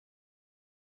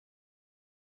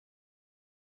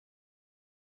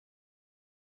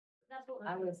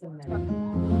I was in there.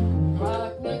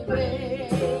 Rock me, baby.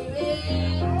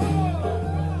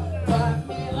 Rock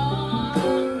me all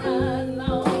night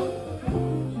long.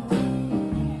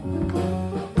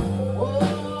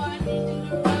 Oh, I need you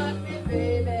to rock me,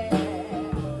 baby.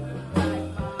 Like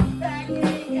my back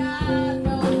ain't got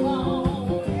no bone.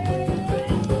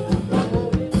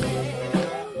 Hold me, baby.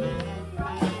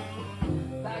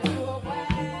 Like you a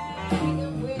wagon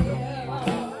wheel.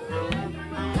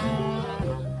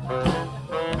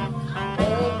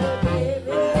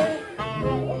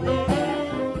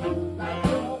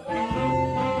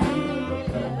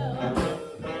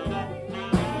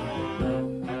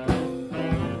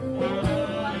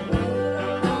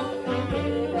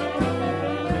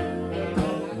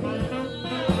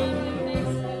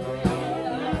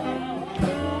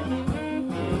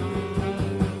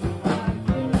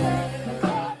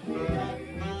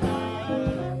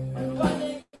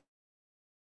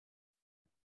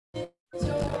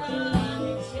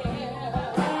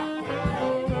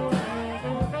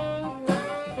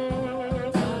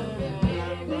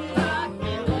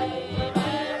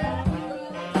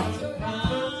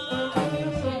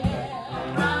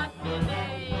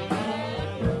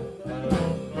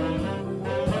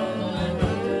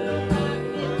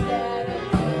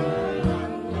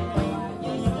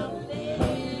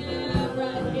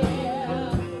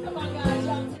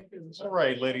 All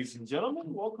right, ladies and gentlemen,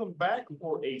 welcome back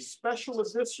for a special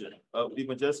edition of the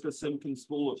Modjeska Simkins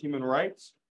School of Human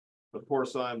Rights. Of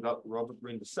course, I'm Dr. Robert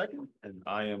Green II, and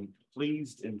I am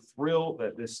pleased and thrilled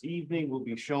that this evening we'll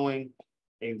be showing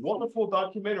a wonderful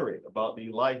documentary about the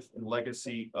life and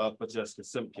legacy of Modjeska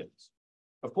Simkins.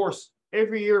 Of course,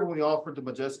 every year when we offer the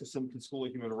Modjeska Simkins School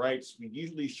of Human Rights, we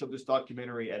usually show this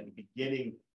documentary at the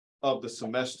beginning of the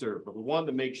semester, but we wanted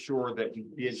to make sure that we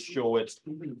did show it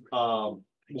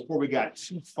before we got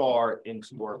too far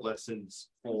into our lessons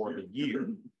for the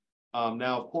year.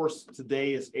 Now, of course,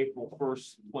 today is April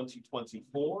 1st,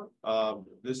 2024.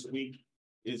 This week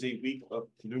is a week of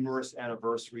numerous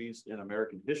anniversaries in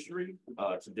American history.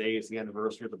 Today is the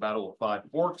anniversary of the Battle of Five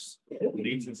Forks in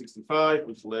 1865,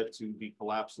 which led to the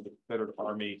collapse of the Confederate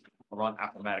Army around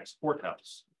Appomattox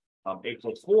Courthouse.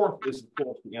 April 4th is, of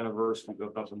course, the anniversary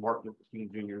of Dr. Martin Luther King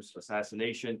Jr.'s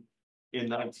assassination in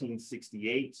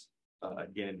 1968.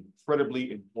 Again, incredibly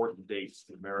important dates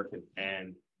in American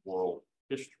and world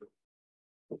history.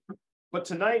 But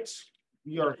tonight,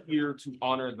 we are here to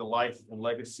honor the life and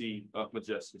legacy of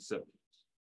Modjeska Simkins,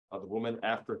 the woman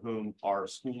after whom our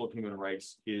School of Human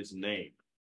Rights is named.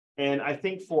 And I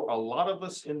think for a lot of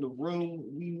us in the room,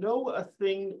 we know a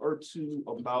thing or two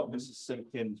about Mrs.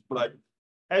 Simkins, but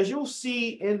as you'll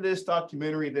see in this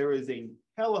documentary, there is a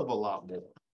hell of a lot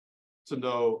more to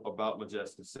know about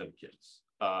Modjeska Simkins.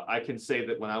 I can say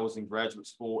that when I was in graduate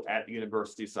school at the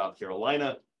University of South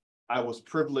Carolina, I was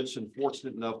privileged and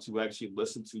fortunate enough to actually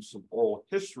listen to some oral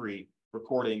history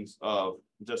recordings of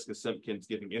Modjeska Simkins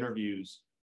giving interviews.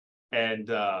 And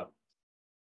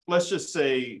let's just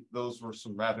say those were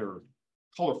some rather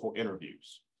colorful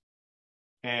interviews.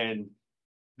 And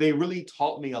they really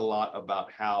taught me a lot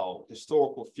about how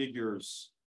historical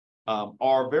figures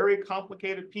are very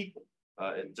complicated people.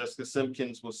 And Modjeska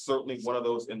Simkins was certainly one of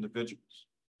those individuals.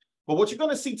 But what you're going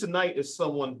to see tonight is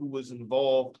someone who was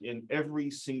involved in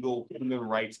every single human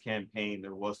rights campaign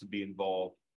there was to be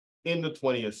involved in the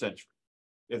 20th century.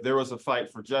 If there was a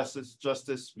fight for justice,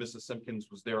 Mrs.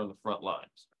 Simkins was there on the front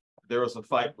lines. If there was a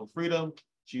fight for freedom,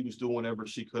 she was doing whatever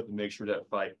she could to make sure that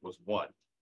fight was won.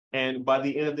 And by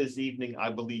the end of this evening,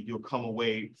 I believe you'll come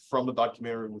away from the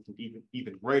documentary with an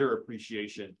even greater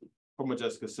appreciation for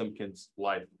Modjeska Simkins'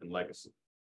 life and legacy.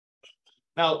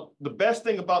 Now, the best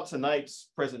thing about tonight's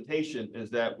presentation is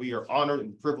that we are honored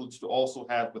and privileged to also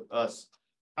have with us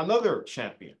another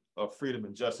champion of freedom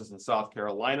and justice in South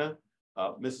Carolina,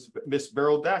 Miss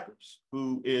Beryl Dakers,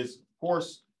 who is, of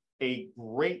course, a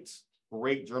great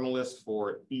journalist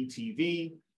for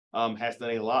ETV, has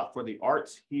done a lot for the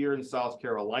arts here in South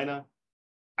Carolina.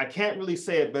 I can't really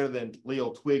say it better than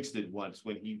Leo Twiggs did once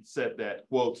when he said that,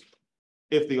 quote,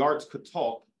 "If the arts could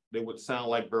talk, they would sound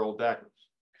like Beryl Dakers.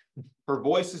 Her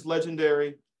voice is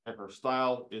legendary and her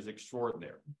style is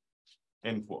extraordinary,"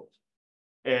 end quote.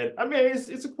 And I mean,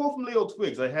 it's a quote from Leo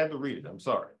Twiggs. I had to read it. I'm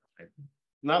sorry. I'm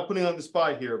not putting on the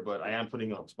spot here, but I am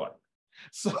putting on the spot.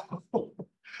 So,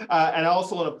 and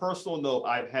also on a personal note,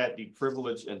 I've had the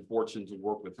privilege and fortune to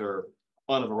work with her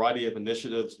on a variety of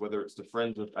initiatives, whether it's the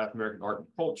Friends of African American Art and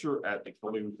Culture at the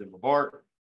Colonial Museum of Art,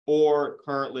 or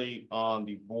currently on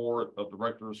the board of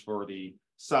directors for the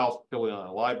South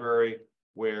Carolina Library,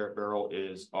 where Beryl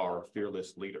is our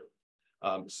fearless leader.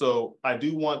 So I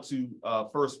do want to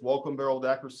first welcome Beryl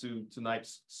Dakers to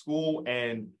tonight's school,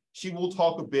 and she will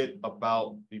talk a bit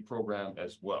about the program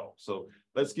as well. So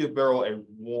let's give Beryl a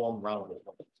warm round of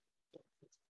applause.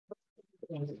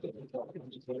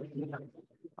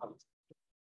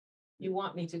 You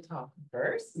want me to talk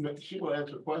first? She will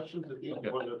answer questions if you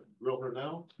want to grill her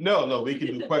now. No, we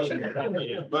can do questions.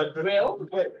 But Grill?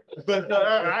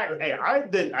 I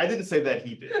didn't say that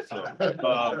he did. So,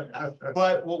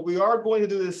 but what we are going to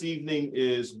do this evening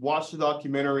is watch the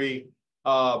documentary.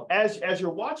 As you're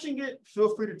watching it,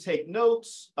 feel free to take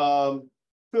notes.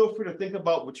 Feel free to think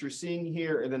about what you're seeing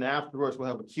here, and then afterwards we'll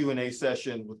have a Q&A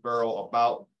session with Beryl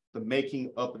about the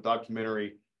making of the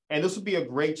documentary. And this would be a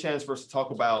great chance for us to talk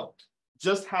about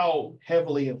just how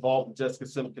heavily involved Modjeska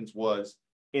Simkins was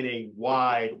in a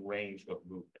wide range of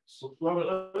movements.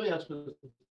 Robert, let me ask you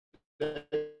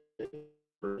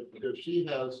if she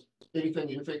has anything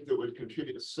you think that would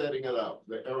contribute to setting it up,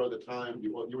 the era, the time,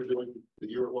 what you were doing, the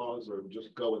year it was, or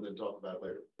just go and then talk about it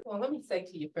later? Well, let me say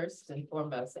to you first and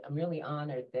foremost, I'm really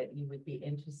honored that you would be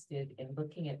interested in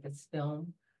looking at this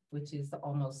film, which is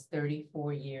almost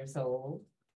 34 years old.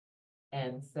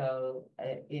 And so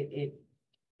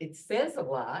it says a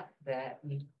lot that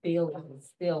we feel it is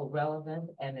still relevant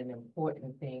and an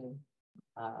important thing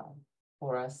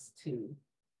for us to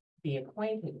be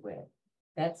acquainted with.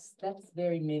 That's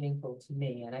very meaningful to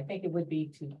me, and I think it would be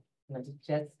to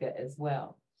Modjeska as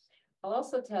well. I'll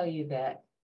also tell you that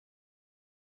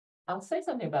I'll say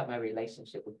something about my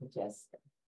relationship with Modjeska,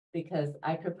 because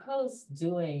I proposed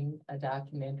doing a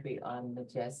documentary on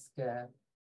Modjeska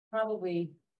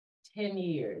probably 10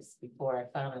 years before I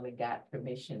finally got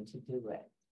permission to do it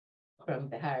from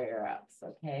the higher ups,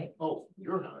 okay? Oh,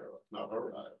 you're higher up, not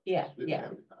her higher. Yeah, yeah.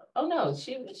 Oh, no,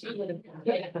 she would have,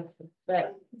 yeah.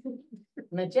 But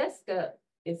Modjeska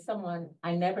is someone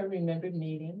I never remembered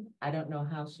meeting. I don't know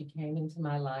how she came into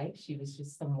my life. She was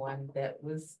just someone that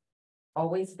was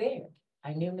always there.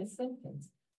 I knew Miss Simkins.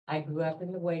 I grew up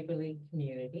in the Waverly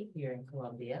community here in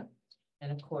Columbia.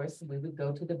 And of course, we would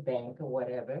go to the bank or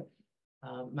whatever.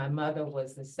 My mother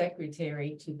was the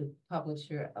secretary to the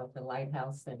publisher of the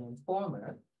Lighthouse and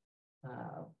Informer,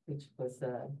 which was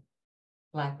a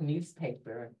Black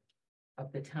newspaper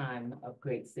of the time of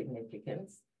great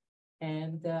significance.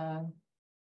 And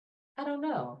I don't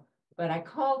know, but I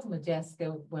called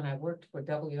Modjeska when I worked for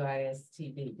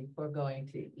WIS-TV before going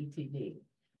to ETV.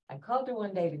 I called her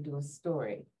one day to do a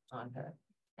story on her.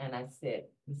 And I said,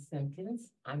 Ms. Simkins,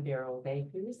 I'm Beryl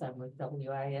Dakers. I'm with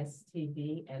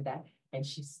WIS-TV. And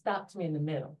she stopped me in the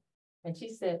middle. And she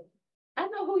said, I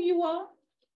know who you are.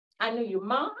 I know your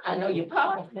mom. I know your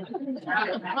papa. The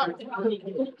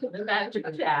magic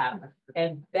child.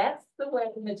 And that's the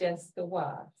way Modjeska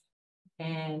was.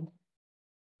 And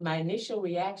my initial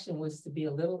reaction was to be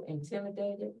a little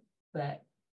intimidated, but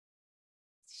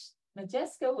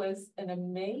Modjeska was an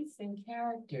amazing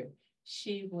character.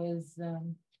 She was,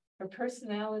 her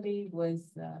personality was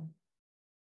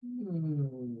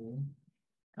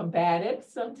combative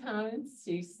sometimes.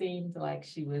 She seemed like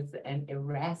she was an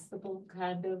irascible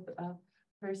kind of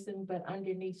person, but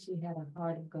underneath she had a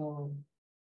heart of gold.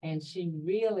 And she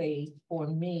really, for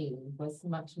me, was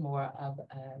much more of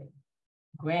a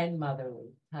grandmotherly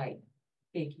type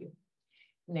figure.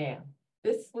 Now,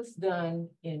 this was done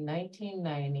in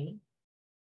 1990.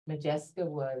 Modjeska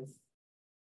was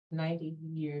 90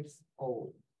 years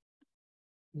old.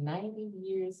 90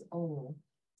 years old,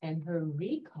 and her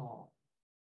recall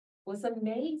was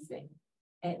amazing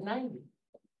at 90.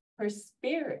 Her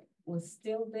spirit was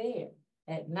still there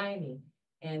at 90.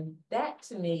 And that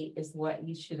to me is what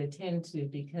you should attend to,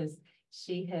 because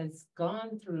she has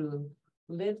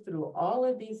lived through all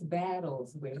of these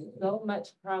battles where so much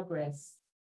progress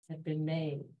had been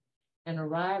made, and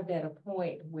arrived at a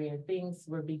point where things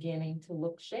were beginning to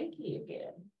look shaky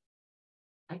again.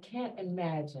 I can't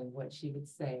imagine what she would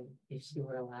say if she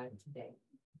were alive today.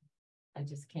 I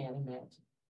just can't imagine.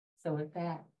 So with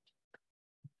that,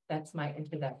 that's my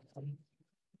introduction.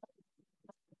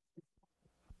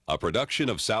 A production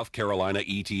of South Carolina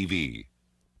ETV.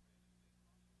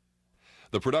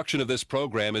 The production of this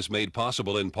program is made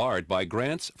possible in part by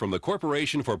grants from the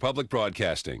Corporation for Public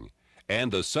Broadcasting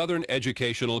and the Southern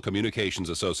Educational Communications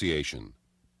Association.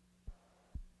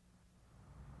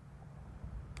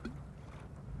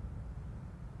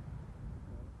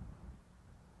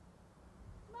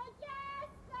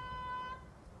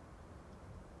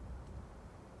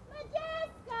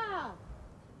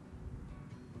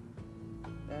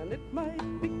 And it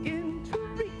might begin to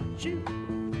reach you.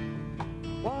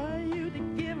 Why you to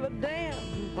give a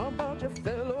damn about your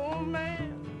fellow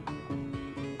man?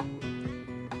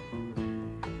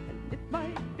 And it might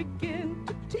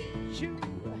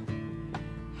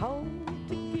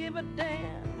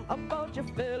about your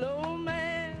fellow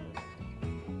man.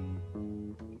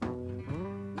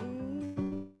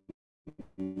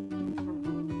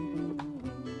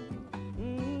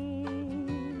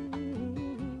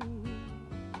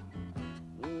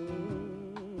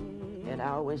 And I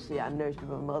always say I nursed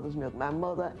from my mother's milk. My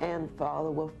mother and father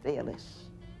were fearless,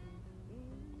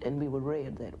 and we were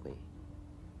reared that way.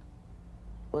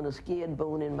 When a scared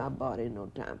bone in my body in no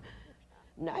time.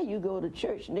 Now you go to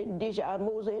church and they dish out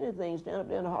most anything, stand up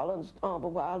there and holler and stomp a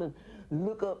while and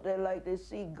look up there like they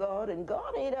see God, and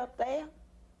God ain't up there.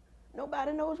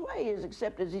 Nobody knows where he is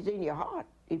except as he's in your heart,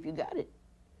 if you got it.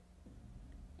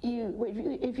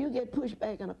 If you get pushed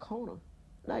back in a corner,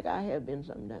 like I have been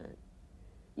sometimes,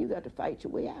 you got to fight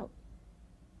your way out.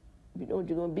 If you don't,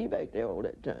 you're going to be back there all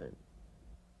that time.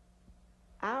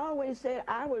 I always said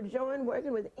I would join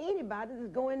working with anybody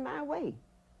that's going my way.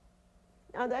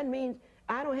 Now that means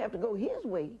I don't have to go his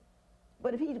way,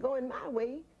 but if he's going my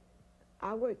way,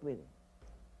 I'll work with him.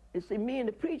 You see, me and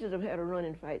the preachers have had a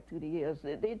running fight through the years.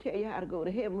 They tell you how to go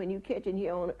to heaven when you're catching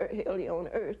hell here on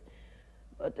earth,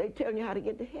 but they tell you how to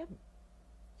get to heaven.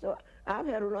 So I've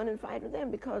had a running fight with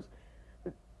them because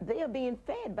they are being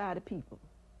fed by the people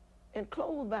and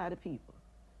clothed by the people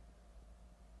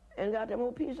and got them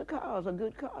old piece of cars or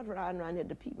good cars riding around here,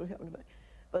 the people helping them.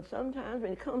 But sometimes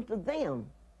when it comes to them,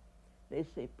 they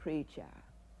say, pray, child,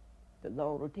 the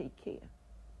Lord will take care.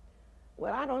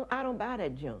 Well, I don't buy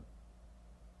that junk.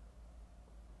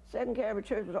 Second Calvary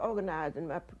Church was organized in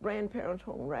my grandparents'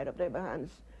 home right up there behind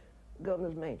the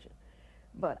governor's mansion.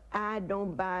 But I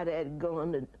don't buy that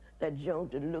gun, that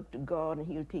junk to look to God and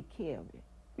he'll take care of it.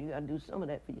 You got to do some of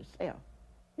that for yourself.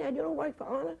 Now, you don't work for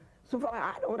honor. So far,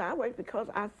 I don't. I work because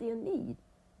I see a need.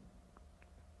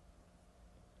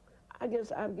 I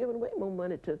guess I've given away more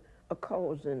money to a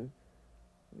cause than,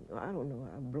 I don't know,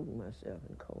 I broke myself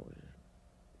in causes.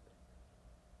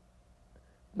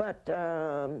 But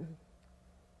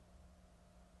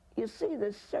you see,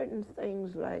 there's certain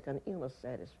things like an inner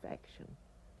satisfaction.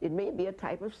 It may be a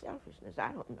type of selfishness,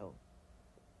 I don't know.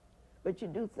 But you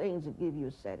do things that give you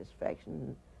a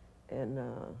satisfaction, and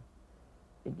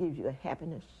it gives you a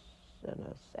happiness and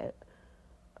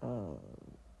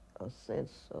a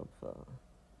sense of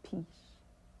peace.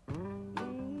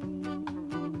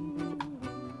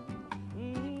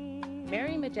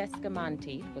 Mary Modjeska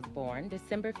Monteith was born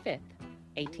December 5th,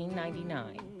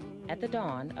 1899, at the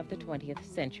dawn of the 20th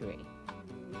century.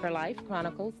 Her life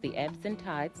chronicles the ebbs and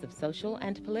tides of social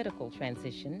and political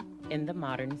transition in the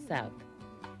modern South.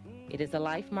 It is a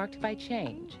life marked by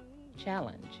change,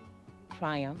 challenge,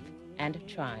 triumph, and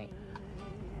triumph.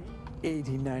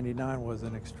 1899 was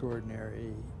an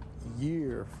extraordinary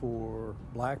year for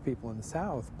black people in the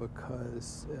South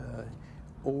because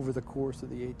over the course of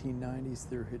the 1890s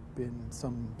there had been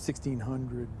some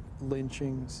 1,600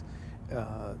 lynchings.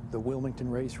 The Wilmington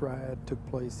race riot took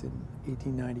place in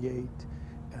 1898,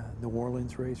 New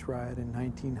Orleans race riot in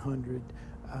 1900.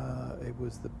 It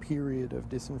was the period of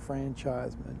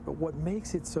disenfranchisement. But what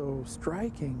makes it so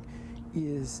striking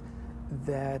is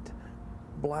that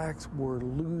blacks were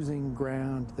losing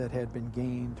ground that had been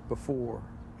gained before.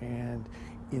 And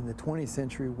in the 20th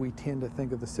century, we tend to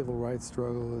think of the civil rights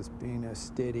struggle as being a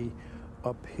steady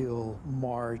uphill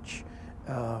march.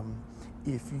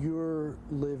 If you're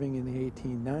living in the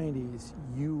 1890s,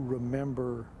 you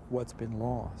remember what's been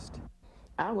lost.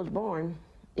 I was born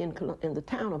in the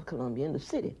town of Columbia, in the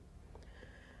city.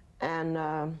 And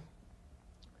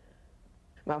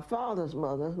my father's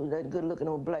mother, who's that good-looking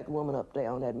old black woman up there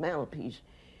on that mantelpiece,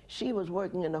 she was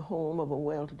working in the home of a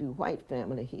well-to-do white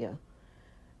family here.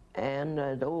 And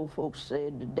the old folks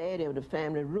said the daddy of the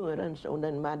family ruined her, and so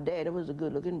then my daddy was a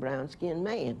good-looking brown-skinned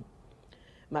man.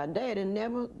 My daddy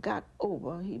never got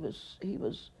over, he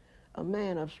was a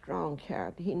man of strong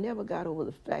character. He never got over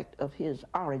the fact of his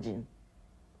origin.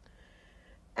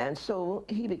 And so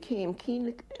he became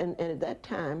keenly, and at that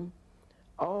time,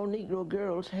 all Negro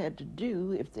girls had to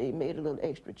do, if they made a little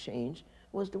extra change,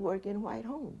 was to work in white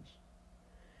homes.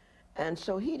 And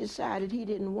so he decided he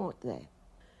didn't want that.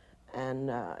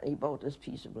 And he bought this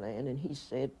piece of land, and he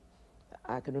said,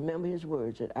 I can remember his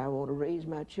words, that I want to raise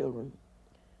my children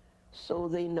so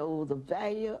they know the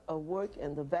value of work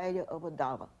and the value of a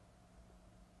dollar.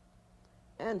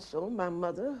 And so my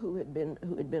mother, who had been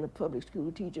a public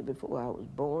school teacher before I was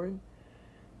born,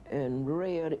 and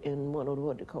reared in one of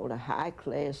what they call a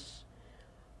high-class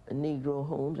Negro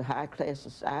homes, a high-class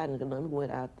society in Columbia,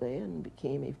 went out there and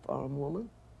became a farm woman.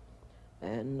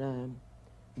 And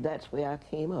that's where I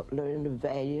came up, learning the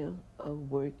value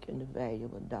of work and the value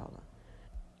of a dollar.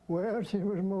 Well, she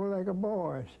was more like a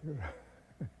boy.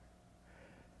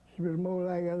 She was more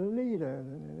like a leader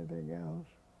than anything else.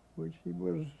 which he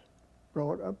was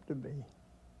brought up to be.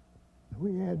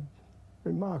 We had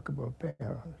remarkable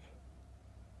parents.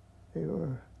 They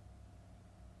were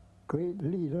great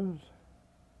leaders,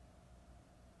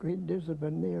 great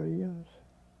disciplinarians,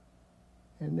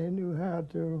 and they knew how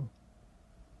to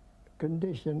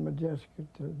condition Modjeska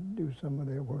to do some of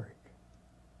their work.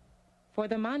 For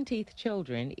the Monteith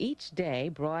children, each day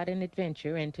brought an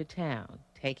adventure into town,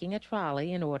 taking a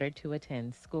trolley in order to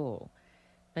attend school.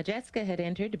 Modjeska had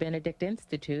entered Benedict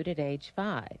Institute at age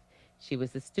 5. She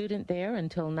was a student there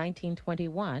until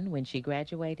 1921, when she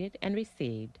graduated and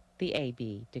received the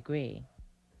A.B. degree.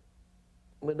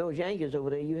 With those Yankees over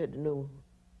there, you had to know,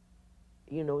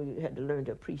 you had to learn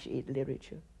to appreciate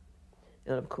literature.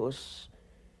 And of course,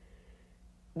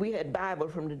 we had Bible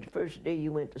from the first day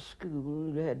you went to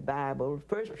school. You had Bible.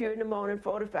 First period in the morning,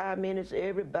 45 minutes,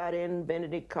 everybody in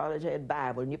Benedict College had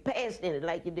Bible. And you passed in it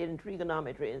like you did in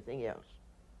trigonometry or anything else.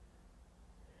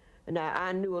 Now,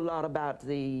 I knew a lot about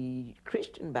the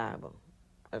Christian Bible.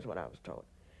 That's what I was taught.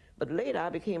 But later, I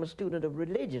became a student of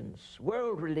religions,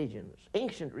 world religions,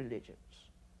 ancient religions.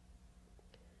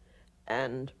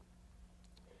 And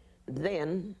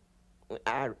then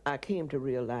I came to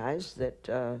realize that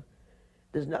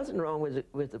there's nothing wrong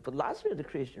with the philosophy of the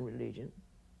Christian religion.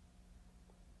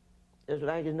 There's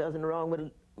nothing wrong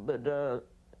with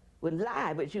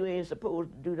lye, but you ain't supposed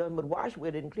to do nothing but wash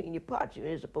with it and clean your pots. You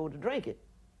ain't supposed to drink it.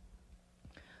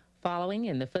 Following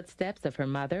in the footsteps of her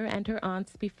mother and her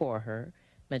aunts before her,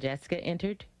 Modjeska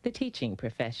entered the teaching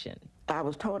profession. I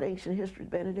was taught ancient history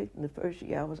at Benedict, and the first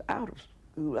year I was out of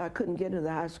school. I couldn't get into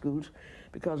the high schools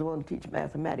because I wanted to teach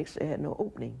mathematics. They had no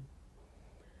opening.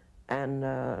 And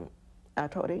I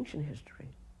taught ancient history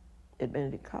at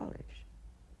Benedict College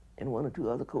and one or two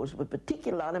other courses, but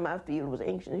particularly my field was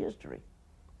ancient history.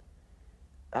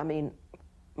 I mean,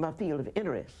 my field of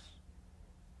interest.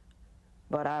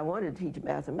 But I wanted to teach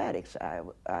mathematics. I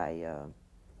was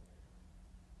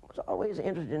always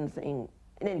interested in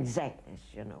exactness,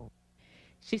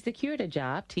 She secured a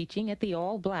job teaching at the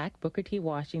all-black Booker T.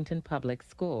 Washington Public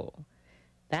School.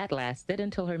 That lasted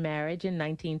until her marriage in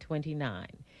 1929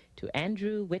 to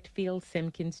Andrew Whitfield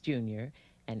Simkins, Jr.,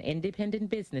 an independent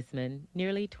businessman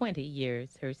nearly 20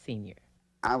 years her senior.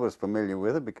 I was familiar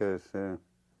with her because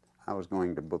I was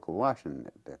going to Booker Washington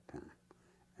at that time.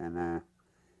 And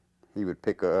he would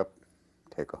pick her up,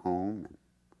 take her home, and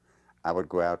I would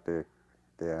go out to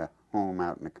their home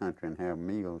out in the country and have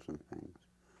meals and things.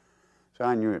 So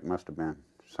I knew it must have been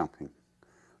something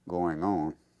going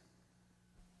on.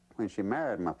 When she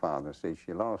married my father, see,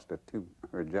 she lost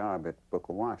her job at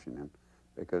Booker Washington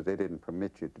because they didn't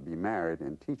permit you to be married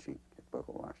and teaching at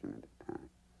Booker Washington at the time.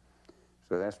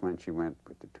 So that's when she went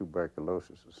with the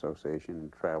Tuberculosis Association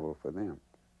and traveled for them.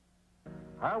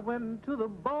 I went to the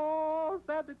boss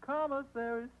at the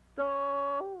commissary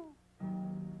store.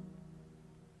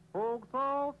 Folks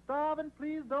all starving,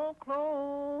 please don't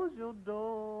close your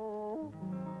door.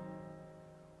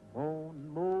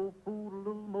 More food, a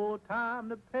little more time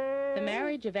to pay. The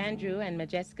marriage of Andrew and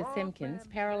Modjeska Simkins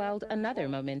paralleled another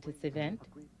momentous event,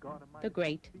 the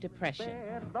Great Depression,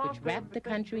 which wrapped the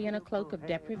country in a cloak of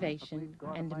deprivation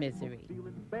and misery.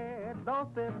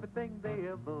 Lost everything they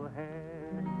ever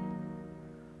had.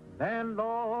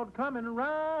 Landlord coming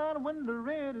around when the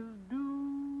rent is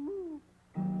due.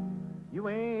 You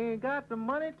ain't got the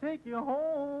money, take you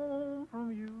home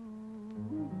from you.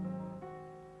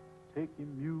 Take your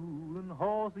mule and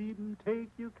horse, eat and take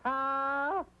your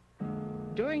cow.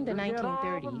 During the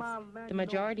 1930s, the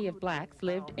majority of blacks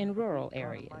lived in rural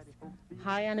areas.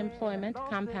 High unemployment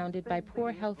compounded by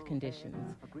poor health conditions,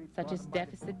 such as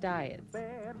deficit diets,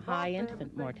 high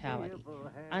infant mortality,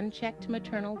 unchecked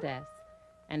maternal deaths,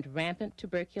 and rampant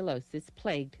tuberculosis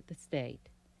plagued the state.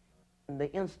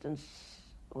 The instance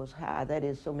was high, that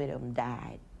is, so many of them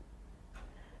died.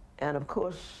 And of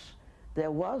course,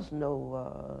 there was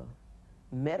no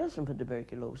medicine for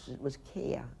tuberculosis. It was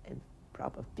care and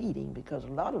proper feeding, because a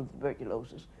lot of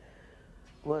tuberculosis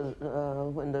was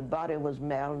when the body was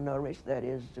malnourished, that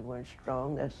is, they weren't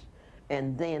strong,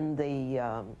 and then they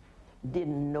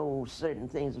didn't know certain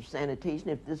things of sanitation.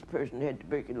 If this person had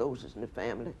tuberculosis in the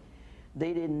family,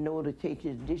 they didn't know to take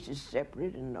his dishes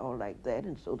separate and all like that,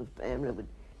 and so the family would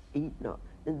eat.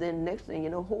 And then next thing you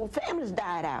know, whole families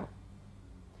died out.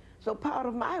 So part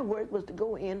of my work was to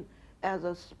go in as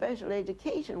a special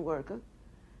education worker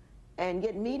and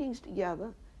get meetings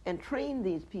together and train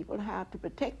these people how to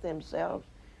protect themselves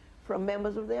from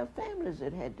members of their families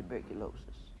that had tuberculosis.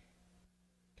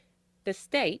 The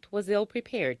state was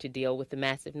ill-prepared to deal with the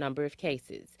massive number of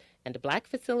cases, and black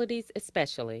facilities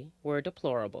especially were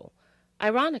deplorable.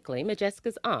 Ironically,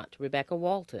 Modjeska's aunt, Rebecca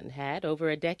Walton, had,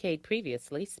 over a decade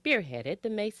previously, spearheaded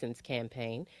the Masons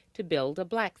campaign to build a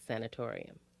black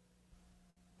sanatorium.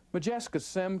 Modjeska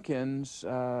Simkins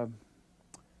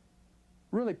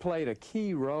really played a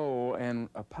key role and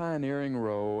a pioneering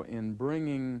role in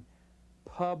bringing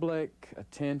public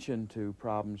attention to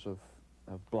problems of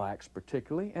blacks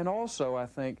particularly, and also, I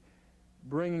think,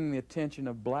 bringing the attention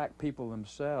of black people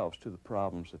themselves to the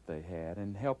problems that they had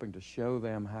and helping to show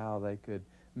them how they could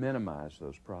minimize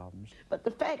those problems. But the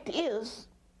fact is,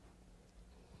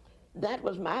 that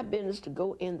was my business to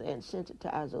go in there and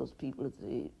sensitize those people.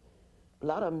 A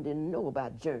lot of them didn't know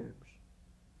about germs.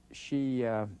 She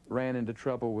ran into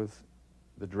trouble with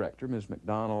the director, Ms.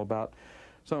 McDonald, about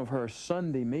some of her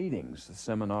Sunday meetings, the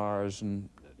seminars and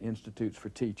institutes for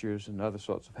teachers and other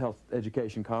sorts of health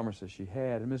education conferences she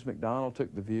had. And Ms. McDonald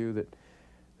took the view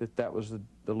that was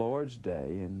the Lord's day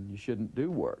and you shouldn't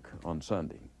do work on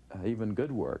Sunday, even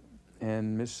good work.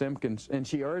 And Ms. Simkins, and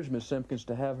she urged Ms. Simkins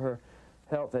to have her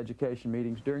health education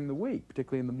meetings during the week,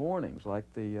 particularly in the mornings,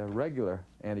 like the regular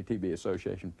Anti-TB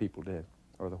Association people did,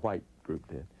 or the white group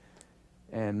did.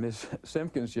 And Ms.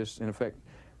 Simkins just, in effect,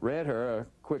 read her a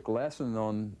quick lesson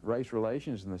on race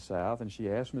relations in the South, and she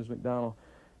asked Ms. McDonald,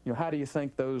 you know, how do you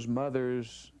think those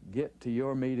mothers get to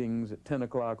your meetings at 10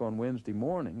 o'clock on Wednesday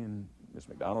morning? And Ms.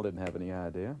 McDonald didn't have any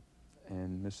idea.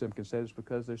 And Ms. Simkins said it's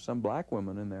because there's some black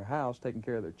women in their house taking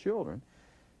care of their children.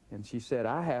 And she said,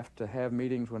 I have to have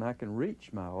meetings when I can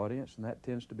reach my audience, and that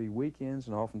tends to be weekends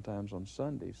and oftentimes on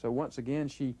Sundays. So once again,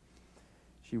 she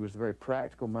was a very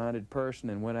practical-minded person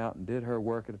and went out and did her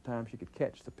work at a time she could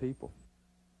catch the people.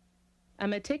 A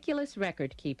meticulous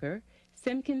record keeper,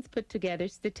 Simkins put together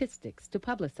statistics to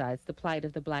publicize the plight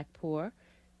of the black poor,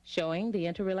 showing the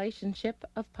interrelationship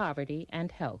of poverty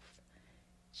and health.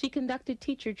 She conducted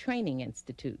teacher training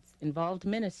institutes, involved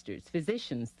ministers,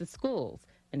 physicians, the schools,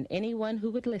 and anyone who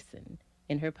would listen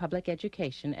in her public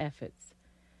education efforts.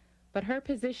 But her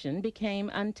position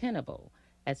became untenable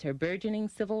as her burgeoning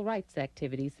civil rights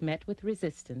activities met with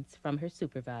resistance from her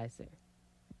supervisor.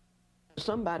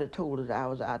 Somebody told us I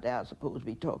was out there, I was supposed to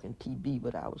be talking TB,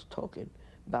 but I was talking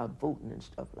about voting and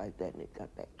stuff like that, and it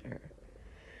got back to her.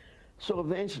 So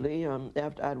eventually,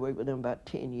 after I'd worked with them about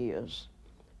 10 years,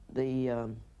 they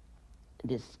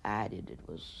decided it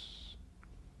was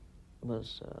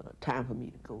time for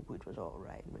me to go, which was all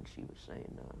right. When she was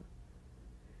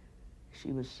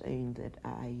saying that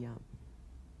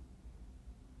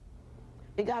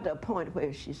it got to a point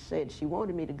where she said she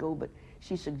wanted me to go, but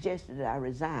she suggested that I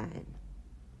resign.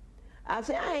 I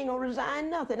said, I ain't gonna resign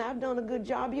nothing. I've done a good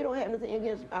job. You don't have anything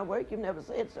against my work. You've never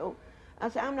said so. I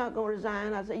said, I'm not gonna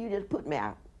resign. I said, you just put me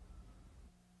out.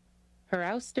 Her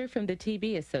ouster from the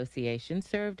TB Association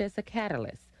served as a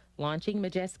catalyst, launching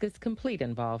Modjeska's complete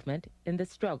involvement in the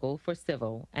struggle for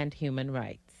civil and human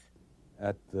rights.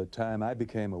 At the time I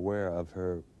became aware of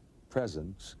her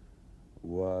presence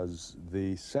was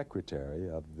the secretary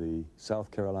of the South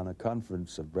Carolina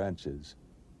Conference of Branches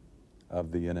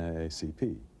of the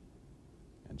NAACP.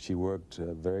 And she worked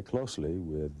very closely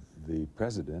with the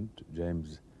president,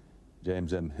 James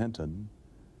M. Hinton,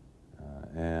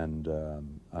 and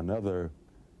another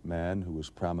man who was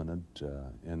prominent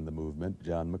in the movement,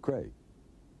 John McCrae.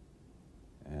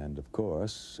 And of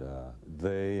course,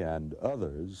 they and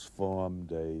others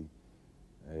formed a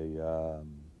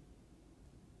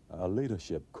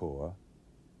leadership corps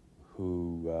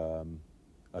who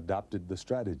adopted the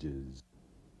strategies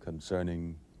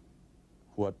concerning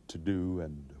what to do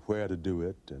and where to do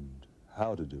it and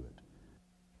how to do it.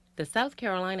 The South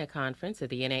Carolina Conference of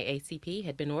the NAACP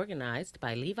had been organized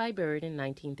by Levi Byrd in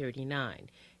 1939.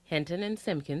 Hinton and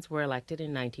Simkins were elected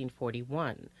in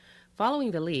 1941.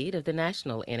 Following the lead of the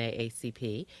national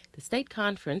NAACP, the state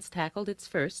conference tackled its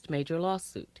first major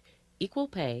lawsuit, equal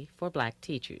pay for black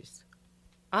teachers.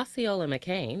 Osceola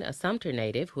McCain, a Sumter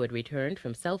native who had returned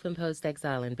from self-imposed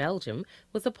exile in Belgium,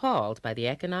 was appalled by the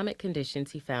economic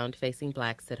conditions he found facing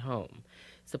blacks at home.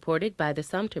 Supported by the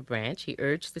Sumter branch, he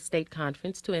urged the state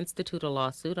conference to institute a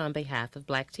lawsuit on behalf of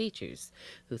black teachers,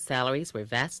 whose salaries were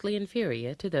vastly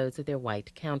inferior to those of their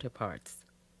white counterparts.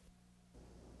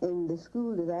 In the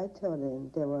school that I taught in,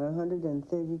 there were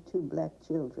 132 black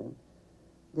children.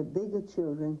 The bigger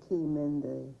children came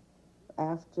in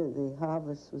after the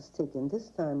harvest was taken. This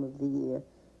time of the year,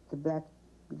 the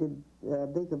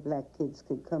bigger black kids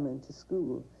could come into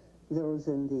school, those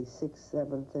in the 6th,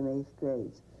 7th, and 8th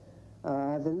grades.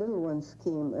 The little ones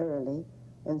came early,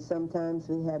 and sometimes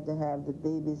we had to have the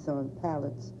babies on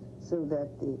pallets so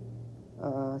that the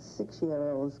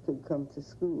 6-year-olds could come to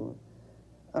school.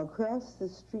 Across the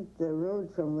street, the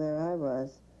road from where I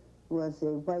was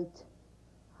a white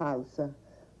house, a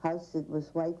house that was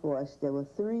whitewashed. There were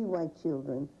 3 white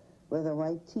children with a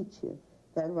white teacher.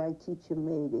 That white teacher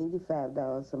made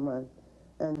 $85 a month.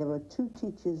 And there were 2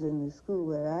 teachers in the school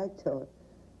where I taught,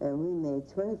 and we made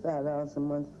 $25 a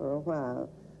month for a while.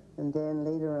 And then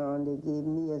later on, they gave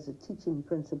me as a teaching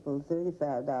principal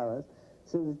 $35.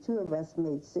 So the 2 of us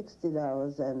made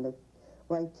 $60, and the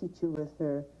white teacher with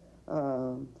her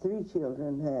 3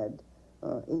 children had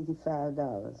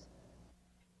 $85.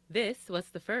 This was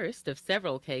the first of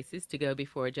several cases to go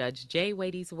before Judge J.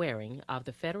 Wades Waring of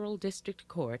the Federal District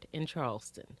Court in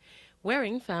Charleston.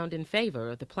 Waring found in favor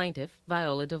of the plaintiff,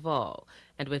 Viola Duvall,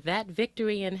 and with that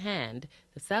victory in hand,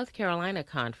 the South Carolina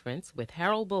Conference, with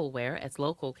Harold Boulware as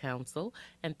local counsel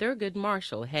and Thurgood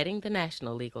Marshall heading the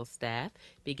national legal staff,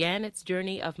 began its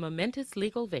journey of momentous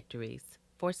legal victories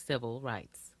for civil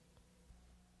rights.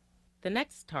 The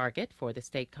next target for the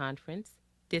state conference,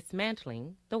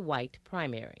 dismantling the white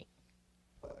primary.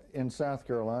 In South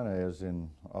Carolina, as in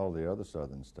all the other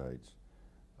southern states,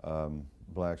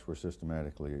 blacks were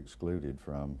systematically excluded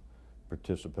from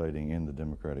participating in the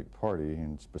Democratic Party,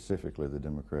 and specifically the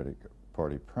Democratic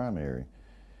Party primary.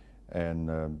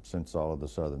 And since all of the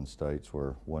southern states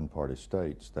were one-party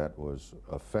states, that was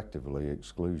effectively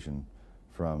exclusion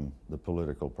from the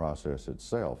political process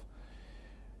itself.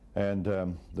 And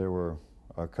there were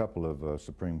a couple of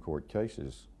Supreme Court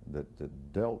cases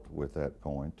that dealt with that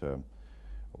point.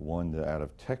 One out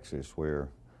of Texas, where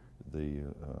the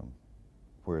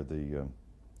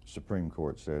Supreme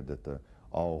Court said that the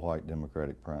all-white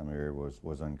Democratic primary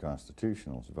was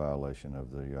unconstitutional. It's a violation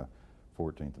of the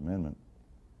 14th Amendment.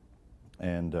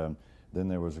 And then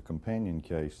there was a companion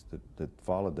case that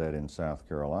followed that in South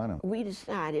Carolina. We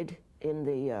decided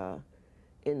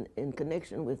in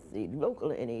connection with the local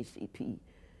NAACP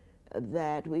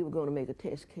that we were going to make a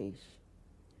test case.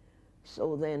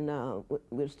 So then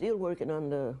we're still working on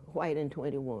the white in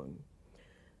 21.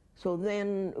 So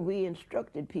then we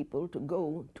instructed people to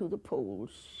go to the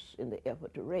polls in the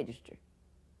effort to register,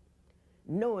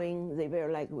 knowing they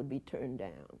very likely would be turned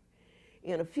down.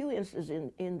 In a few instances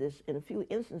in this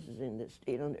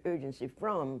state, on the urgency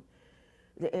from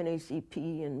the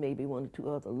NAACP and maybe 1 or 2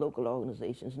 other local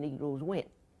organizations, Negroes went.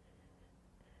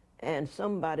 And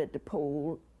somebody at the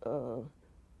poll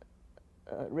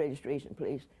registration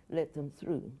place let them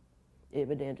through.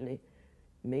 Evidently,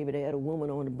 maybe they had a woman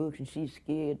on the books and she's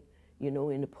scared, you know,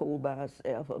 in the poll by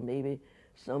herself, or maybe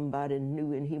somebody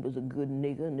knew and he was a good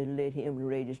nigger and they let him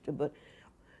register. But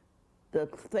the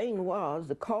thing was,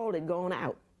 the call had gone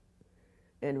out.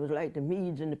 And it was like the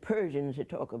Medes and the Persians they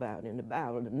talk about in the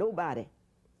Bible, that nobody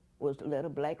was to let a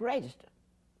black register.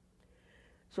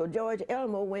 So George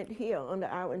Elmo went here under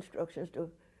our instructions to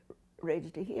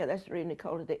register here. That's the reason they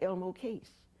called it the Elmo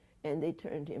case. And they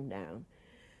turned him down.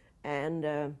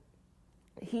 And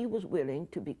he was willing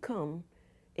to become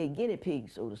a guinea pig,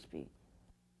 so to speak.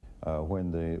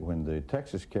 When the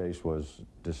Texas case was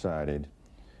decided,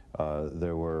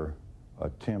 there were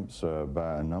attempts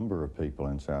by a number of people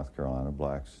in South Carolina,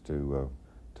 blacks, to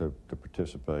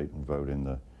participate and vote in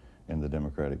the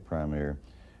Democratic primary.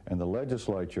 And the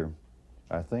legislature,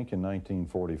 I think in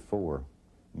 1944,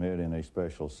 met in a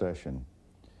special session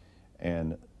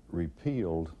and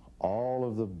repealed all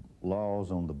of the laws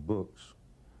on the books,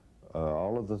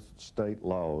 all of the state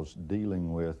laws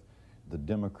dealing with the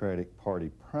Democratic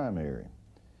Party primary.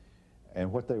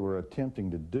 And what they were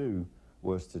attempting to do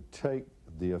was to take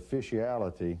the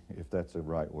officiality, if that's the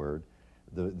right word,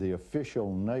 the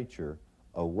official nature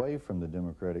away from the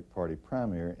Democratic Party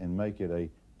primary and make it a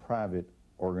private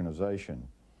organization.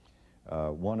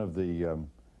 One of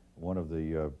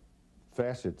the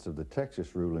facets of the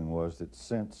Texas ruling was that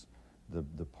since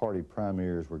the party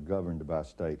primaries were governed by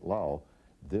state law,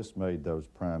 this made those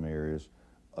primaries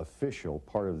official,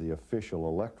 part of the official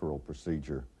electoral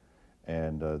procedure,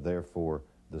 and therefore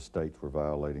the states were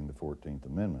violating the 14th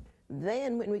Amendment.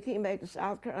 Then when we came back to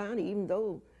South Carolina, even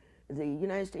though the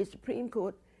United States Supreme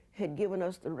Court had given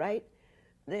us the right,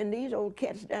 then these old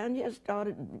cats down here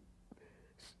started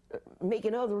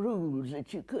making other rules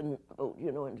that you couldn't vote,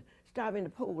 you know, and starving the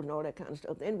polls and all that kind of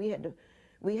stuff. Then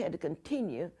we had to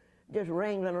continue just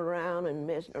wrangling around and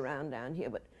messing around down here,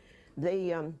 but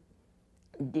they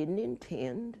didn't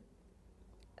intend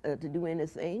to do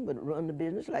anything but run the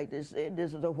business like they said.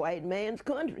 This is a white man's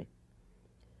country.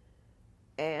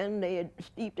 And they had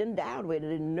steeped and endowed with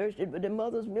it and nursed it with their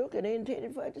mother's milk, and they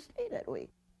intended for it to stay that way.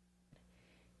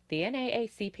 The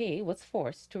NAACP was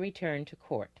forced to return to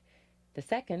court. The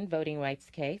second voting rights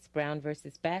case, Brown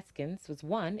versus Baskins, was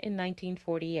won in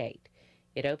 1948.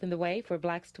 It opened the way for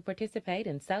blacks to participate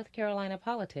in South Carolina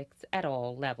politics at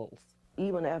all levels.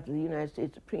 Even after the United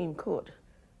States Supreme Court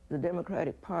the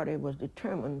Democratic Party was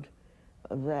determined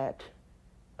that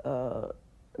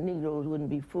Negroes wouldn't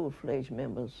be full-fledged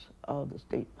members of the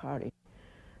state party,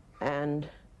 and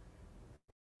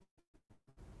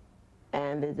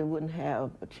that they wouldn't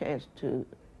have a chance to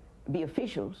be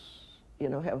officials, you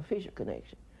know, have official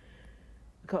connection.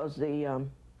 Because when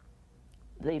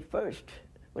we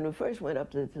first went up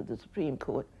to the Supreme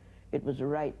Court, it was a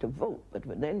right to vote, but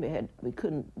then we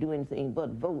couldn't do anything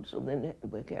but vote, so then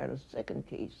we carried a second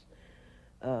case.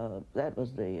 That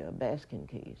was the Baskin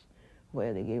case,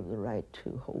 where they gave the right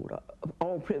to hold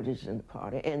all privileges in the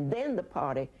party, and then the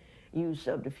party used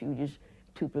subterfuges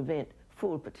to prevent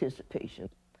full participation.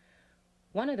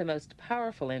 One of the most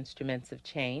powerful instruments of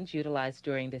change utilized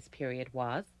during this period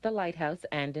was The Lighthouse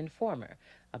and Informer,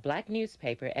 a black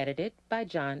newspaper edited by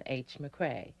John H.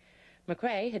 McCrae.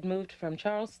 McCrae had moved from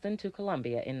Charleston to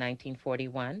Columbia in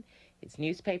 1941. His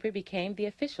newspaper became the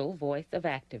official voice of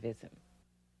activism.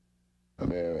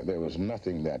 There was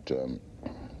nothing that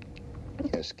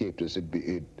escaped us.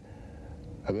 The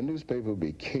newspaper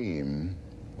became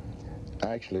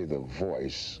actually the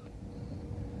voice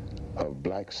of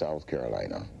black South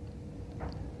Carolina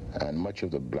and much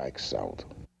of the black South.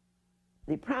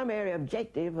 The primary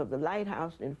objective of the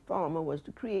Lighthouse and Informer was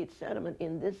to create sentiment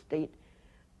in this state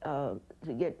to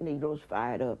get Negroes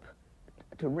fired up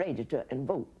to register and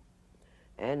vote.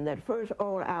 And that first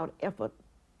all-out effort,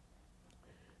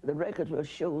 the records will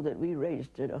show that we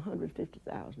registered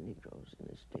 150,000 Negroes in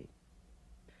this state.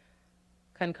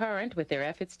 Concurrent with their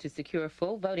efforts to secure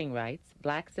full voting rights,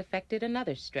 blacks effected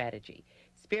another strategy.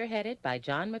 Spearheaded by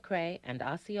John McCrae and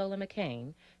Osceola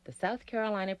McCain, the South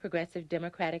Carolina Progressive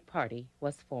Democratic Party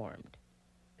was formed.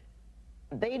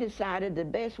 They decided the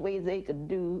best way they could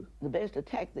do, the best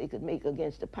attack they could make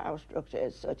against the power structure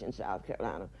as such in South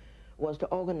Carolina was to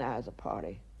organize a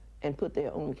party and put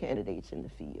their own candidates in the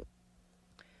field.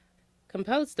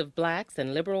 Composed of blacks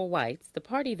and liberal whites, the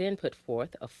party then put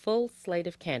forth a full slate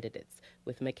of candidates,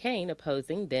 with McCain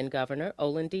opposing then-Governor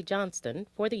Olin D. Johnston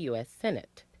for the U.S.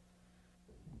 Senate.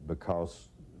 Because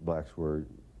blacks were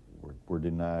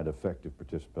denied effective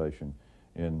participation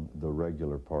in the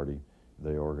regular party,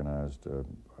 they organized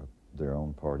their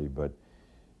own party, but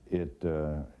it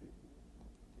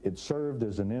served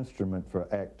as an instrument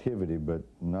for activity, but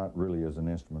not really as an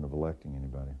instrument of electing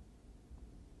anybody.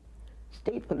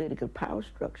 State political power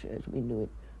structure, as we knew it,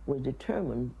 was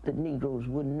determined that Negroes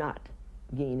would not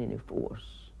gain any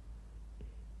force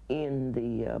in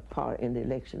the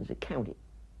elections that counted.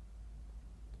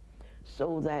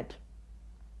 So that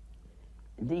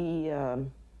the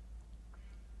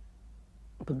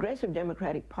Progressive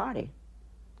Democratic Party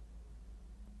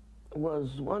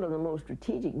was one of the most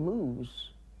strategic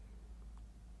moves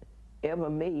ever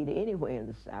made anywhere in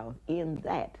the South, in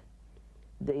that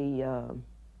they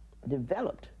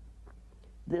developed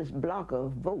this block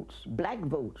of votes, black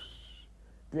votes,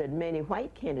 that many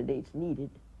white candidates needed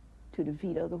to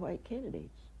defeat other white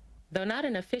candidates. Though not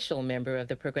an official member of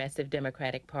the Progressive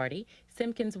Democratic Party,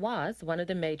 Simkins was one of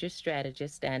the major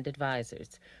strategists and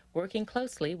advisors. Working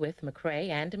closely with McCrae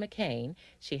and McCain,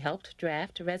 she helped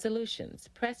draft resolutions,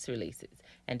 press releases,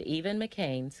 and even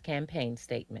McCain's campaign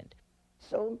statement.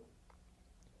 So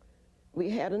we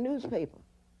had a newspaper.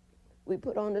 We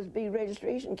put on this big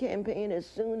registration campaign as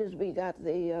soon as we got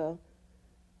the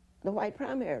white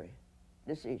primary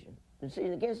decision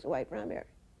against the white primary.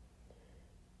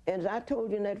 And as I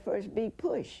told you in that first big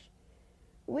push,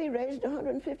 we raised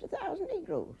 150,000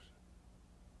 Negroes.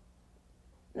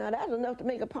 Now that's enough to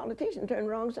make a politician turn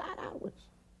wrong side outwards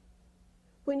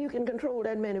when you can control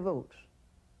that many votes.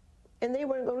 And they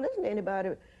weren't going to listen to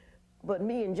anybody but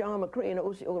me and John McCrae and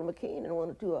Osceola McCain and one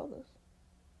or two others.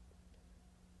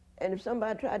 And if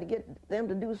somebody tried to get them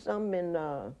to do something in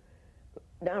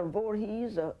down in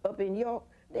Voorhees or up in York,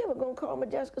 they were going to call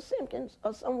Modjeska Simkins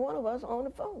or some one of us on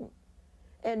the phone.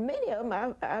 And many of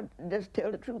them, I just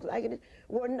tell the truth like it is,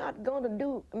 were not going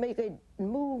to make a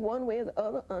move one way or the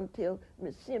other until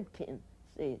Ms. Simkins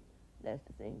said that's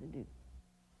the thing to do.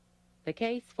 The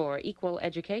case for equal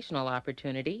educational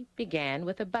opportunity began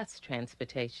with a bus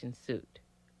transportation suit.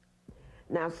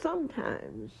 Now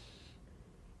sometimes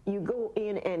you go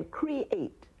in and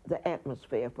create the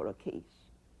atmosphere for a case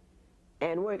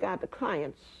and work out the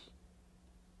clients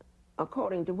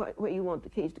according to where you want the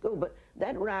case to go. But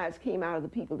that rise came out of the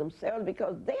people themselves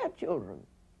because their children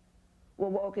were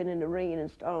walking in the rain and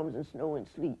storms and snow and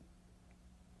sleet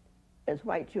as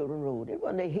white children rode. It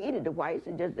wasn't they hated the whites,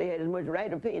 it just they had as much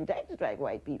right of paying taxes like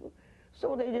white people.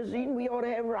 So they just seen we ought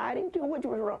to have riding too, which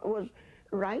was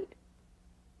right.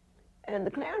 And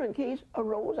the Clarendon case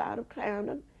arose out of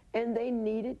Clarendon, and they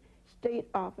needed state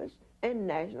office and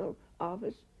national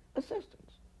office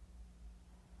assistance.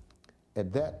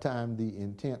 At that time, the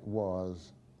intent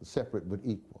was separate but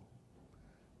equal.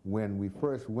 When we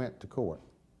first went to court,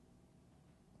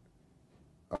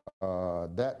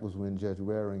 that was when Judge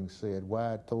Waring said,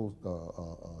 why told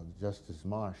Justice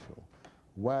Marshall,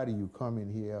 why do you come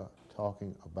in here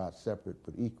talking about separate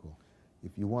but equal?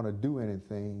 If you want to do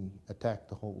anything, attack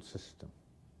the whole system.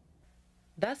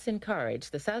 Thus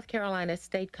encouraged, the South Carolina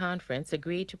State Conference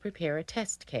agreed to prepare a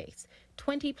test case.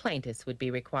 20 plaintiffs would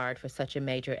be required for such a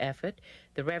major effort.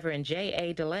 The Reverend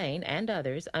J.A. Delane and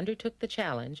others undertook the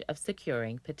challenge of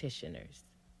securing petitioners.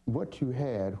 What you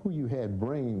had, who you had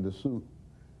bringing the suit,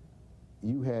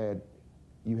 you had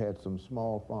some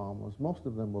small farmers. Most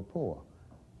of them were poor.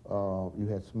 You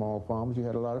had small farmers. You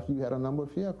had a number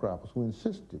of sharecroppers who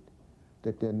insisted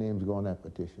that their names go on that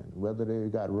petition, whether they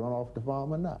got run off the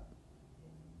farm or not.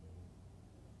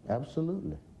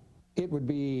 Absolutely. It would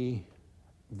be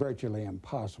virtually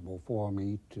impossible for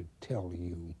me to tell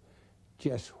you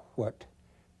just what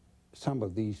some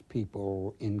of these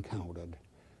people encountered.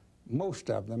 Most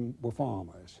of them were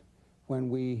farmers. When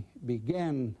we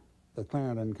began the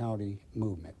Clarendon County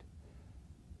movement,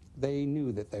 they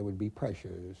knew that there would be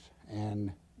pressures,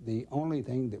 and the only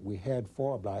thing that we had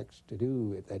for blacks to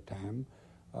do at that time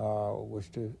was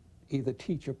to either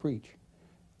teach or preach.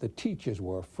 The teachers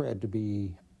were afraid to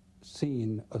be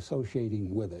seen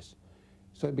associating with us.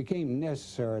 So it became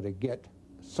necessary to get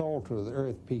salt of the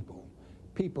earth people,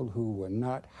 people who were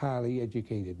not highly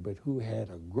educated, but who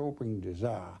had a groping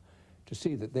desire to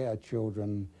see that their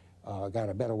children got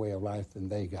a better way of life than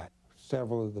they got.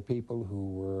 Several of the people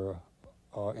who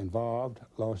were involved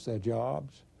lost their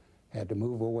jobs, had to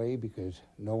move away because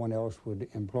no one else would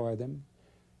employ them.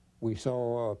 We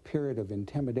saw a period of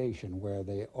intimidation where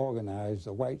they organized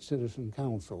the white citizen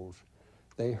councils.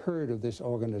 They heard of this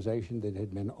organization that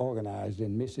had been organized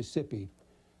in Mississippi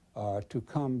to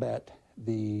combat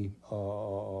the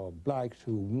blacks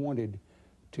who wanted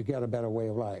to get a better way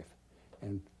of life.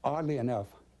 And oddly enough,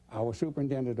 our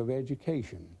superintendent of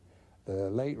education, the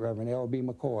late Reverend L.B.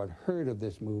 McCord, heard of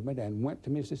this movement and went to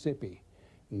Mississippi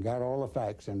and got all the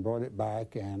facts and brought it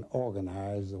back and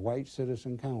organized the white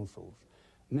citizen councils.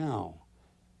 Now,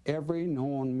 every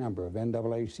known member of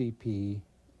NAACP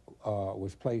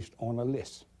was placed on a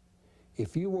list.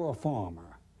 If you were a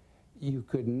farmer, you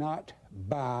could not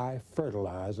buy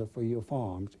fertilizer for your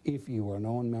farms if you were a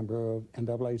known member of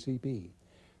NAACP.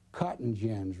 Cotton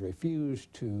gins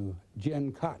refused to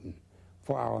gin cotton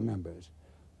for our members.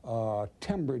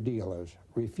 Timber dealers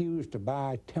refused to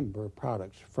buy timber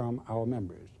products from our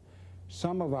members.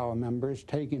 Some of our members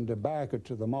taking tobacco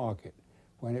to the market.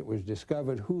 When it was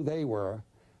discovered who they were,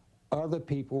 other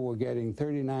people were getting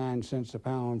 39 cents a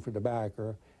pound for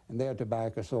tobacco, and their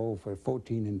tobacco sold for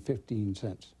 14 and 15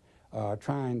 cents,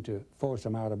 trying to force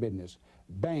them out of business.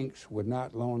 Banks would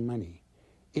not loan money.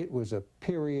 It was a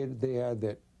period there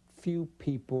that few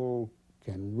people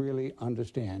can really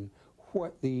understand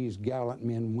what these gallant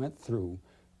men went through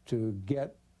to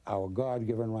get our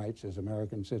God-given rights as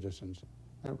American citizens.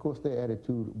 And of course their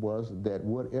attitude was that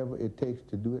whatever it takes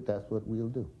to do it, that's what we'll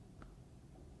do.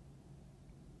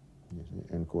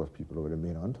 And of course people over there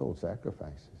made untold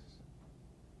sacrifices.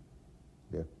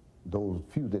 Those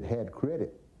few that had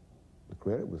credit, the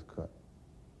credit was cut.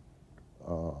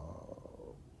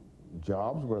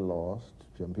 Jobs were lost.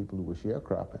 Some people who were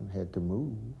sharecropping had to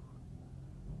move.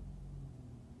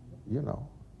 You know,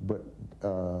 but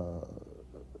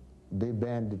they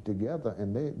banded together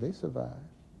and they survived.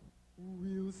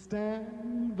 We'll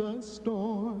stand the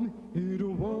storm, it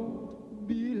won't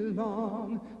be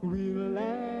long. We'll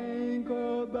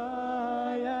anchor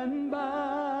by and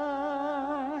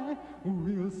by.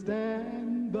 We'll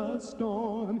stand the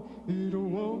storm, it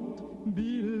won't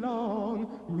be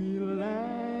long. We'll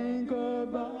anchor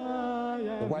by and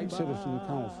by. The white citizen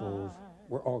councils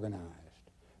were organized.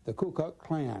 The Ku Klux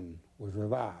Klan was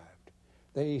revived.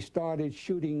 They started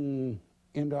shooting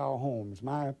into our homes.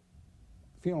 My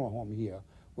funeral home here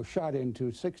was shot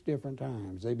into 6 different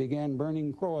times. They began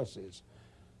burning crosses.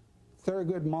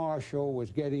 Thurgood Marshall was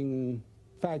getting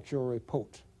factual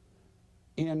reports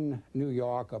in New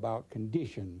York about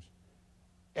conditions,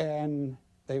 and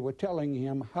they were telling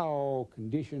him how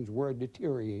conditions were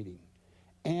deteriorating,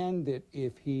 and that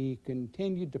if he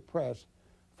continued to press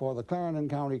for the Clarendon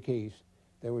County case,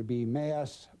 there would be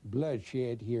mass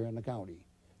bloodshed here in the county.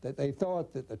 That they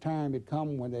thought that the time had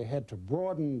come when they had to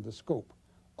broaden the scope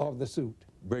of the suit.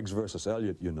 Briggs versus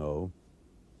Elliott, you know,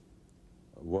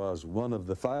 was one of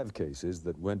the 5 cases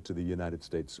that went to the United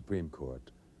States Supreme Court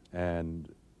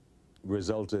and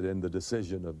resulted in the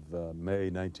decision of May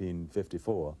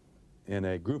 1954 in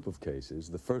a group of cases,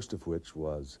 the first of which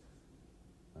was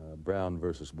Brown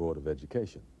versus Board of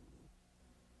Education.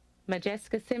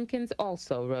 Modjeska Simkins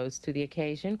also rose to the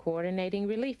occasion, coordinating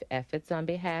relief efforts on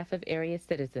behalf of area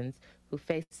citizens who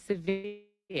face severe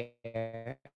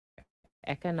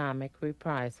economic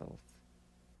reprisals.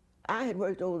 I had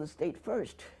worked over the state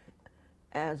first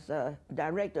as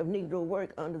director of Negro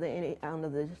work under the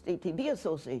SC-ETV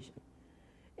Association.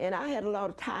 And I had a lot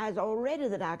of ties already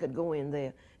that I could go in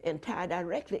there and tie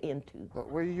directly into. But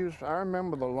I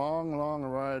remember the long, long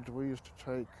rides we used to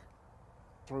take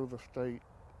through the state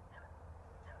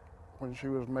when she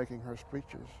was making her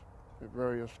speeches at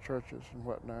various churches and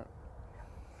whatnot.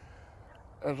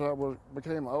 As I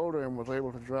became older and was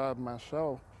able to drive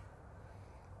myself,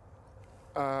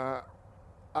 I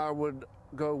would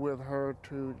go with her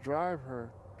to drive her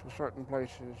to certain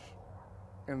places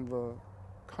in the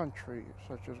country,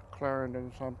 such as Clarendon,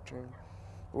 Sumter,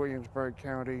 Williamsburg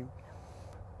County.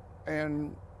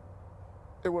 And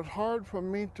it was hard for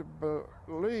me to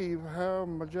believe how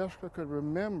Modjeska could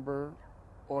remember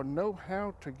or know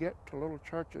how to get to little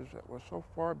churches that were so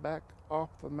far back off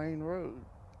the main road.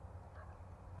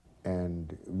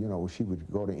 And, you know, she would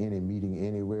go to any meeting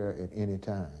anywhere at any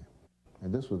time.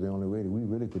 And this was the only way that we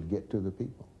really could get to the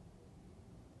people.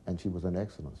 And she was an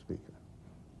excellent speaker.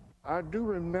 I do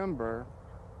remember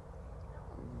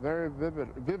very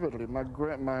vividly my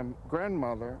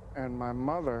grandmother and my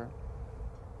mother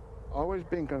always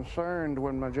being concerned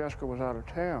when Modjeska was out of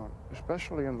town,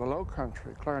 especially in the low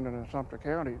country, Clarendon and Sumter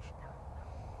counties,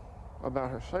 about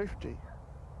her safety.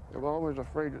 They were always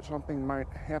afraid that something might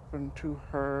happen to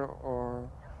her,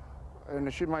 and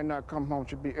that she might not come home,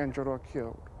 she'd be injured or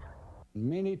killed.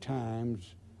 Many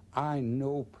times, I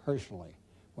know personally,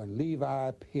 when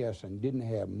Levi Pearson didn't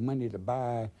have money to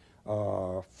buy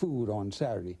food on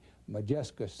Saturday,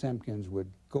 Modjeska Simkins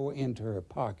would go into her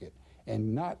pocket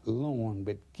and not loan,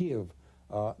 but give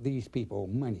these people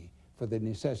money for the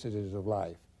necessities of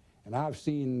life. And I've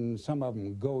seen some of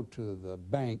them go to the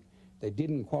bank. They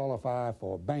didn't qualify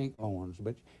for bank loans,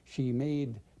 but she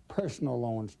made personal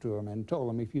loans to them and told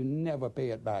them, if you never pay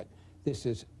it back, this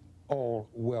is all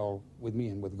well with me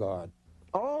and with God.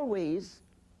 Always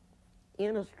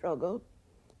in a struggle,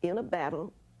 in a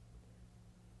battle,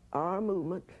 or a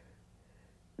movement,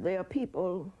 there are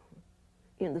people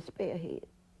in the spearhead.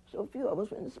 So few of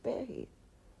us were in the spearhead,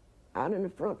 out in the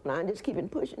front line, just keeping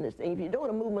pushing this thing. If you don't,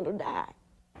 a movement will die.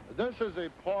 This is a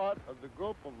part of the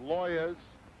group of lawyers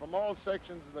from all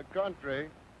sections of the country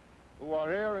who are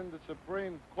here in the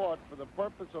Supreme Court for the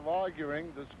purpose of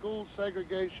arguing the school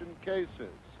segregation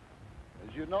cases.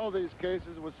 As you know, these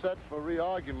cases were set for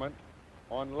re-argument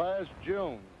on last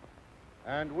June,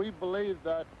 and we believe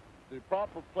that the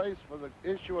proper place for the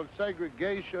issue of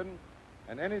segregation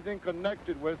and anything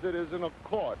connected with it is in a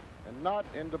court and not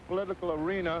in the political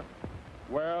arena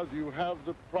where you have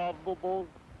the probable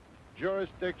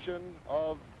jurisdiction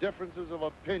of differences of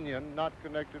opinion not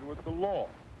connected with the law.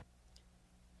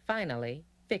 Finally,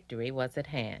 victory was at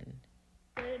hand.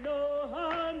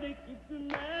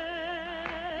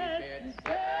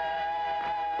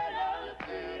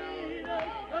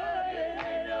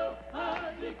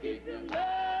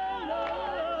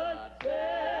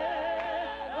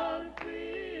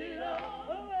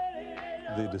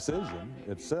 The decision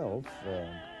itself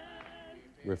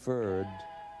referred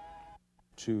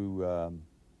to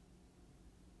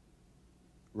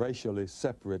racially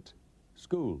separate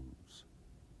schools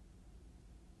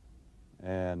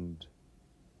and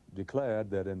declared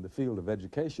that in the field of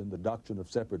education, the doctrine of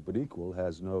separate but equal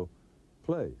has no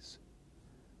place.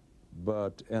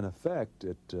 But in effect,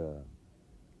 the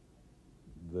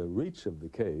reach of the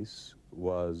case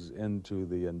was into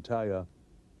the entire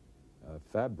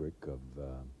fabric of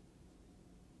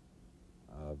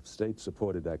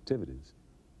state-supported activities.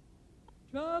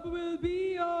 Trouble will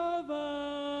be over,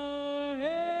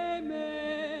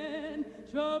 amen.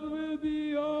 Trouble will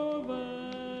be over,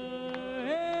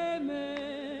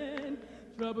 amen.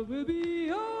 Trouble will be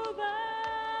over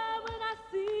when I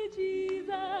see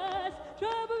Jesus.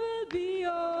 Trouble will be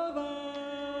over,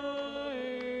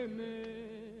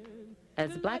 amen.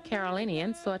 As Black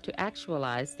Carolinians sought to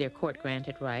actualize their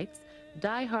court-granted rights,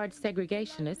 die-hard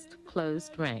segregationists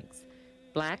closed ranks.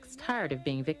 Blacks, tired of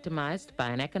being victimized by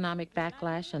an economic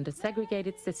backlash and a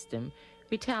segregated system,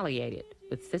 retaliated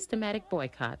with systematic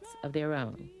boycotts of their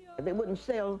own. They wouldn't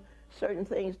sell certain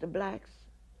things to blacks,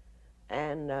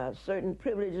 and certain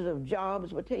privileges of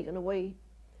jobs were taken away.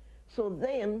 So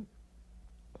then,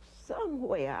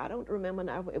 somewhere, I don't remember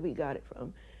now where we got it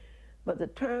from, but the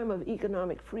term of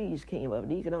economic freeze came up.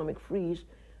 The economic freeze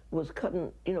was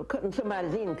cutting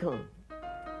somebody's income.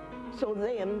 So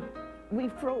then, we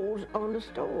froze on the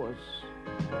stores.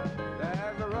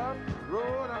 There's a rough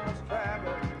road I must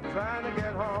travel, trying to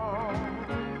get home.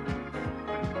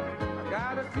 I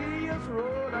got a tedious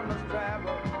road I must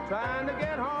travel, trying to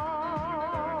get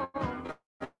home.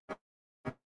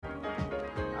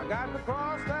 I got to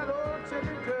cross that old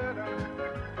chilly turtle,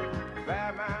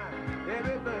 bear my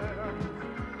heavy burden.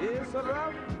 It's a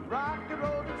rough, rocky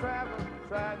road to travel,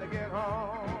 trying to get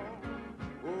home.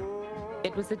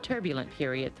 It was a turbulent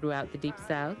period throughout the Deep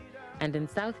South, and in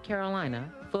South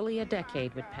Carolina, fully a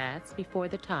decade would pass before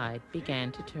the tide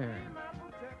began to turn.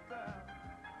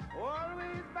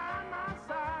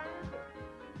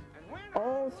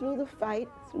 All through the fight,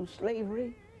 through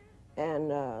slavery, and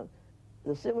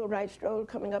the civil rights struggle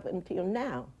coming up until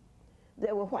now,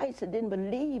 there were whites that didn't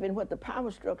believe in what the power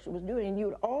structure was doing, and you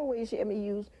would always hear me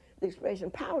use the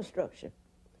expression power structure,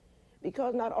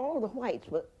 because not all the whites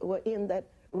were in that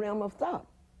realm of thought.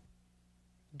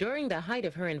 During the height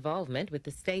of her involvement with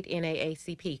the state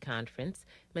NAACP conference,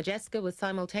 Modjeska was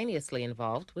simultaneously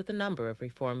involved with a number of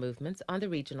reform movements on the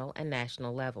regional and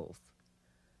national levels.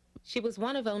 She was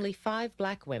one of only 5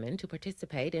 black women to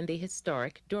participate in the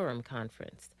historic Durham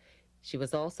Conference. She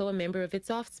was also a member of its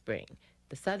offspring.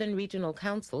 The Southern Regional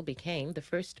Council became the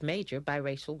first major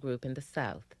biracial group in the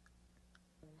South.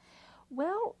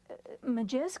 Well,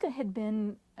 Modjeska had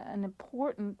been an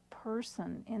important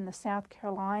person in the South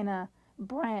Carolina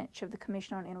branch of the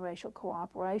Commission on Interracial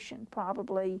Cooperation,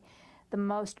 probably the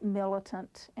most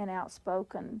militant and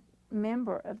outspoken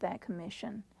member of that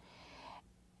commission.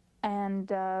 And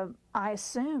I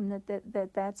assume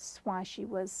that's why she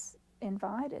was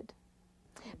invited.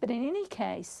 But in any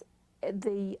case,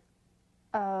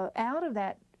 out of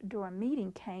that Durham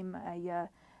meeting came a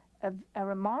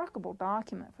remarkable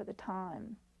document for the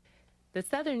time. The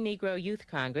Southern Negro Youth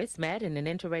Congress met in an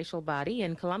interracial body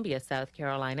in Columbia, South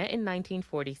Carolina in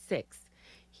 1946.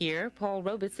 Here, Paul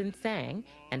Robeson sang,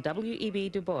 and W.E.B.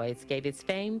 Du Bois gave his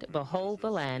famed Behold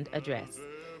the Land address.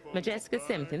 Modjeska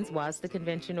Simkins was the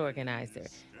convention organizer,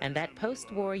 and that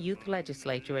post-war youth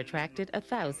legislature attracted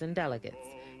 1,000 delegates,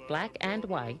 black and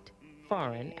white,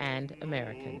 foreign and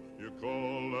American. You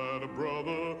call that a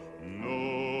brother?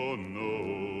 No,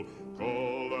 no.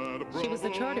 Call that a brother? She was a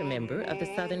charter member of the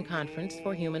Southern Conference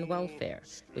for Human Welfare,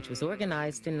 which was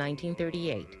organized in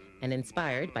 1938 and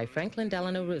inspired by Franklin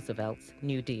Delano Roosevelt's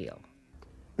New Deal.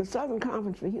 The Southern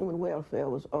Conference for Human Welfare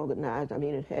was organized,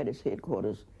 it had its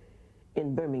headquarters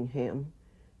in Birmingham,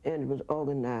 and it was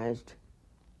organized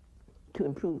to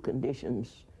improve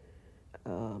conditions,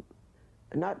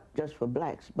 not just for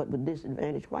blacks, but with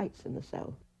disadvantaged whites in the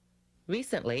South.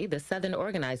 Recently, the Southern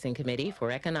Organizing Committee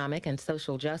for Economic and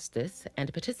Social Justice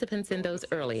and participants in those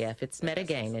early efforts met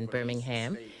again in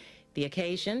Birmingham. The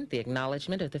occasion, the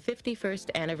acknowledgement of the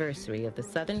 51st anniversary of the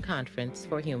Southern Conference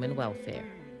for Human Welfare.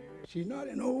 She's not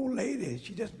an old lady,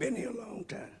 she's just been here a long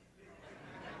time.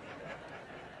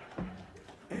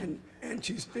 And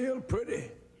she's still pretty.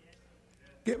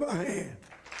 Give her a hand.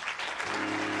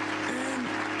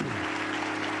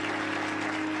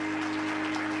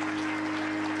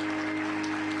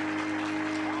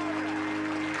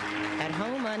 At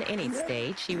home on any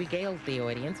stage, she regaled the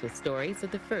audience with stories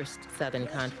of the first Southern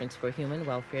Conference for Human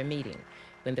Welfare meeting,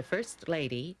 when the First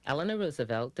Lady, Eleanor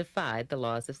Roosevelt, defied the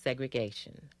laws of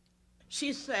segregation.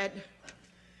 She said,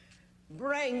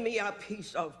 "Bring me a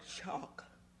piece of chalk."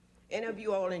 Any of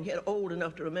you all in here old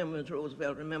enough to remember Ms.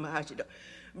 Roosevelt, remember how she did.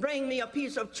 "Bring me a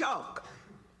piece of chalk."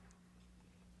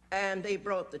 And they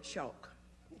brought the chalk.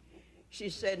 She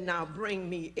said, "Now bring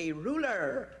me a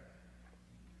ruler."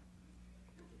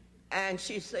 And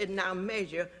she said, "Now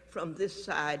measure from this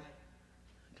side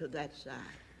to that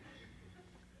side.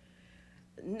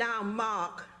 Now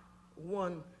mark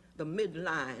the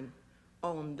midline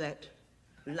on that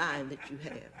line that you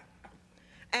have.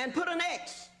 And put an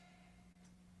X,"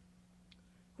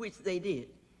 which they did.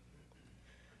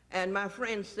 And my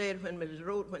friend said when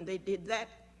they did that,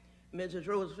 Mrs.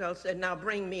 Roosevelt said, "Now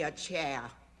bring me a chair."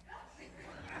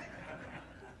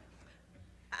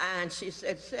 And she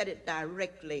said, "Set it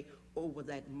directly over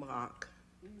that mark."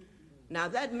 Now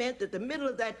that meant that the middle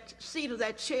of that seat of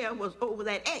that chair was over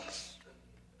that X.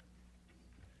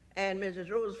 And Mrs.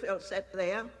 Roosevelt sat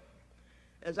there,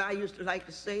 as I used to like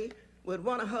to say, with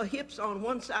one of her hips on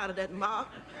one side of that mark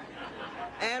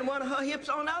and one of her hips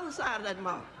on the other side of that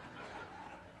mark.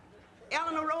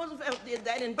 Eleanor Roosevelt did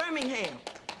that in Birmingham.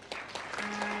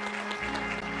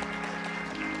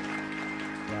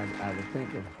 I would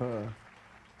think of her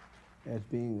as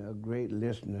being a great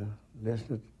listener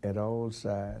at all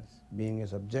sides, being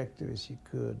as objective as she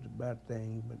could about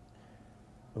things,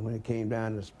 but when it came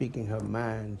down to speaking her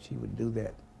mind, she would do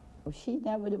that She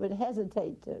never would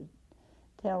hesitate to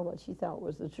tell what she thought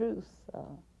was the truth.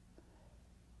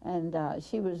 And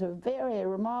she was a very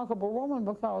remarkable woman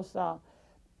because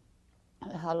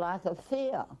her lack of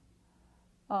fear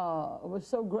was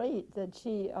so great that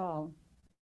she,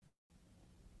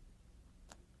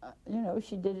 you know,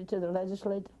 she did it to the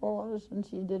legislators, and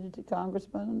she did it to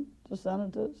congressmen, to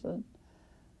senators, and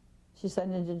she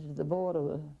sent it to the board of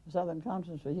the Southern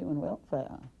Conference for Human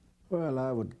Welfare. Well,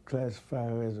 I would classify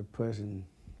her as a person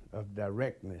of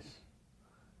directness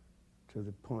to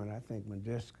the point. I think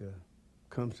Modjeska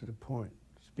comes to the point,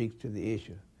 speaks to the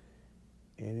issue,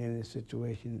 and in the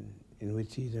situation in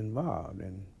which she's involved,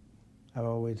 and I've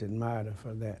always admired her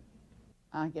for that.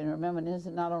 I can remember this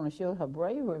not only showed her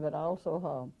bravery, but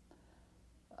also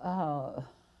her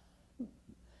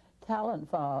talent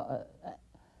for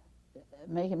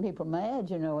making people mad,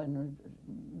 you know, and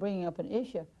bringing up an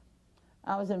issue.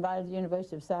 I was invited to the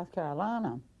University of South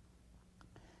Carolina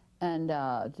and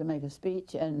to make a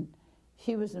speech, and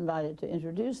she was invited to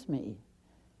introduce me.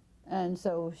 And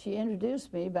so she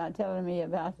introduced me by telling me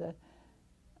about the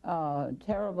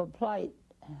terrible plight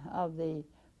of the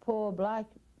poor black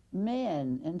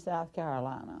men in South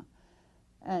Carolina.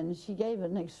 And she gave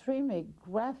an extremely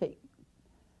graphic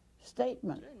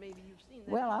statement.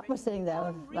 Well, I was sitting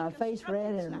there with my face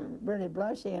red and really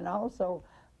blushing, and also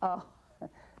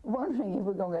wondering if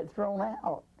we're going to get thrown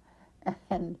out.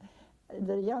 And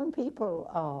the young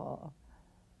people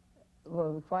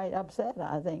were quite upset,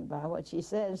 I think, by what she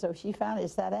said, so she finally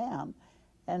sat down.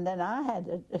 And then I had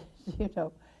to, you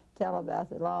know, tell about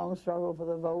the long struggle for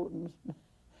the vote,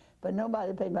 but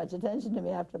nobody paid much attention to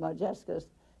me after Modjeska's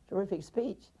terrific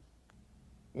speech.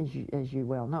 As you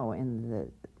well know, in the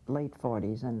late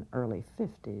 40s and early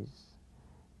 50s,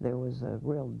 there was a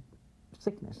real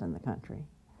sickness in the country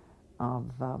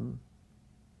of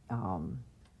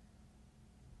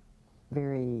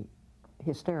very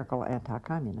hysterical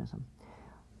anti-communism,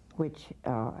 which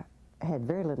had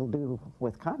very little to do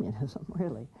with communism,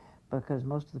 really, because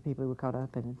most of the people who were caught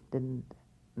up in it didn't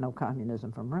know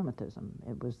communism from rheumatism.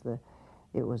 It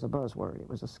was a buzzword. It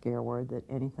was a scare word that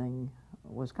anything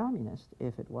was communist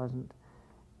if it wasn't,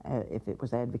 if it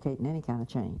was advocating any kind of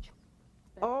change.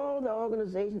 All the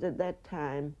organizations at that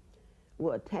time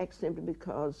were attacked simply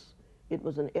because it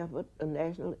was an effort, a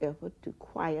national effort, to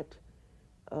quiet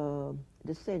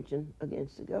dissension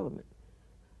against the government.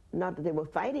 Not that they were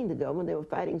fighting the government, they were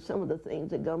fighting some of the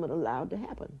things the government allowed to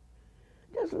happen.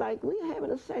 Just like we're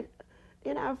having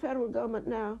in our federal government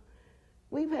now,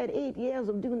 we've had 8 years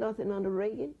of do nothing under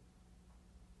Reagan.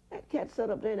 That cat sat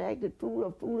up there and acted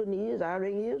fool in the ears, our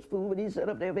ears, fool, but he sat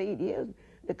up there for 8 years.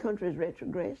 The country has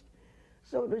retrogressed.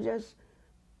 So it was just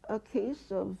a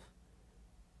case of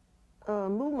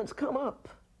movements come up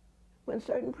when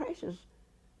certain pressures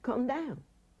come down.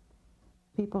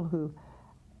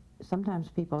 Sometimes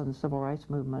people in the civil rights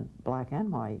movement, black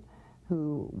and white,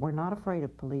 who were not afraid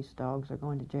of police dogs or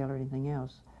going to jail or anything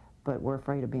else, but were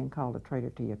afraid of being called a traitor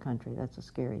to your country. That's a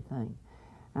scary thing.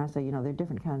 And I say, you know, there are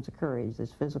different kinds of courage.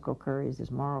 There's physical courage,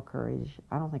 there's moral courage.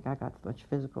 I don't think I got much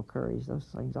physical courage. Those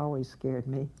things always scared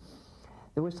me.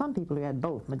 There were some people who had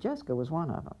both. Modjeska was one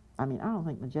of them. I mean, I don't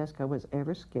think Modjeska was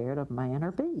ever scared of man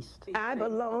or beast. I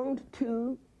belonged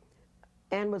to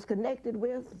and was connected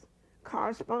with,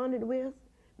 corresponded with,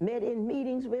 met in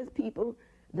meetings with people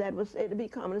that were said to be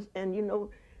communists, and you know,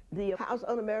 the House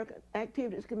Un-American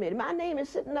Activities Committee. My name is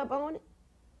sitting up on it.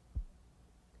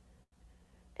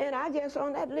 And I guess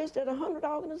on that list there are 100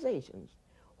 organizations.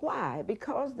 Why?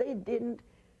 Because they didn't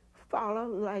follow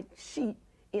like sheep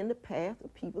in the path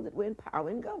of people that were in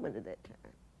power in government at that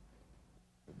time.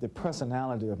 The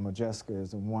personality of Modjeska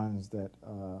is the ones that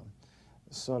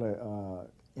sort of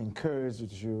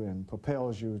encourages you and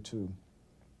propels you to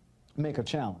make a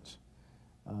challenge.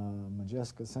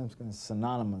 Modjeska Simkins is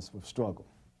synonymous with struggle.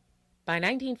 By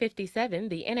 1957,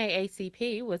 the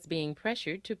NAACP was being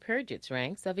pressured to purge its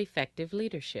ranks of effective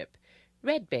leadership.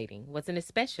 Red baiting was an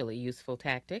especially useful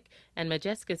tactic, and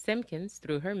Modjeska Simkins,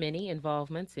 through her many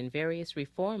involvements in various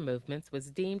reform movements, was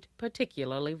deemed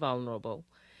particularly vulnerable.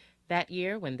 That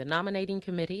year, when the nominating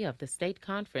committee of the state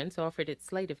conference offered its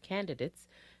slate of candidates,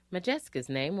 Modjeska's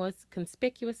name was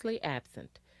conspicuously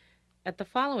absent. At the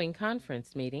following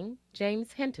conference meeting,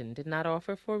 James Hinton did not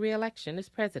offer for re-election as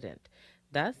president.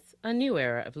 Thus, a new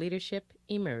era of leadership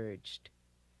emerged.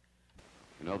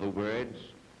 In other words,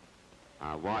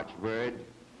 our watchword,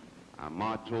 our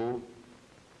motto,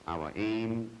 our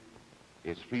aim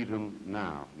is freedom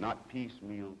now, not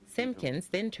piecemeal. Simkins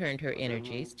then turned her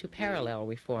energies to parallel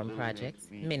reform projects,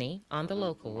 many on the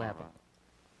local level.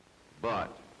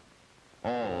 But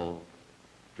all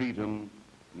freedom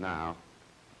now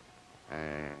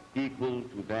equal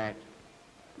to that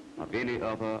of any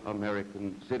other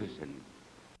American citizen.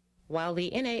 While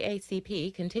the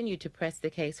NAACP continued to press the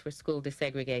case for school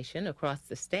desegregation across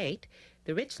the state,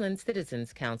 the Richland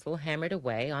Citizens Council hammered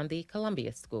away on the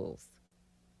Columbia schools.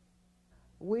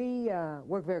 We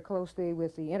work very closely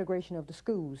with the integration of the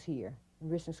schools here in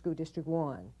Richland School District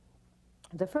 1.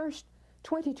 The first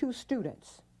 22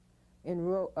 students,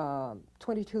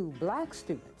 22 black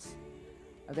students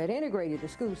that integrated the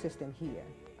school system here,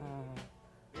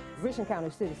 Richland County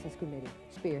Citizens Committee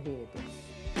spearheaded this.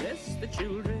 Bless the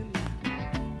children,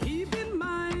 keep in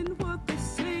mind what they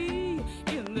say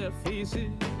in their faces.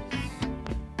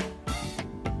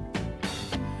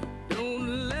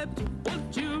 Don't let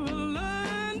what you've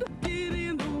learned get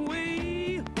in the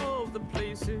way of the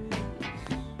places.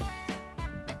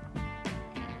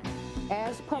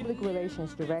 As public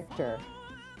relations director,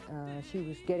 she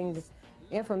was getting the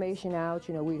information out.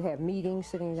 You know, we'd have meetings,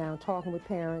 sitting down, talking with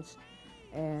parents,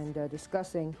 and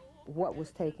discussing what was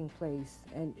taking place.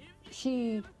 And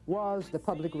she was the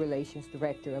public relations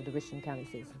director of the Richland County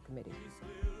Citizens Committee.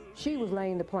 She was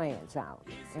laying the plans out,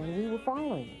 and we were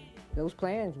following them. Those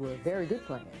plans were very good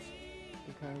plans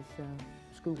because the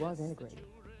school was integrated.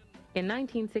 In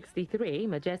 1963,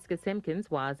 Modjeska Simkins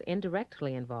was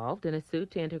indirectly involved in a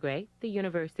suit to integrate the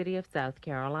University of South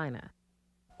Carolina.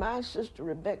 My sister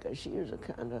Rebecca, she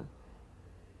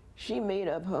made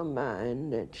up her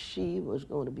mind that she was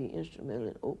going to be instrumental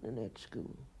in opening that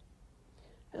school.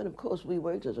 And of course, we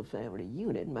worked as a family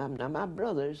unit. My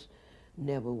brothers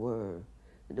never were.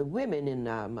 The women in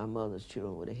my mother's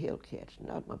children were the Hellcats,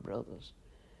 not my brothers.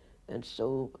 And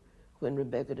so when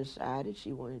Rebecca decided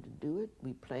she wanted to do it,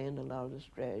 we planned a lot of the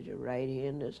strategy right here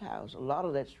in this house. A lot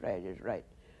of that strategy is right.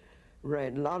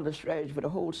 A lot of the strategy for the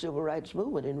whole civil rights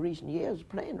movement in recent years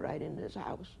planned right in this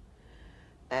house.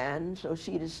 And so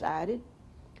she decided,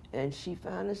 and she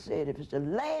finally said, if it's the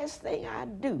last thing I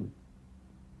do,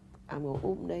 I'm going to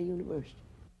open that university.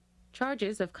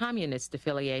 Charges of communist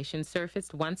affiliation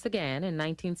surfaced once again in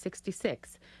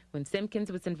 1966 when Simkins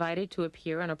was invited to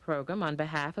appear on a program on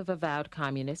behalf of avowed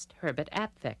communist Herbert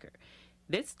Aptheker.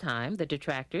 This time, the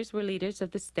detractors were leaders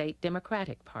of the state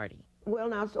Democratic Party. Well,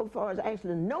 now, so far as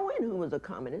actually knowing who was a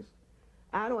communist,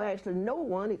 I don't actually know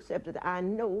one, except that I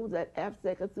know that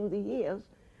Aptheker through the years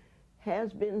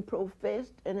has been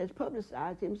professed and has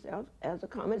publicized himself as a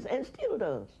communist and still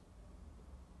does.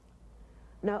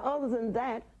 Now, other than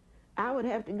that, I would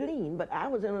have to glean, but I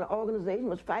was in an organization that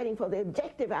was fighting for the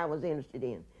objective I was interested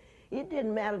in. It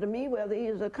didn't matter to me whether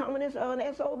he was a communist or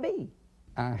an SOB.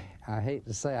 I hate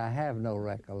to say I have no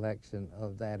recollection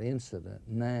of that incident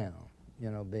now, you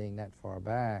know, being that far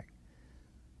back.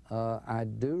 I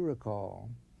do recall,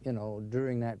 you know,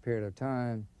 during that period of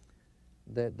time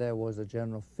that there was a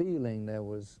general feeling there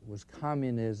was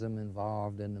communism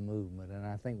involved in the movement, and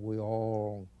I think we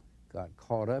all got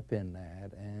caught up in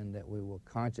that and that we were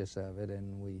conscious of it,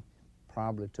 and we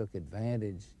probably took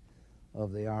advantage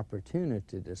of the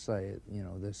opportunity to say, you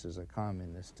know, this is a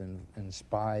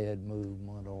communist-inspired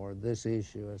movement or this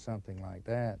issue or something like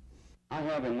that. I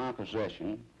have in my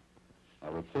possession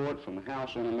a report from the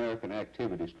House Un-American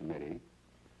Activities Committee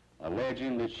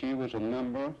alleging that she was a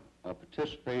member or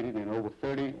participated in over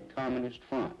 30 communist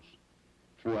fronts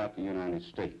throughout the United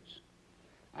States.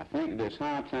 I think it is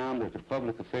high time that the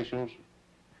public officials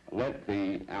let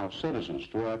our citizens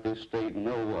throughout this state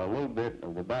know a little bit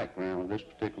of the background of this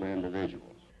particular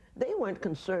individual. They weren't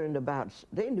concerned about,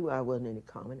 they knew I wasn't any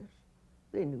communist.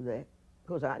 They knew that,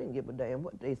 because I didn't give a damn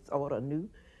what they thought or knew.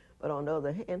 But on the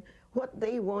other hand, what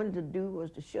they wanted to do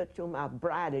was to shut your mouth,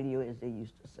 bridle you, as they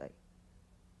used to say.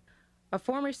 A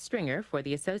former stringer for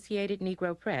the Associated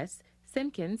Negro Press,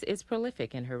 Simkins is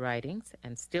prolific in her writings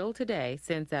and still today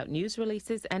sends out news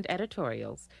releases and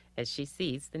editorials as she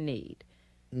sees the need.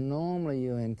 Normally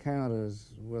your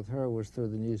encounters with her was through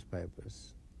the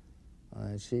newspapers.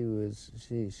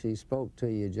 She spoke to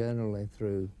you generally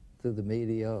through the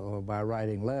media or by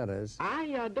writing letters.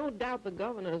 I don't doubt the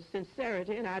governor's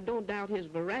sincerity, and I don't doubt his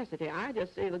veracity. I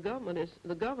just say the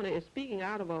governor is speaking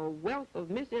out of a wealth of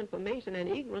misinformation and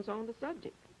ignorance on the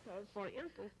subject. For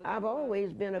instance, I've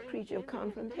always been a creature of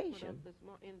confrontation.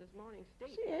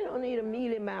 See, I don't need a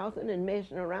mealy mouthing and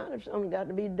messing around. If something's got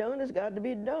to be done, it's got to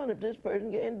be done. If this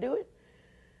person can't do it,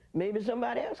 maybe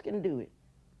somebody else can do it.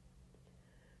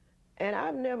 And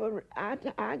I've never,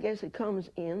 I guess it comes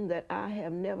in that I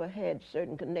have never had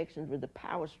certain connections with the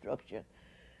power structure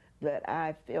that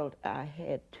I felt I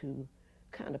had to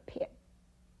kind of pet.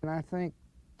 And I think,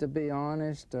 to be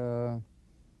honest, the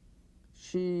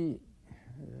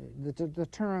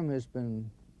term has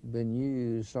been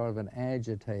used, sort of an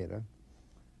agitator,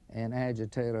 an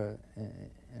agitator,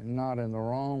 not in the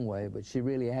wrong way, but she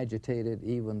really agitated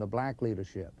even the black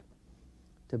leadership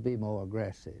to be more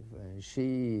aggressive.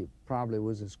 She probably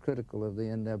was as critical of the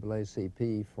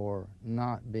NAACP for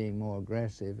not being more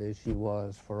aggressive as she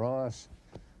was for us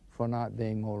for not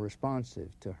being more responsive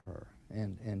to her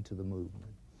and to the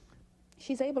movement.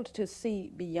 She's able to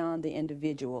see beyond the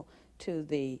individual to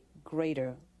the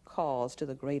greater cause, to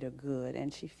the greater good,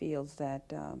 and she feels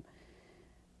that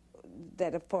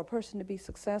that for a person to be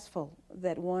successful,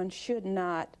 that one should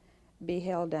not be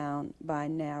held down by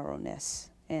narrowness.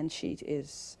 And she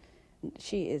is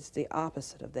the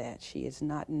opposite of that. She is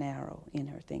not narrow in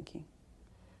her thinking.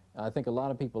 I think a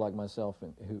lot of people like myself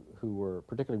who were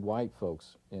particularly white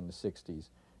folks in the 60s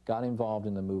got involved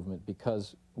in the movement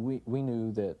because we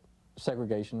knew that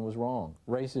segregation was wrong.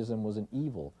 Racism was an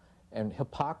evil, and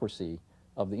hypocrisy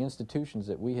of the institutions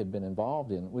that we had been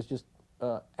involved in was just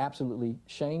absolutely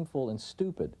shameful and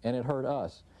stupid, and it hurt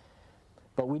us.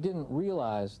 But we didn't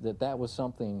realize that that was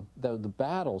something, that the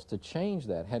battles to change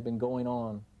that had been going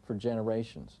on for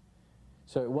generations.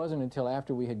 So it wasn't until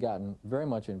after we had gotten very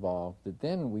much involved that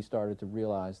then we started to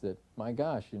realize that, my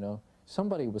gosh, you know,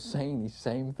 somebody was saying these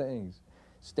same things,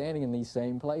 standing in these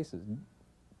same places,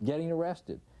 getting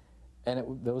arrested.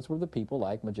 And those were the people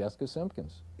like Modjeska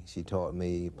Simkins. She taught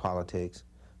me politics,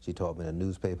 she taught me the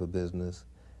newspaper business,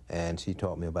 and she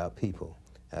taught me about people.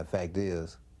 The fact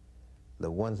is,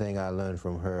 the one thing I learned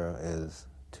from her is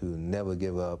to never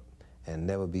give up and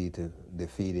never be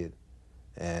defeated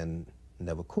and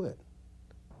never quit.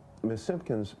 Ms.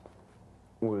 Simkins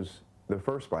was the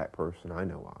first black person I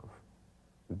know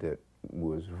of that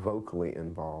was vocally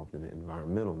involved in the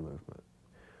environmental movement.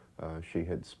 She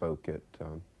had spoke at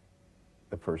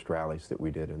the first rallies that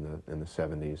we did in the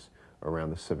 70s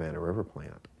around the Savannah River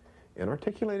plant and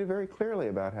articulated very clearly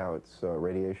about how its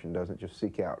radiation doesn't just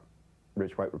seek out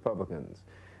rich white Republicans,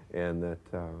 and that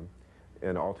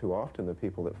and all too often the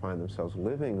people that find themselves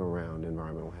living around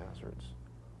environmental hazards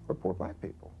are poor black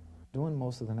people. During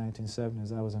most of the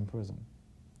 1970s, I was in prison.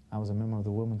 I was a member of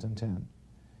the Wilmington 10.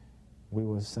 We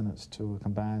were sentenced to a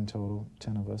combined total,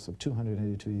 10 of us, of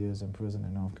 282 years in prison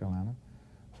in North Carolina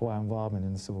for our involvement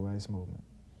in the civil rights movement.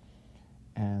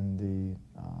 And the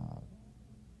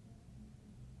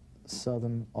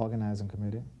Southern Organizing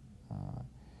Committee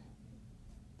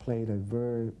played a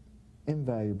very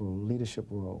invaluable leadership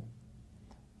role.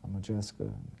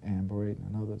 Modjeska, Ann Braden,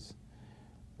 and others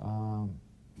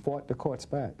fought the courts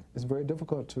back. It's very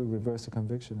difficult to reverse a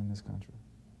conviction in this country.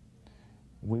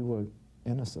 We were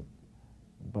innocent,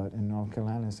 but in North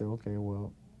Carolina they said, okay,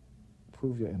 well,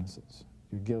 prove your innocence.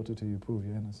 You're guilty till you prove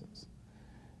your innocence.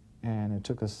 And it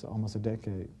took us almost a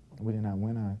decade. We did not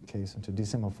win our case until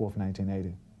December 4th,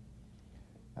 1980.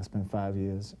 I spent 5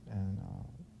 years in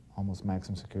almost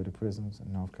maximum security prisons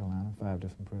in North Carolina, 5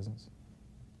 different prisons.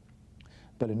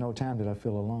 But at no time did I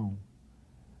feel alone,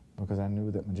 because I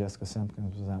knew that Modjeska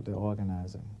Simkins was out there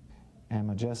organizing. And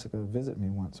Modjeska visited me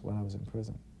once while I was in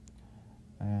prison.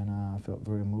 And I felt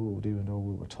very moved, even though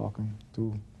we were talking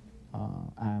through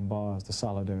iron bars, the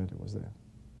solidarity was there.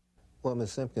 Well,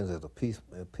 Ms. Simkins is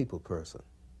a people person.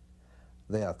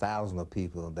 There are thousands of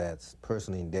people that's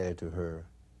personally indebted to her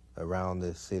around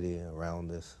this city, around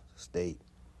this state,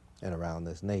 and around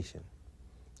this nation.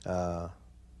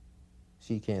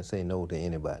 She can't say no to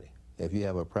anybody. If you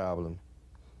have a problem,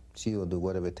 she will do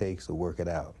whatever it takes to work it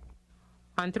out.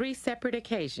 On 3 separate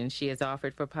occasions, she has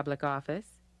offered for public office.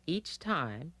 Each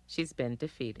time, she's been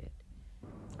defeated.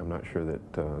 I'm not sure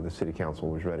that the city council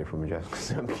was ready for Modjeska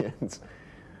Simkins,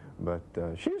 but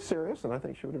she was serious, and I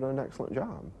think she would have done an excellent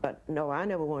job. But no, I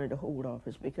never wanted to hold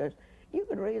office because you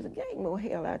could raise a gang more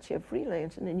hell out here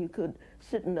freelancing than you could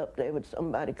sitting up there with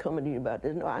somebody coming to you about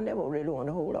this. No, I never really wanted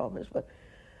to hold office, but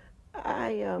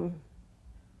I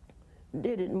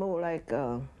did it more like,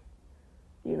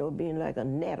 you know, being like a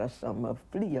gnat or something, a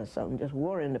flea or something, just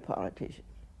worrying the politicians.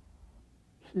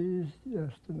 She's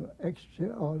just an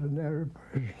extraordinary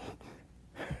person.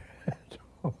 That's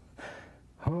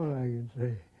all I can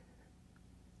say.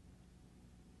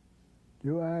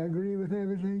 Do I agree with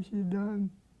everything she's done?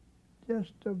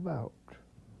 Just about.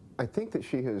 I think that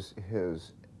she has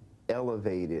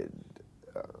elevated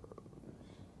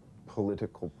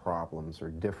political problems or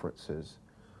differences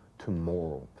to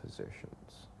moral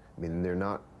positions. I mean, they're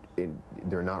not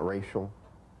racial,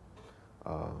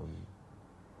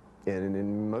 and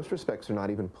in most respects, they're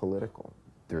not even political.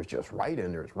 There's just right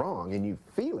and there's wrong, and you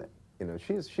feel it. You know,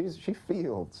 she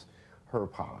feels her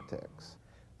politics.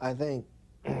 I think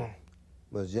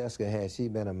Modjeska, had she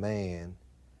been a man,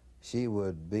 she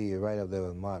would be right up there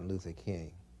with Martin Luther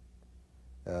King.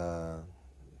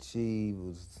 She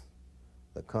was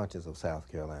the conscience of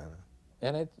South Carolina.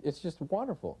 And it's just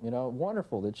wonderful, you know,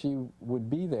 wonderful that she would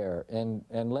be there and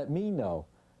let me know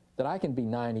that I can be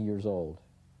 90 years old.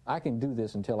 I can do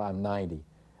this until I'm 90.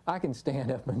 I can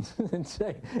stand up and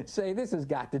say, this has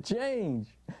got to change.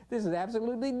 This is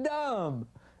absolutely dumb.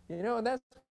 You know, and that's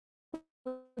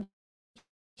what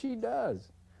she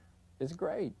does. It's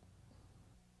great.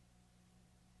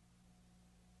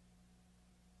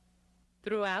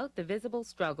 Throughout the visible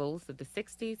struggles of the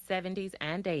 60s, 70s,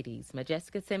 and 80s,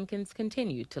 Modjeska Simkins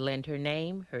continued to lend her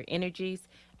name, her energies,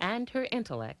 and her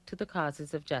intellect to the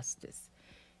causes of justice.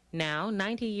 Now,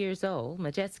 90 years old,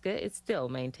 Modjeska is still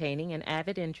maintaining an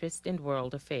avid interest in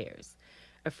world affairs.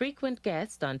 A frequent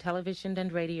guest on television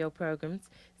and radio programs,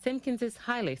 Simkins is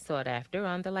highly sought after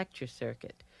on the lecture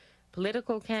circuit.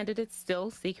 Political candidates still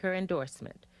seek her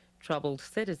endorsement. Troubled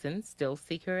citizens still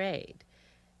seek her aid.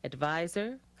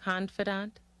 Advisor,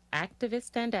 confidant,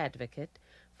 activist, and advocate,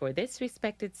 for this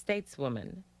respected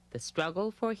stateswoman, the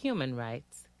struggle for human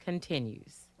rights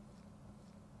continues.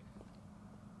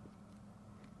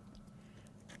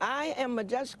 I am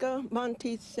Modjeska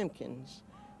Simkins,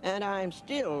 and I am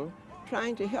still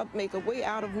trying to help make a way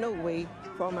out of no way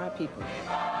for my people.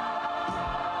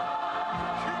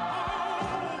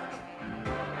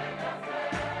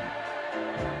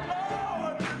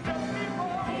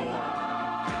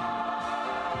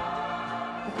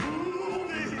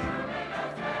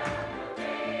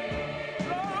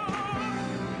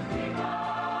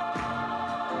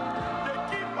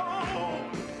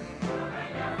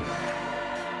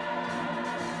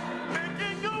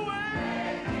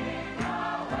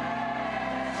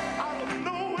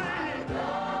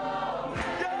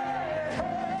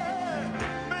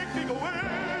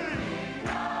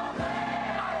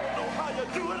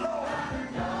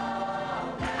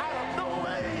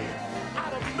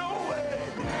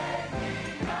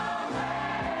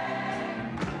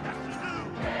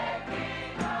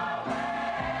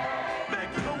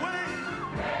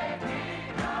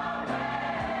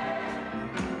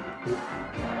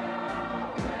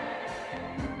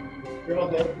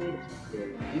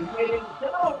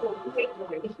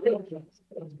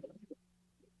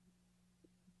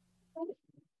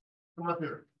 Come up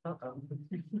here.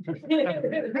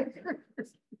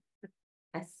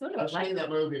 I sort I've of like seen that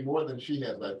movie more than she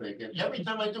has, I think. And every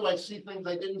time I do, I see things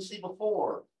I didn't see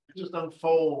before. It just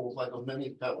unfolds like a mini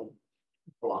petal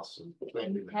blossom.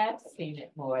 Thank you. You have seen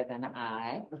it more than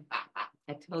I.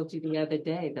 I told you the other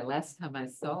day, the last time I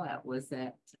saw it was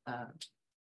at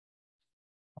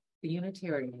the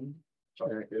Unitarian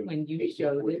Church when you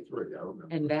showed it. I remember.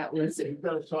 And that was You've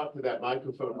got to talk to that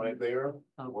microphone right there.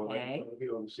 Okay.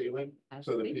 On the ceiling, I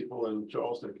so that see. people in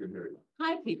Charleston can hear you.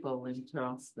 Hi, people in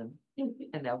Charleston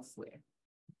and elsewhere.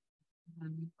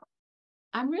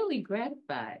 I'm really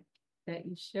gratified that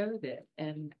you showed it,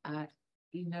 and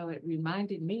you know, it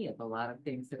reminded me of a lot of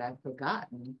things that I've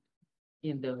forgotten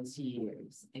in those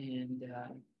years, and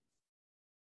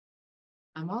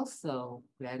I'm also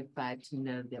gratified to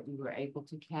know that we were able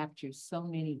to capture so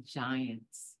many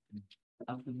giants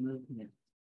of the movement,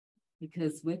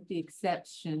 because with the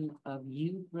exception of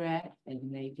you, Brett, and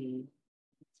maybe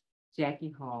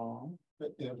Jackie Hall,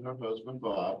 And her husband,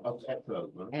 Bob,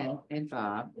 ex-husband. and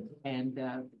Bob, and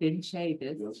Ben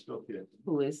Chavis,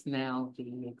 who is now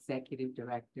the executive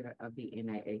director of the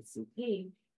NAACP,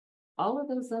 all of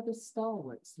those other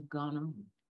stalwarts have gone on.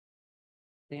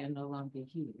 They are no longer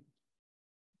here.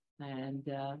 And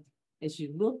as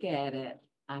you look at it,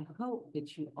 I hope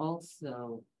that you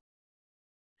also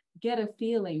get a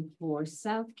feeling for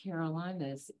South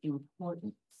Carolina's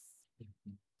importance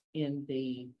in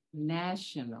the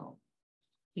national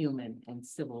human and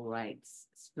civil rights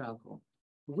struggle.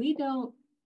 We don't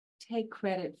take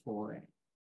credit for it,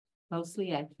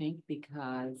 mostly I think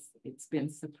because it's been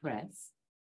suppressed.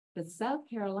 But South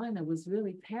Carolina was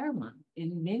really paramount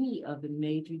in many of the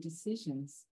major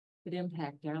decisions that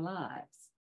impact our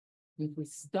lives. If we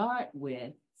start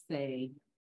with, say,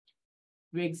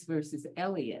 Briggs versus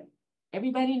Elliott,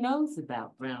 everybody knows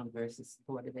about Brown versus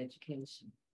Board of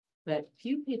Education, but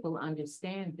few people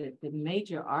understand that the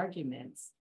major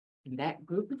arguments in that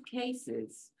group of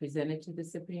cases presented to the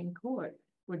Supreme Court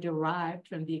were derived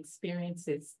from the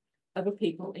experiences of the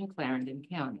people in Clarendon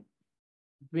County.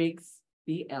 Briggs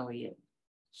v. Elliott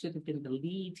should have been the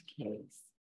lead case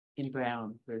in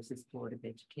Brown versus Board of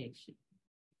Education.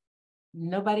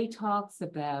 Nobody talks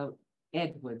about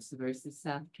Edwards versus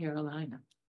South Carolina.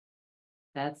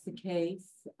 That's the case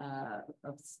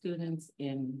of students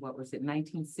in, what was it,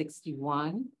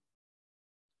 1961,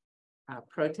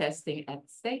 protesting at the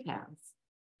State House.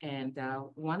 And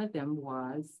one of them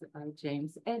was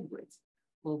James Edwards,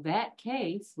 Well, that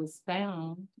case was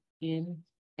found in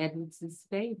Edwards's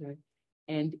favor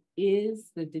and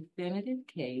is the definitive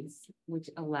case which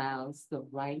allows the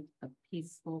right of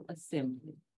peaceful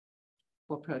assembly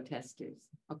for protesters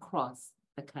across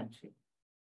the country.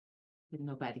 But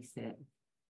nobody said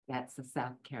that's a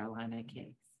South Carolina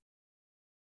case.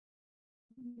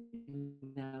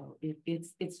 No,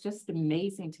 it's just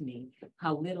amazing to me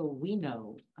how little we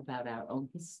know about our own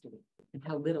history and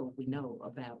how little we know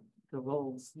about the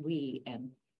roles we and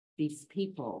these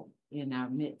people in our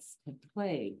midst have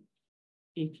played.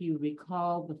 If you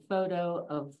recall the photo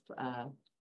of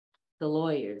the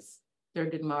lawyers,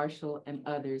 Thurgood Marshall and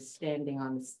others standing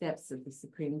on the steps of the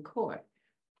Supreme Court,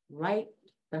 right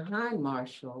behind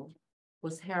Marshall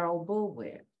was Harold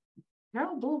Boulware.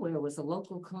 Harold Boulware was a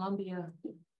local Columbia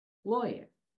lawyer,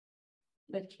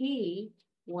 but he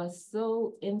was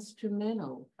so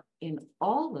instrumental in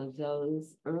all of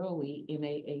those early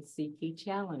NAACP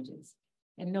challenges,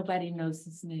 and nobody knows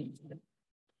his name.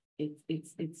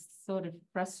 It's sort of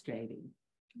frustrating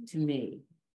to me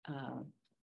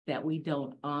that we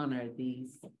don't honor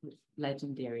these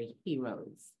legendary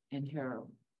heroes and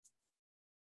heroines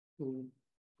who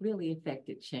really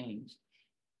affected change.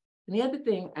 And the other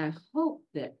thing, I hope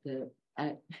that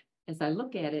as I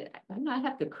look at it, I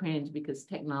have to cringe because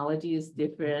technology is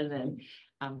different, and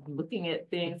I'm looking at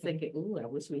things thinking, ooh, I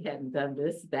wish we hadn't done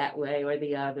this that way or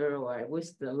the other, or I wish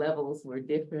the levels were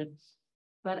different.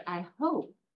 But I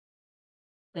hope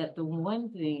that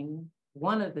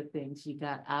one of the things you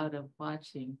got out of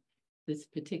watching this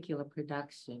particular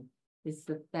production is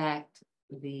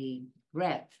the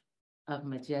breadth of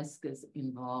Modjeska's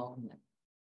involvement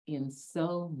in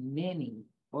so many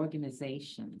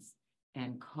organizations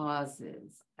and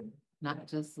causes, not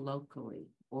just locally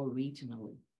or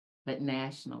regionally, but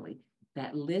nationally.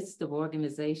 That list of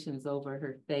organizations over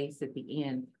her face at the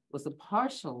end was a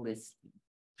partial list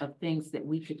of things that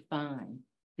we could find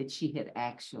that she had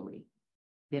actually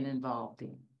been involved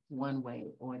in one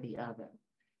way or the other.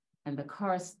 And the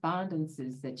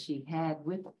correspondences that she had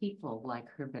with people like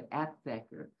Herbert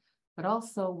Aptheker, but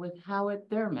also with Howard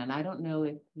Thurman. I don't know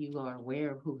if you are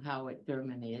aware of who Howard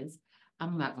Thurman is.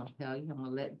 I'm not going to tell you. I'm going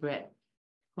to let Brett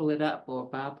pull it up, or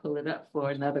Bob pull it up for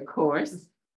another course.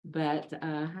 But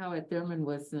Howard Thurman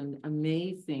was an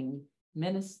amazing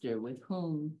minister with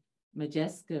whom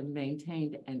Modjeska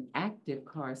maintained an active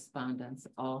correspondence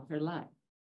all her life.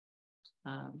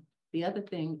 The other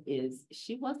thing is,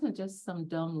 she wasn't just some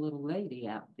dumb little lady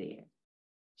out there.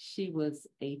 She was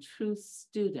a true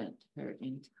student her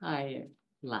entire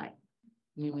life.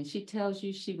 I mean, when she tells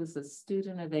you she was a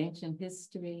student of ancient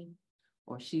history,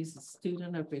 or she's a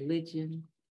student of religion,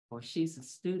 or she's a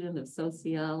student of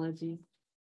sociology,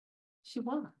 she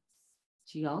was.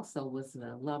 She also was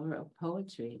a lover of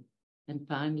poetry and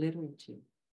fine literature.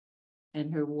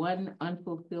 And her one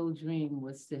unfulfilled dream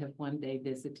was to have one day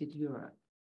visited Europe.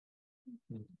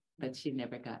 But she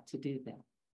never got to do that.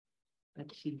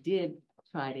 But she did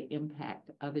try to impact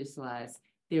others' lives.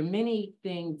 There are many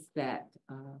things that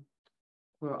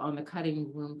were on the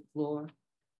cutting room floor,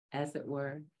 as it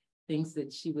were, things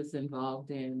that she was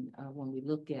involved in. When we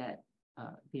look at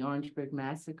the Orangeburg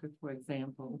Massacre, for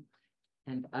example,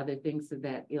 and other things of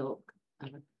that ilk,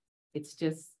 it's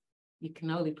just, you can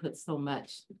only put so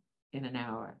much in an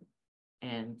hour,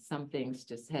 and some things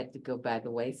just had to go by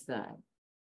the wayside.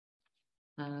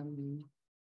 I'm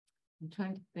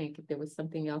trying to think if there was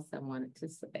something else I wanted to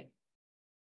say.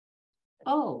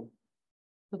 Oh,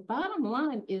 the bottom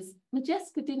line is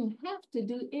Modjeska didn't have to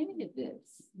do any of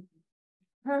this.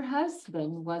 Her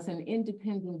husband was an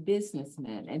independent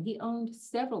businessman, and he owned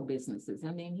several businesses.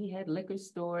 I mean, he had liquor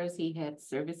stores, he had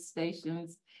service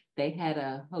stations, they had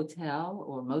a hotel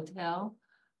or motel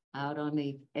out on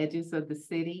the edges of the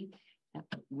city,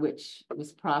 which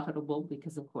was profitable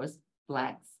because, of course,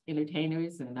 Blacks,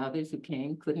 entertainers, and others who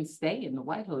came couldn't stay in the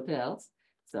white hotels,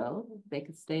 so they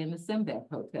could stay in the Simbeck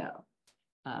Hotel.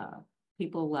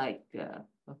 People like,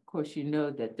 of course, you know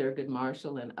that Thurgood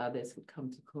Marshall and others would come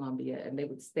to Columbia, and they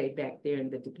would stay back there in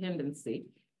the dependency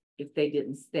if they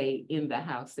didn't stay in the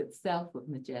house itself with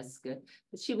Modjeska.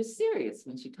 But she was serious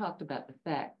when she talked about the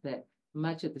fact that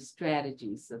much of the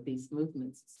strategies of these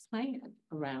movements was planned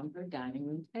around her dining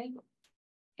room table.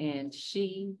 And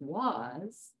she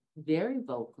was very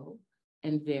vocal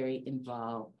and very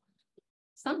involved,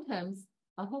 sometimes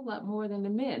a whole lot more than the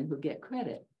men who get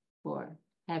credit for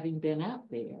having been out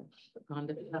there on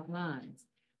the front lines.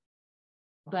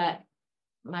 But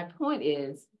my point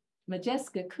is,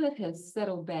 Modjeska could have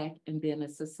settled back and been a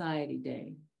society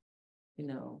dame. You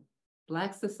know,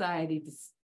 Black society,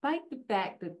 despite the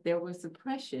fact that there was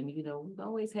oppression, you know, we've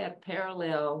always had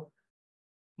parallel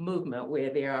movement where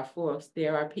there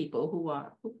are people who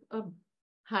are of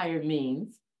higher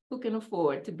means who can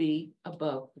afford to be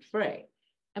above the fray.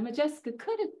 And Modjeska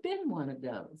could have been one of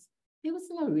those. There was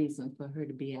no reason for her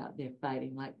to be out there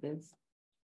fighting like this,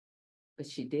 but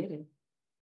she did it.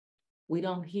 We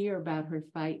don't hear about her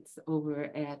fights over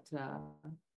at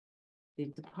the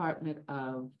Department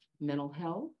of Mental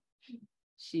Health.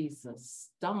 She's a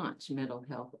staunch mental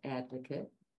health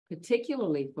advocate,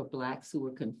 particularly for Blacks who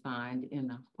were confined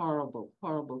in a horrible,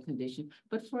 horrible condition,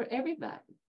 but for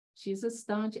everybody. She's a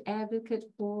staunch advocate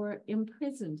for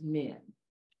imprisoned men,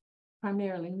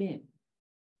 primarily men.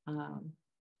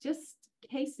 Just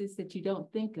cases that you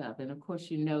don't think of. And of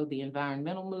course, you know, the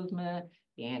environmental movement,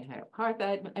 the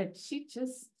anti-apartheid, and she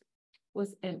just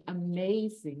was an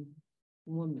amazing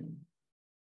woman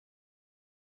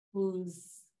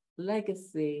whose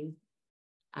legacy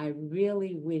I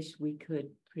really wish we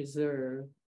could preserve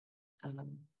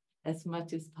as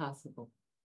much as possible.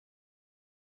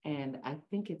 And I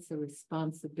think it's a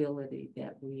responsibility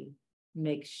that we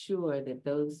make sure that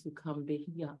those who come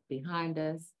behind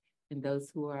us and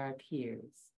those who are our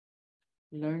peers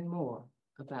learn more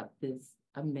about this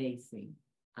amazing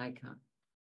icon.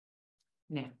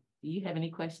 Now, do you have any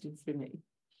questions for me?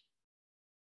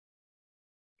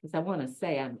 Because I want to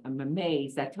say I'm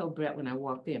amazed. I told Brett when I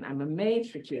walked in, I'm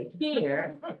amazed that you're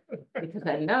here because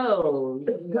I know,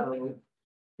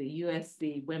 the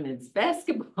USC women's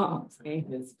basketball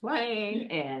team is playing,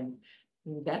 and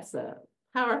that's a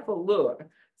powerful lure.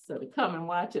 So to come and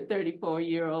watch a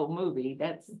 34-year-old movie,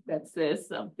 that says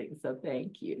something. So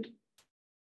thank you.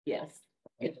 Yes.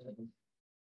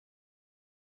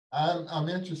 I'm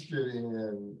interested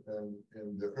in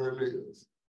the earliest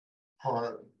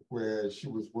part where she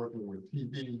was working with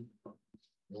TB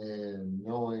and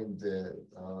knowing that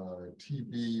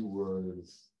TB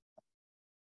was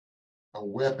a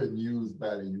weapon used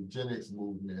by the eugenics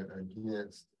movement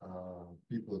against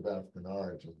people of African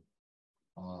origin.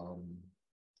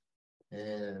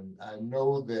 And I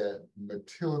know that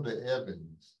Matilda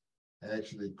Evans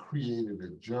actually created a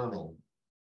journal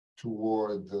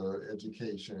toward the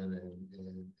education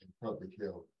and public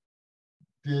health.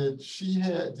 Did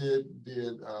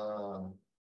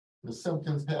Ms.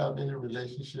 Simkins have any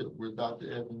relationship with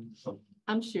Dr. Evans?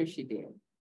 I'm sure she did.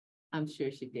 I'm sure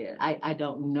she did. I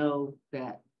don't know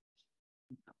that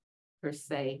per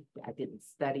se. I didn't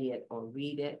study it or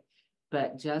read it,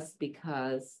 but just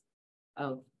because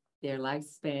of their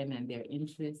lifespan and their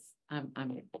interests, I'm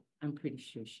pretty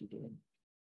sure she did.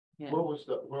 Yeah. Where was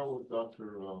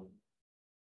Dr.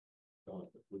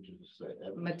 Would you say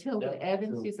Evans? Matilda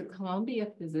Evans? She's a Columbia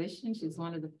physician. She's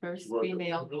one of the first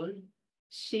female. Really?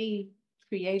 She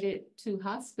created 2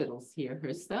 hospitals here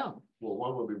herself. Well,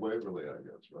 one would be Waverly, I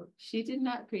guess, right? She did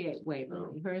not create Waverly.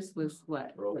 No. Hers was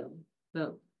what?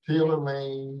 The Taylor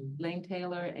Lane. Lane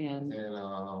Taylor and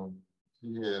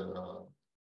he had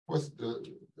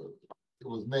it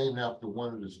was named after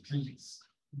one of the streets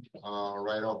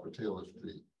right off of Taylor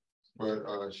Street.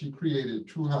 But she created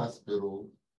 2 hospitals.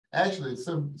 Actually,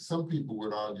 some people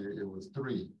would argue it was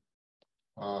 3,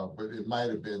 but it might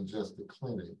have been just a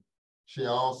clinic. She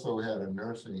also had a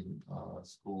nursing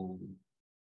school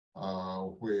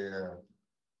where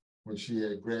when she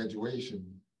had graduation,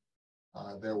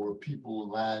 there were people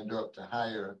lined up to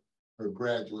hire her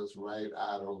graduates right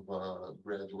out of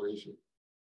graduation.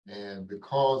 And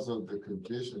because of the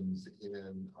conditions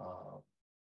in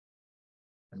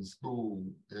school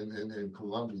in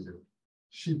Columbia,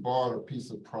 she bought a piece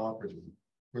of property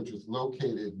which was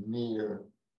located near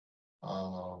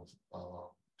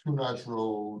Two Notch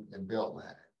Road and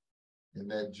Beltline in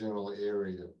that general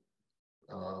area,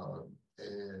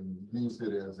 and used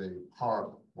it as a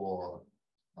park for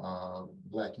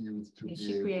Black youth to be able to.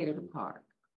 She created a park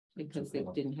because they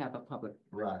didn't have a public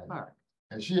park.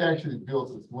 And she actually built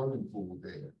a swimming pool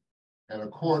there. And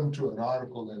according to an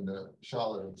article in the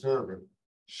Charlotte Observer,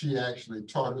 she actually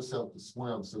taught herself to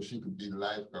swim so she could be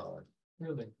lifeguard.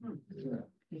 Really?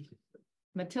 Yeah.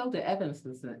 Matilda Evans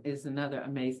is another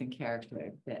amazing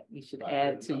character that you should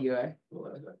add to your.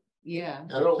 Yeah.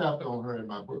 I don't have on her in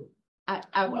my book.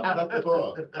 I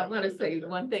want to say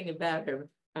one thing about her.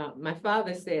 My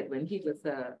father said when he was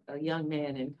a young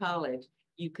man in college,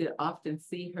 you could often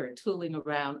see her tooling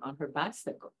around on her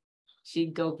bicycle.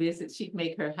 She'd go visit, she'd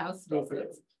make her house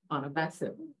visits on a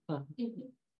bicycle.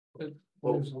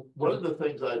 Well, one of the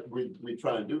things we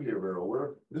try and do here,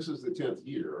 Beryl, this is the 10th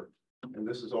year, and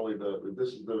this is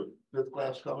the 5th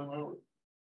class coming over.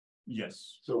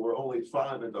 Yes. So we're only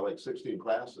 5 into like 16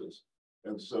 classes,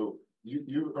 and so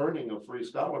you're earning a free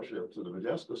scholarship to the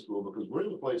Modjeska School because we're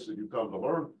the place that you come to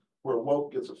learn where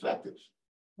woke gets effective.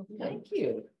 Thank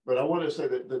you. But I want to say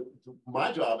that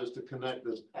my job is to connect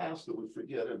this past that we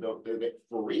forget and don't, and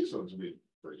for reasons we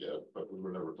forget, but we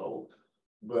were never told.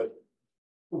 But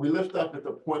we lift up at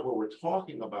the point where we're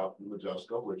talking about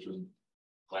Modjeska, which is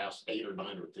class 8 or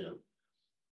 9 or 10,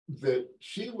 that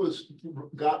she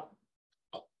got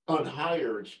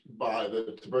unhired by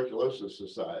the Tuberculosis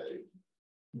Society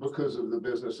because of the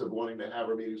business of wanting to have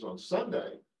her meetings on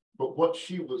Sunday. But what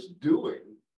she was doing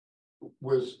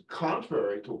was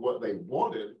contrary to what they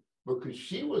wanted, because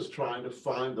she was trying to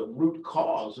find the root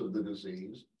cause of the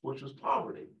disease, which was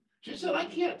poverty. She said, I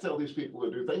can't tell these people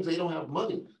to do things, they don't have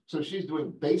money. So she's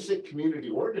doing basic community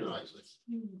organizing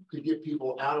to get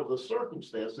people out of the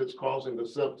circumstance that's causing the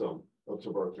symptom of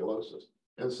tuberculosis.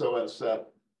 And so it's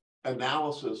that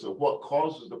analysis of what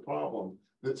causes the problem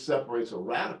that separates a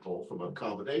radical from a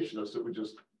combinationist that would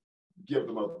just give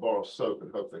them a bar of soap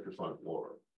and hope they could find water.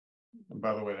 And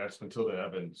by the way, that's Matilda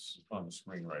Evans on the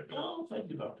screen right now. Oh, thank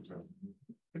you, Dr. Brown.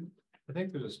 I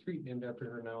think there's a street named after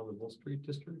her now in the Bull Street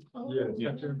district. Oh,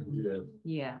 yeah.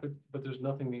 Yeah. But there's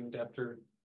nothing named after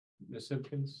Ms.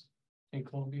 Simpkins in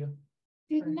Columbia.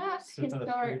 Did not There's not a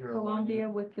Historic street or a Columbia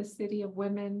with the City of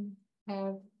Women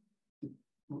have?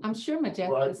 I'm sure Right,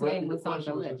 Modjeska's name was on the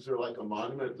question was, list. is there like a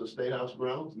monument at the State House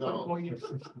grounds? No.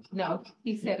 No,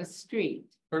 he said a street.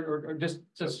 Or just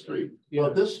A street. Yeah.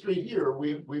 Well, this street here,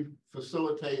 we've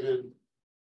facilitated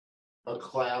a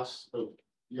class of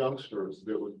youngsters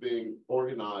that was being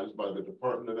organized by the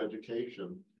Department of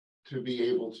Education to be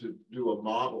able to do a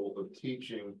model of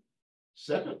teaching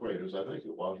second graders, I think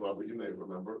it was, Robert, you may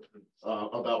remember,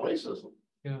 about racism.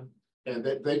 Yeah. And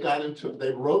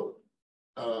they wrote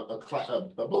a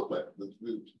booklet,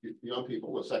 the young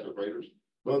people, the second graders,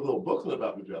 wrote a little booklet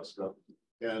about Modjeska.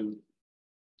 And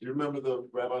do you remember the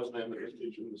rabbi's name that was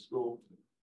teaching in the school?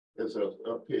 It's a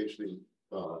PhD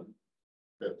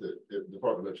at the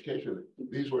Department of Education.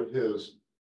 These were his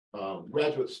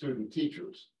graduate student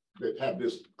teachers that had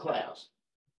this class.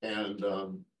 And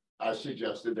I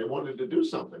suggested they wanted to do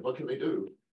something. What can they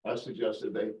do? I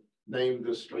suggested they name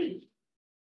the street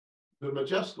the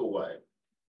Modjeska Way.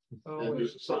 And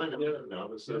there's a sign up there now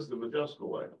that says the Modjeska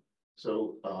Way.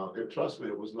 So trust me,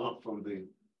 it was not from the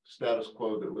status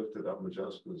quo that lifted up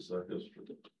Modjeska's history.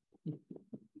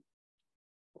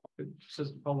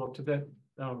 Just follow up to that.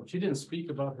 She didn't speak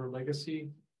about her legacy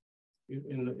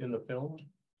in the film.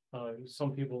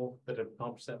 Some people that have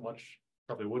accomplished that much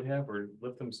probably would have, or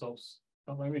lift themselves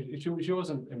up. I mean, she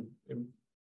wasn't.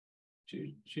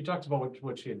 She talked about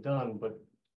what she had done, but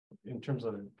in terms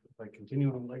of like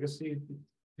continuing legacy,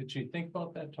 did she think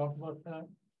about that? Talk about that?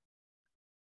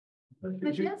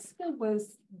 Modjeska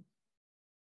was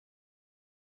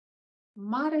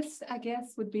modest, I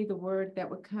guess, would be the word that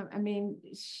would come. I mean,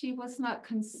 she was not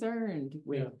concerned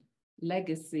with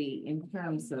legacy in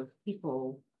terms of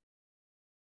people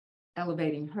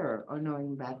elevating her or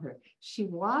knowing about her. She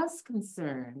was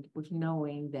concerned with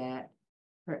knowing that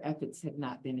her efforts had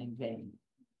not been in vain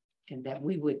and that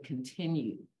we would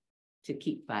continue to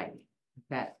keep fighting.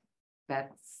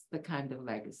 That's the kind of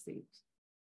legacy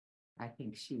I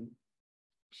think she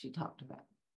talked about.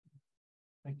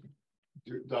 Thank you.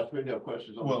 Dr. Green, you have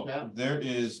questions on Well, the chat? there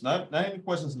is not any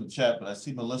questions in the chat, but I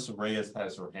see Melissa Reyes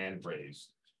has her hand raised.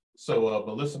 So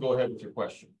Melissa, go ahead with your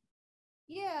question.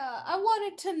 Yeah, I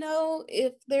wanted to know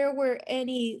if there were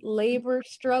any labor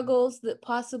struggles that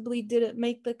possibly didn't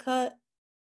make the cut.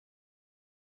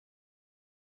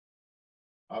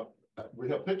 We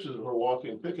have pictures of her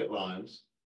walking picket lines.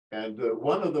 And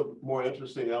one of the more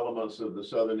interesting elements of the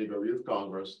Southern Negro Youth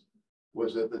Congress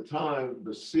was at the time,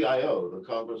 the CIO, the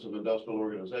Congress of Industrial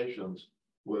Organizations,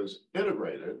 was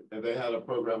integrated, and they had a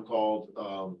program called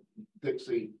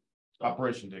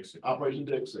Operation Dixie. Operation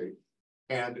Dixie.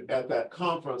 And at that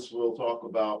conference, we'll talk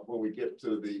about when we get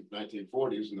to the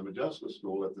 1940s in the Modjeska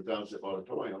School at the Township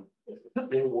Auditorium,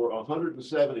 there were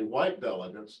 170 white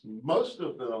delegates. Most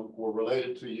of them were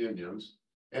related to unions,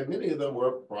 and many of them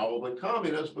were probably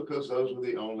communists because those were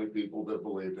the only people that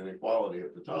believed in equality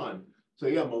at the time. So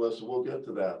yeah, Melissa, we'll get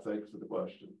to that. Thanks for the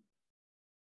question.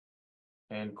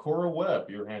 And Cora Webb,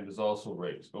 your hand is also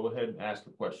raised. Go ahead and ask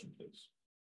a question, please.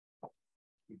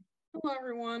 Hello,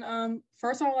 everyone.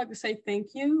 First, I would like to say thank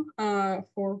you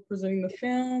for presenting the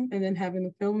film and then having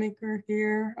the filmmaker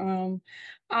here.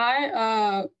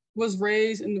 I was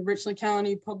raised in the Richland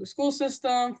County public school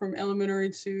system from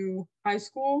elementary to high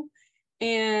school.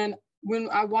 And when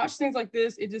I watch things like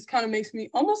this, it just kind of makes me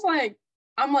almost like,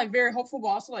 I'm like very hopeful, but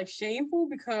also like shameful,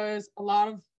 because a lot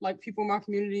of like people in my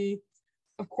community,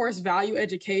 of course, value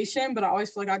education, but I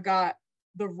always feel like I got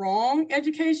the wrong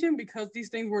education because these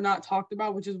things were not talked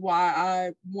about, which is why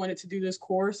I wanted to do this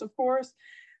course, of course.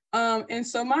 And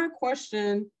so my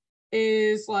question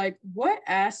is like, what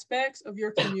aspects of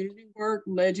your community work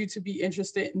led you to be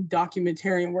interested in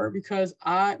documentarian work? Because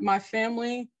my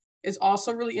family is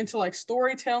also really into like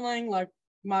storytelling. Like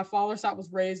my father's side was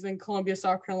raised in Columbia,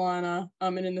 South Carolina,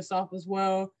 and in the South as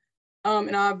well.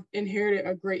 And I've inherited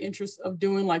a great interest of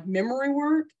doing like memory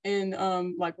work and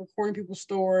like recording people's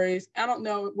stories. I don't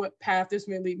know what path this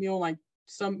may lead me on, like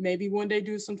maybe one day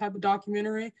do some type of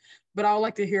documentary, but I would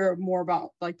like to hear more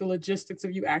about like the logistics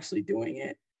of you actually doing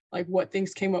it. Like what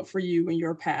things came up for you in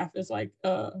your path as like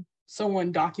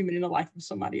someone documenting the life of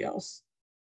somebody else.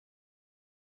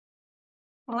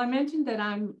 Well, I mentioned that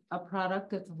I'm a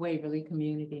product of the Waverly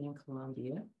community in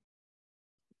Columbia.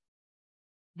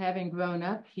 Having grown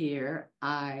up here,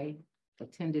 I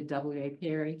attended W.A.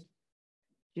 Perry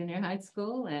Junior High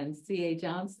School and C.A.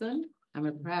 Johnson. I'm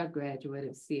a proud graduate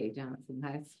of C.A. Johnson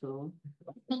High School.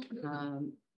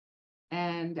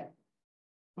 And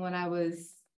when I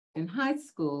was in high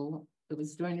school, it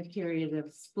was during the period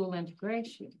of school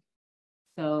integration.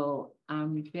 So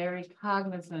I'm very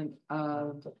cognizant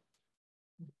of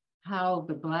how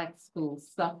the Black schools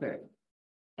suffered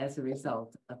as a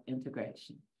result of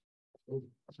integration.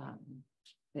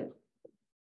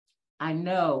 I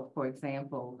know, for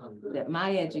example, that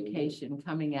my education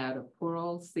coming out of poor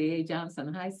old C.A.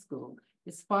 Johnson High School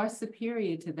is far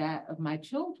superior to that of my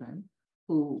children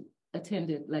who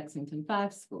attended Lexington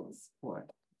 5 schools, for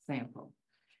example.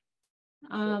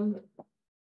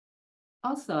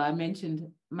 Also, I mentioned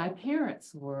my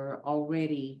parents were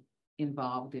already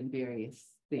involved in various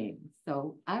things.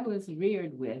 So I was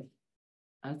reared with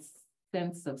a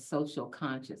sense of social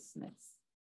consciousness.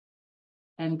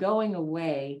 And going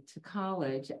away to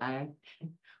college,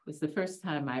 was the first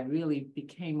time I really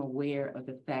became aware of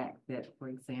the fact that, for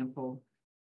example,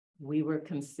 we were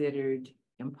considered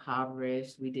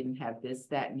impoverished. We didn't have this,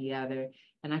 that, and the other.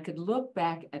 And I could look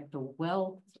back at the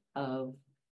wealth of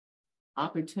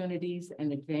opportunities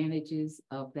and advantages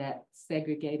of that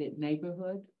segregated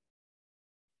neighborhood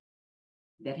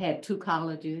that had 2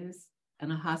 colleges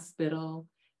and a hospital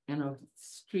and a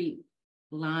street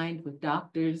lined with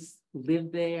doctors who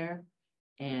lived there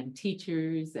and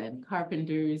teachers and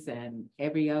carpenters and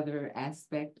every other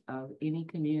aspect of any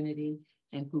community,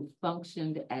 and who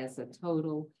functioned as a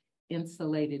total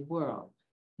insulated world.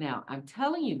 Now, I'm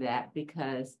telling you that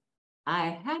because I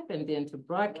happened into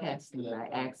broadcasting by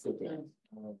accident,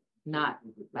 not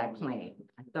by plan.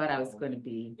 I thought I was going to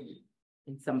be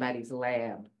in somebody's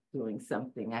lab doing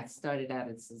something. I started out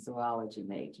as a zoology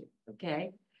major,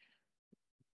 okay?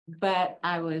 But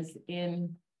I was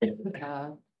in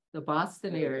the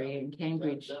Boston area in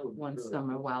Cambridge one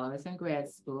summer while I was in grad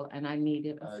school, and I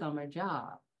needed a summer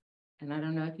job. And I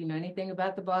don't know if you know anything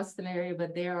about the Boston area,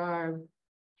 but there are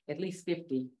at least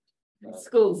 50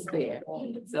 schools there.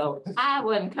 So I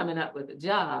wasn't coming up with a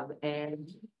job, and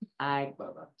I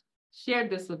shared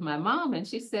this with my mom, and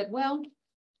she said, well,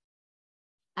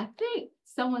 I think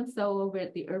so-and-so over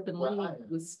at the Urban League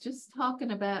was just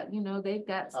talking about, you know, they've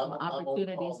got some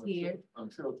opportunities here.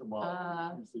 Until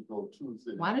tomorrow.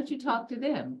 Why don't you talk to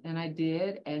them? And I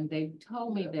did, and they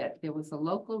told me that there was a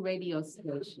local radio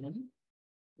station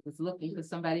that was looking for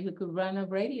somebody who could run a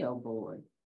radio board.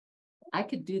 I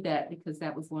could do that because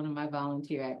that was one of my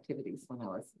volunteer activities when I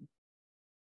was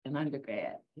an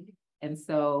undergrad. And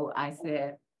so I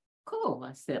said, cool.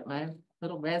 I sent my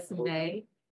little resume,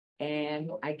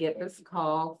 and I get this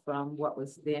call from what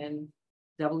was then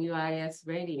WIS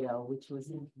Radio, which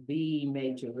was the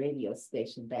major radio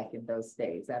station back in those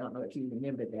days. I don't know if you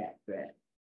remember that,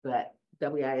 but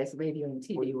WIS Radio and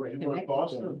TV were connected. You were in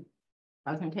Boston?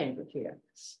 I was in Cambridge, here.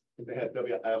 They had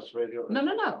WIS Radio?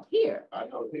 No, here. I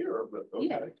know here, but okay.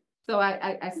 Yeah. So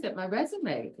I sent my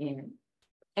resume in,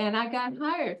 and I got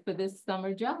hired for this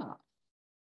summer job.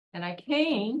 And I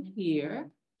came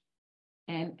here,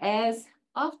 and as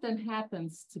often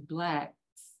happens to Blacks,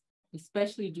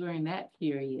 especially during that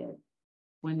period,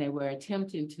 when they were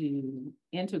attempting to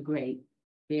integrate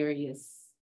various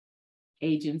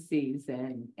agencies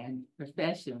and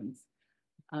professions,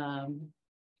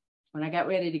 when I got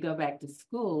ready to go back to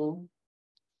school,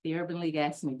 the Urban League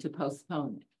asked me to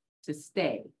postpone it, to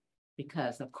stay,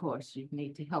 because of course you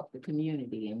need to help the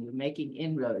community and you're making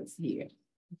inroads here,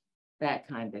 that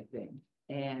kind of thing.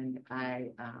 And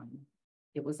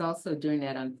it was also during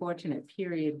that unfortunate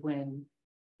period when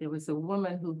there was a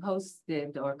woman who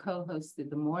hosted or co-hosted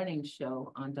the morning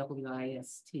show on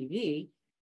WIS TV,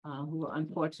 who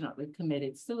unfortunately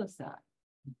committed suicide.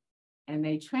 And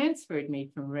they transferred me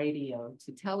from radio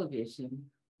to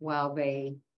television while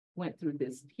they went through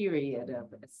this period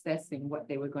of assessing what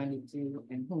they were going to do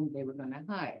and whom they were going to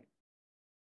hire.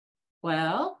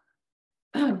 Well,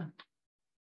 I'm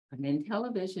in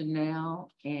television now,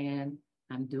 and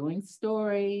I'm doing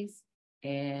stories,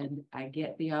 and I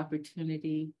get the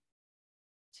opportunity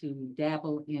to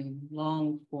dabble in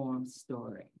long form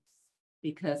stories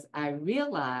because I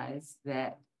realized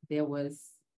that there was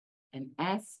an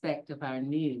aspect of our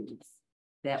news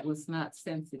that was not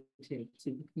sensitive to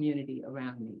the community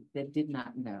around me, that did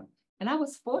not know. And I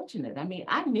was fortunate. I mean,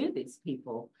 I knew these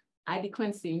people. Ida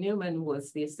Quincy Newman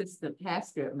was the assistant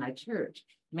pastor at my church.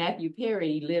 Matthew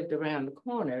Perry lived around the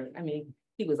corner. I mean,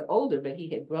 he was older, but he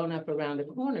had grown up around the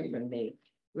corner from me.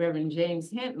 Reverend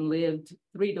James Hinton lived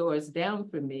 3 doors down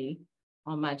from me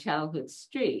on my childhood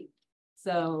street.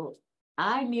 So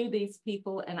I knew these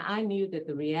people, and I knew that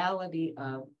the reality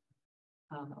of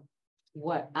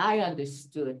what I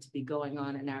understood to be going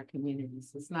on in our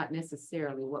communities was not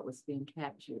necessarily what was being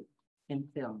captured in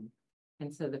film.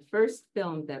 And so the first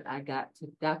film that I got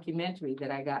to, documentary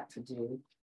that I got to do,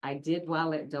 I did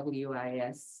while at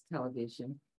WIS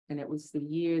television. And it was the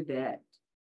year that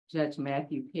Judge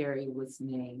Matthew Perry was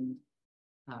named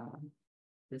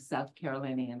the South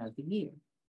Carolinian of the Year.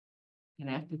 And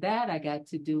after that, I got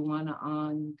to do one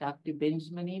on Dr.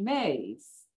 Benjamin E. Mays.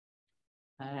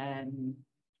 And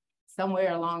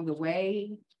somewhere along the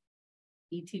way,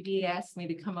 ETV asked me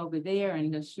to come over there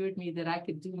and assured me that I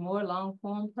could do more long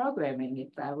form programming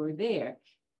if I were there.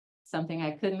 Something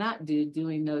I could not do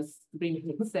doing those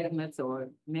 3-minute segments or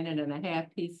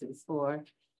 1.5-minute pieces for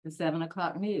the 7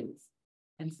 o'clock news.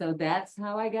 And so that's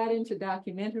how I got into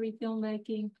documentary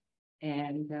filmmaking.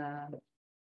 And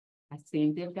I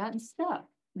seem to have gotten stuck.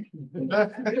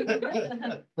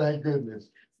 Thank goodness.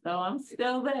 So I'm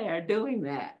still there doing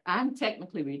that. I'm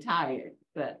technically retired,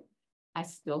 but I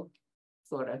still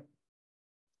sort of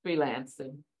freelance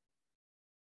and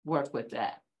work with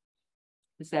that,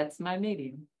 because that's my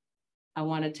medium. I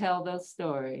want to tell those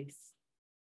stories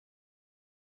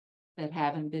that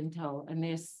haven't been told. And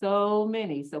there's so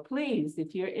many. So please,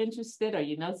 if you're interested or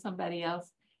you know somebody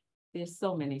else, there's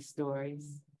so many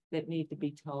stories that need to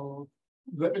be told.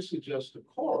 Let me suggest to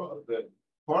Cora that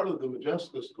part of the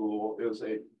Modjeska School is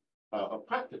a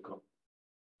practicum.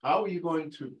 How are you going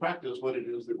to practice what it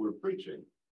is that we're preaching?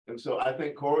 And so I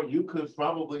think, Cora, you could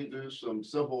probably do some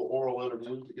simple oral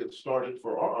interviews to get started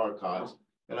for our archives.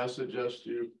 And I suggest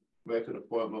you make an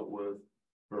appointment with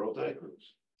Beryl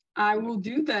Dakers. I will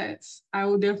do that. I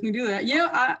will definitely do that.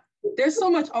 Yeah, there's so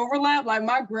much overlap. Like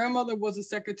my grandmother was a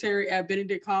secretary at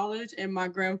Benedict College and my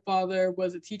grandfather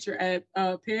was a teacher at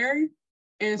Perry.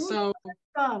 And so,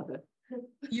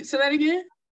 you say that again?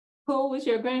 Who was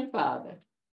your grandfather?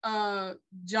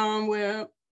 John Webb.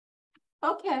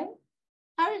 Okay,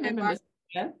 I remember.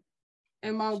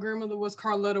 And my grandmother was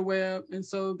Carletta Webb, and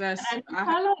so that's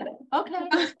Carletta.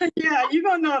 Okay. Yeah, you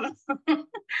gonna know the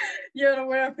yeah, the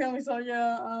Webb family. So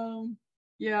yeah,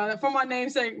 yeah. For my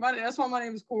namesake, that's why my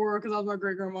name is Cora, because that was my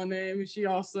great grandma's name, and she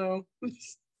also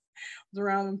was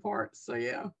around in parts. So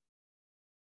yeah.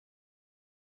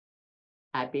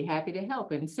 I'd be happy to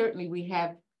help, and certainly we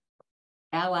have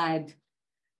allied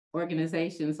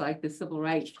organizations like the Civil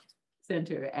Rights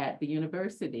Center at the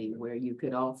university where you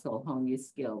could also hone your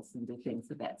skills and do things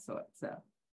of that sort. So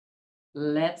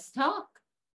let's talk.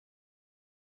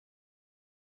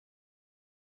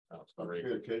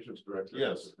 Communications director.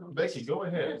 Yes, Becky, go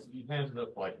ahead. You've handed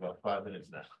up like about 5 minutes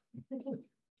now.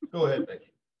 Go ahead,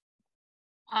 Becky.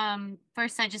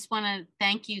 First, I just want to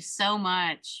thank you so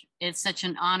much. It's such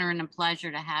an honor and a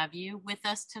pleasure to have you with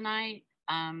us tonight.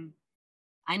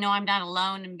 I know I'm not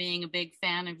alone in being a big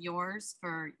fan of yours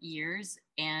for years,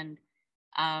 and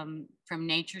from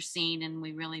Nature Scene, and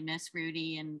we really miss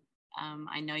Rudy, and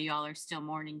I know y'all are still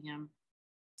mourning him.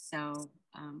 So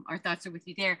our thoughts are with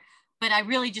you there. But I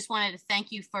really just wanted to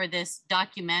thank you for this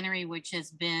documentary, which has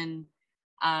been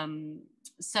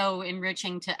so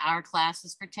enriching to our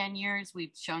classes for 10 years.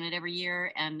 We've shown it every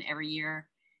year, and every year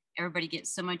everybody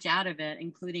gets so much out of it,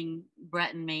 including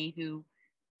Brett and me, who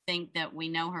think that we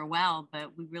know her well,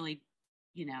 but we really,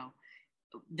 you know,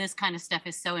 this kind of stuff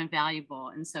is so invaluable.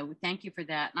 And so thank you for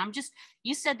that. And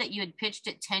you said that you had pitched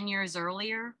it 10 years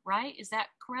earlier, right? Is that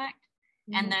correct?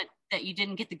 Mm-hmm. And that you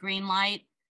didn't get the green light.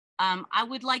 I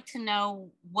would like to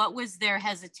know, what was their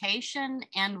hesitation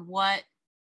and what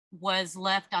was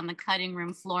left on the cutting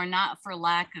room floor, not for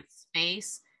lack of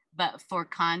space, but for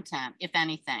content, if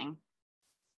anything?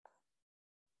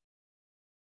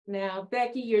 Now,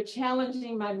 Becky, you're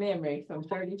challenging my memory from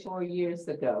 34 years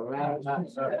ago, right?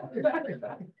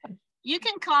 You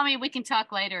can call me. We can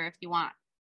talk later if you want.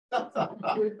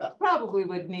 We probably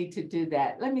would need to do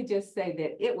that. Let me just say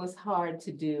that it was hard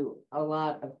to do a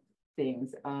lot of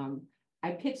things.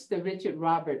 I pitched the Richard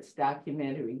Roberts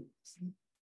documentary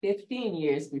 15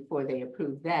 years before they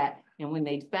approved that. And when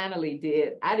they finally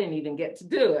did, I didn't even get to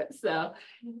do it. So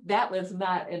that was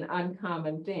not an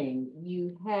uncommon thing.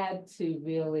 You had to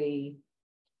really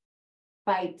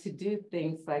fight to do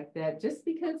things like that just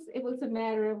because it was a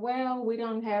matter of, well, we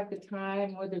don't have the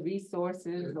time or the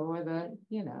resources or the,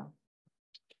 you know.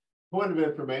 Point of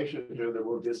information here that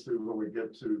we'll get to when we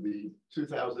get to the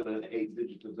 2008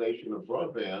 digitization of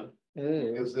broadband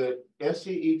is that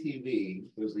SC-ETV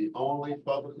is the only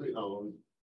publicly owned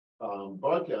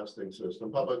broadcasting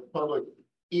system, public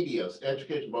EDS,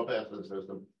 education broadcasting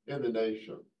system in the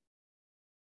nation.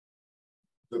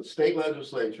 The state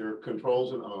legislature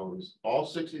controls and owns all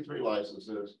 63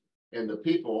 licenses, and the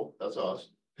people, that's us,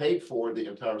 paid for the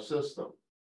entire system.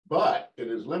 But it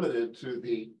is limited to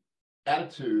the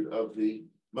attitude of the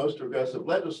most progressive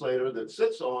legislator that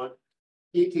sits on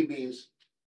ETV's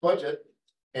budget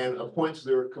and appoints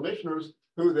their commissioners,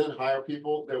 who then hire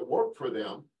people that work for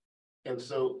them. And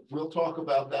so we'll talk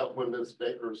about that when Ms.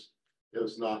 Dakers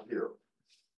is not here.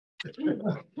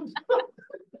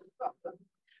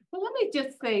 Well, let me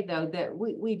just say, though, that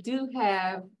we do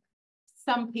have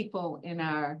some people in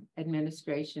our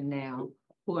administration now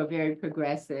who are very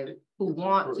progressive, who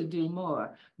want to do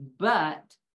more, but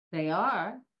they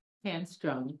are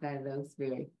hamstrung by those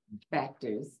very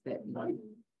factors that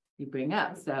you bring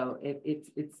up. So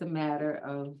it's a matter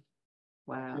of,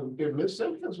 wow. And Ms.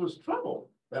 Simkins was trouble.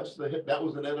 That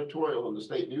was an editorial in the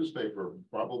state newspaper,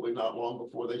 probably not long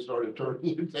before they started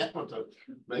turning it down to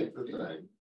make the thing.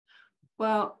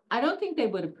 Well, I don't think they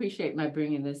would appreciate my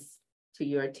bringing this to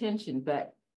your attention,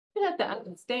 but you have to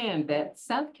understand that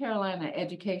South Carolina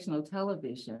Educational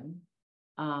Television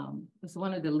was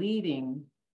one of the leading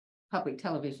public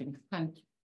television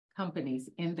companies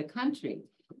in the country,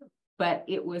 but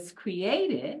it was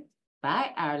created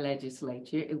by our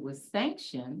legislature. It was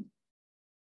sanctioned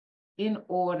in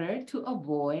order to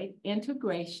avoid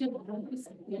integration.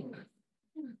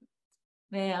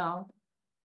 Now,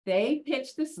 they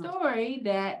pitched the story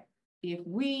that if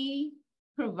we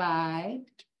provide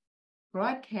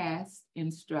broadcast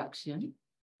instructional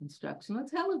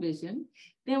television,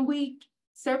 then we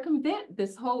circumvent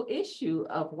this whole issue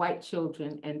of white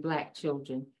children and Black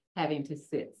children having to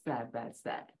sit side by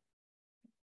side.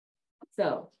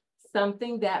 So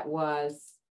something that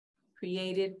was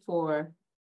created for,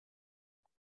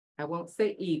 I won't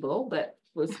say evil, but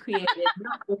was created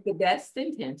not with the best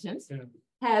intentions,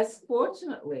 has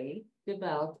fortunately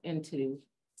developed into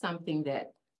something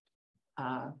that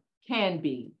can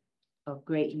be of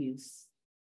great use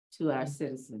to our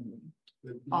citizenry,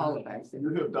 all of our citizens.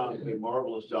 You have done a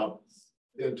marvelous job.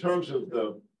 In terms of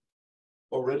the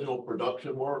original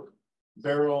production work,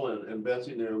 Beryl and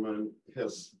Betsy Newman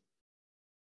has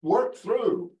worked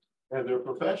through, and their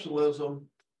professionalism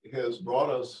has brought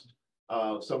us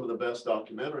some of the best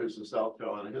documentaries in South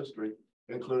Carolina history,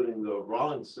 including the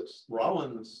Rollins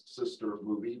sister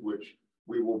movie, which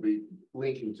we will be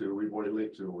linking to. We've already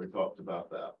linked to, and we talked about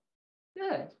that.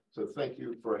 Good. So thank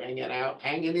you for hanging out,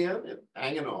 hanging in, and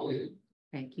hanging on.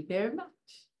 Thank you very much.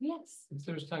 Yes. If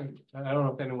there's time, I don't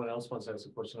know if anyone else wants to ask a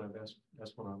question. I've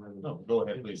asked one already. No, go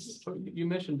ahead, please. So you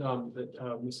mentioned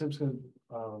that Ms. Simpson,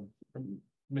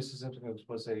 Mrs. Simpson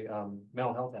was a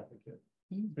mental health advocate.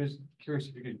 I'm just curious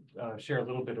if you could share a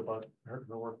little bit about her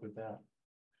work with that.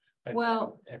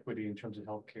 Well, equity in terms of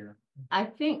healthcare. I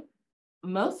think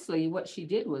mostly what she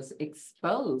did was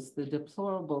expose the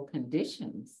deplorable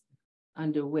conditions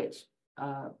under which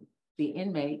the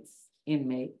inmates,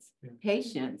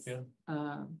 patients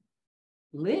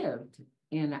lived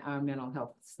in our mental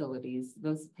health facilities.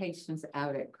 Those patients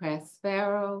out at Crass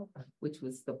Sparrow, which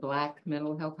was the Black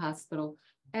mental health hospital,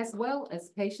 as well as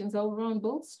patients over on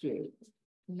Bull Street.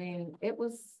 I mean, it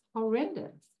was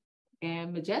horrendous.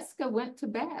 And Modjeska went to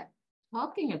bat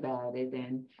talking about it.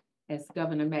 And as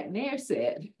Governor McNair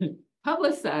said,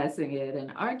 publicizing it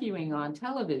and arguing on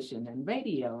television and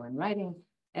radio and writing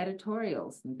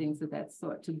editorials and things of that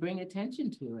sort to bring attention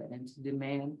to it and to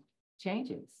demand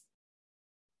changes.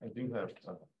 I do have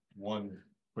one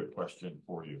quick question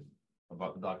for you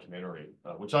about the documentary,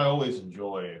 which I always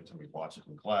enjoy until we watch it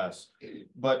in class.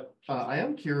 But I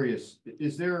am curious,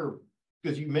 is there,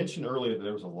 because you mentioned earlier that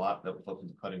there was a lot that was left in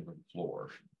the cutting room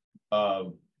floor.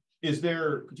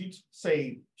 Could you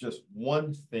say just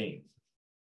one thing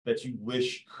that you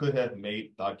wish could have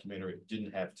made a documentary,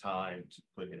 didn't have time to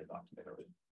put in a documentary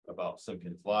about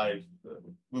Simkins' life, the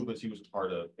movements he was a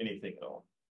part of, anything at all?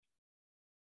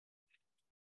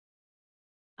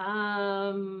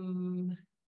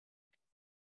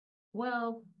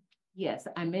 Well, yes,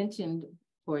 I mentioned,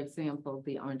 for example,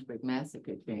 the Orangeburg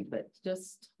Massacre thing, but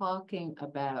just talking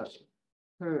about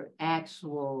her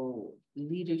actual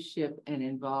leadership and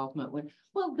involvement with,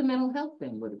 well, the mental health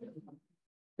thing would have been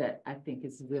that I think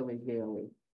is really, really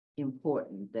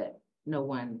important that no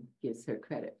one gives her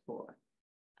credit for.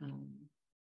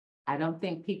 I don't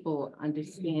think people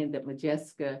understand that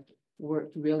Modjeska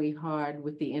worked really hard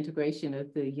with the integration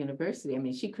of the university. I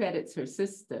mean, she credits her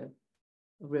sister,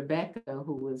 Rebecca,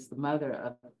 who was the mother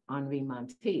of Henri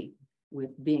Monti,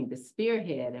 with being the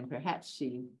spearhead, and perhaps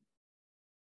she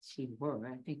were,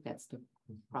 I think that's the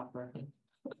proper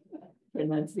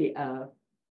pronunciation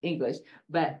English,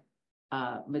 but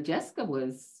Modjeska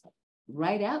was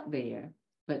right out there,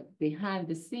 but behind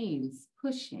the scenes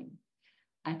pushing.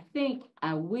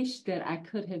 I wish that I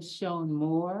could have shown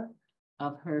more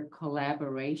of her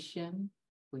collaboration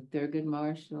with Thurgood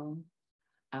Marshall.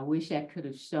 I wish I could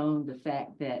have shown the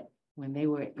fact that when they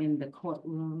were in the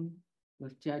courtroom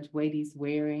with Judge Wade's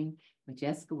Waring,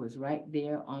 Modjeska was right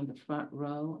there on the front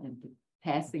row and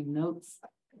passing notes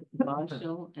to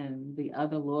Marshall and the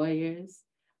other lawyers.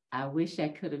 I wish I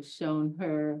could have shown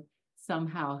her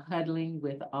somehow huddling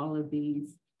with all of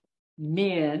these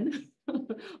men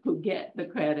who get the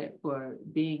credit for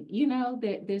being,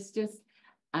 there's just,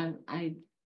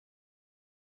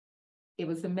 it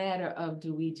was a matter of,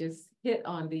 do we just hit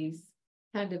on these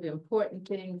kind of important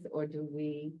things, or do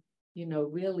we,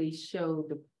 really show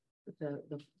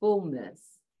the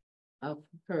fullness of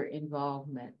her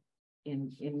involvement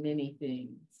in many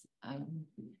things?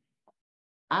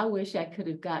 I wish I could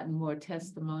have gotten more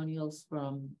testimonials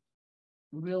from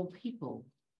real people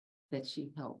that she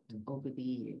helped over the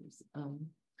years.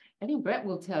 I think Brett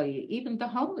will tell you, even the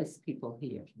homeless people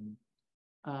here,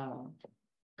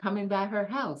 coming by her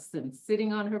house and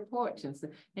sitting on her porch,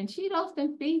 and she'd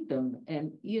often feed them,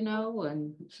 and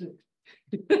and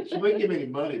she wouldn't give any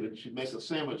money, but she'd make a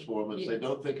sandwich for them and say,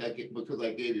 "Don't think because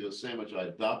I gave you a sandwich, I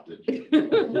adopted you."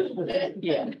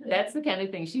 Yeah, that's the kind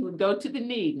of thing. She would go to the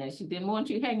need. Now, she didn't want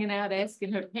you hanging out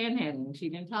asking her panhandling. She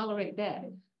didn't tolerate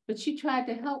that, but she tried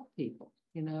to help people,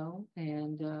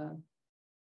 and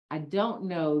I don't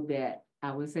know that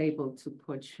I was able to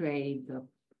portray the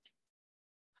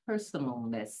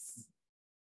personalness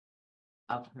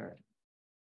of her.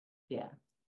 Yeah.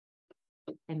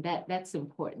 And that's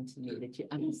important to me, that you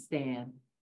understand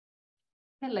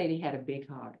that lady had a big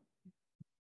heart.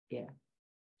 Yeah.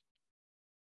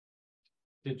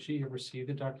 Did she ever see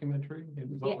the documentary?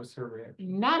 And what was her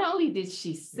reaction? Not only did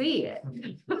she see it,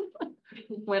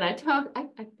 when I talked, I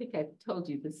think I told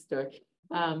you this story.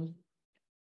 I'm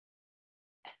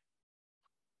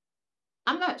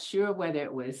not sure whether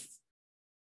it was,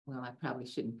 well, I probably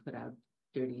shouldn't put out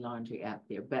dirty laundry out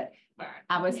there, but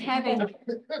I was having,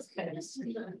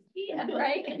 yeah,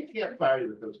 right?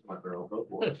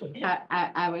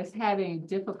 I was having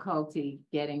difficulty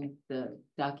getting the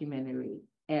documentary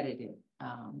edited.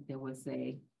 There was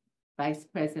a vice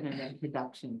president of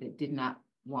production that did not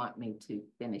want me to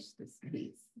finish this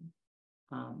piece.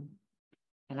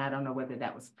 And I don't know whether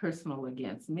that was personal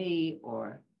against me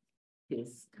or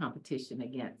his competition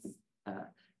against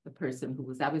the person who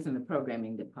was, I was in the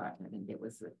programming department, and there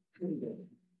was a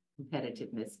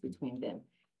competitiveness between them.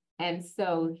 And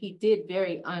so he did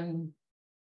very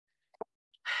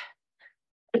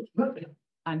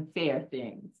unfair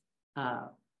things.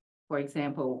 For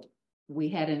example, we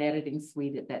had an editing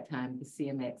suite at that time, the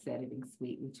CMX editing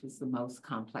suite, which was the most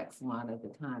complex one at the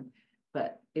time,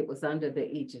 but it was under the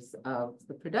aegis of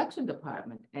the production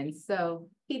department. And so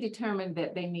he determined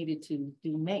that they needed to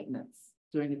do maintenance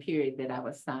during the period that I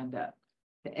was signed up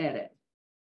to edit,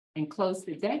 and closed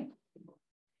it down.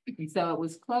 And so it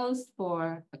was closed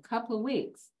for a couple of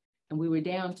weeks, and we were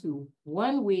down to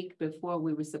 1 week before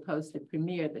we were supposed to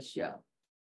premiere the show.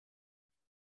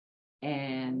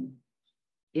 And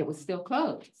it was still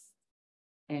closed.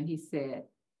 And he said,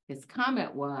 his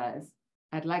comment was,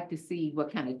 "I'd like to see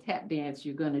what kind of tap dance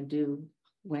you're going to do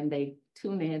when they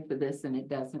tune in for this and it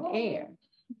doesn't air."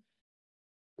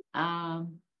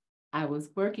 I was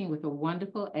working with a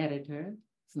wonderful editor.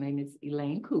 His name is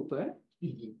Elaine Cooper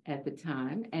at the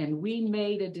time. And we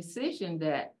made a decision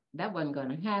that that wasn't going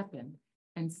to happen.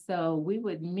 And so we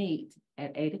would meet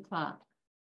at 8 o'clock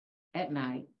at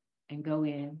night and go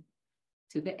in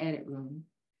to the edit room,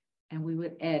 and we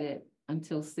would edit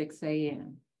until 6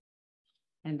 a.m.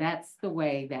 And that's the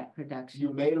way that production.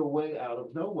 You made a way out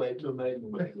of no way to make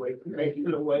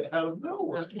a way out of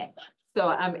nowhere. Okay. So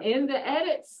I'm in the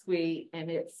edit suite, and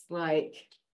it's like,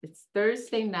 it's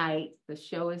Thursday night. The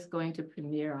show is going to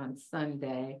premiere on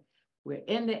Sunday. We're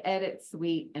in the edit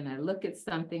suite, and I look at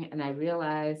something and I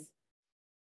realize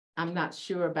I'm not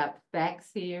sure about the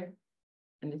facts here.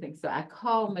 And I think, so I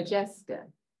call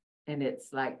Modjeska, and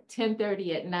it's like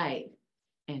 10:30 at night.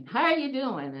 and how are you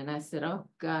doing? And I said, oh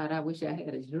God, I wish I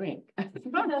had a drink.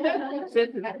 This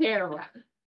is terrible.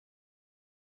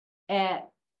 At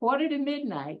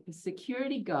 1:45, the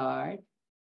security guard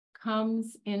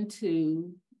comes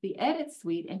into the edit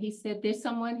suite and he said, there's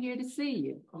someone here to see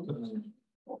you.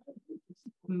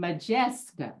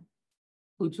 Modjeska,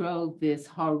 who drove this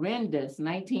horrendous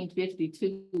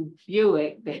 1952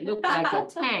 Buick that looked like a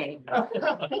tank,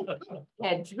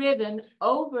 had driven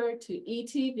over to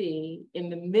ETV in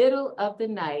the middle of the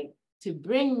night to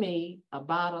bring me a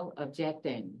bottle of Jack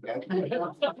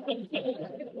Daniels.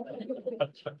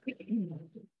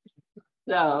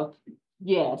 So,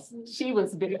 yes, she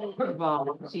was very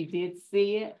involved. She did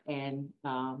see it, and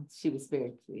she was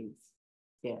very pleased.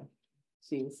 Yeah,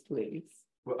 she was pleased.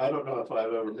 Well, I don't know if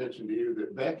I've ever mentioned to you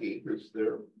that Becky, who's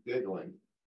there giggling,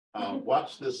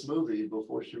 watched this movie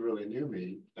before she really knew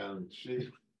me, and she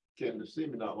came to see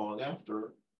me not long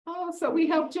after. Oh, so we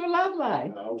helped your love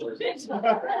life. Yes,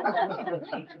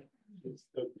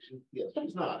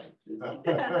 she's nodding.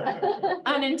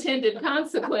 Unintended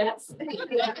consequence.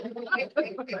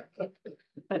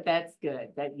 But that's good.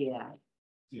 That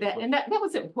that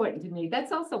was important to me.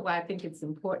 That's also why I think it's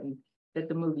important that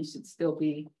the movie should still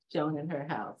be shown in her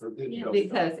house,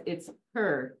 because it's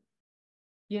her.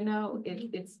 You know,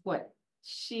 it's what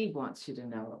she wants you to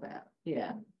know about.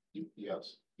 Yeah.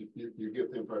 Yes, you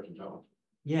get the impression, John.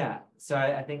 Yeah. So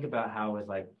I think about how with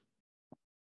like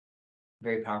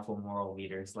very powerful moral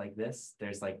leaders like this,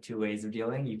 there's like two ways of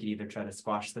dealing. You can either try to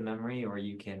squash the memory, or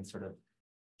you can sort of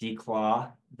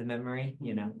declaw the memory,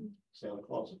 you know. Santa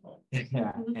Claus.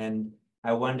 Yeah. And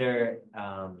I wonder,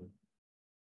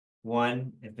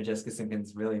 one, if Modjeska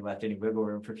Simkins really left any wiggle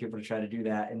room for people to try to do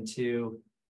that, and two,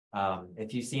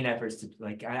 if you've seen efforts to,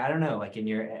 like, I don't know, like in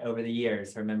your over the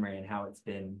years, her memory and how it's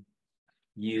been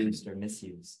used or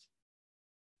misused.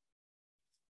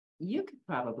 You could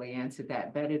probably answer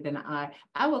that better than I.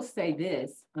 I will say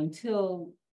this,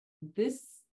 until this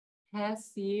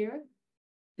past year,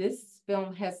 this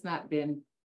film has not been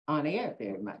on air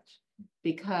very much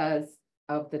because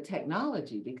of the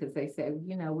technology, because they say,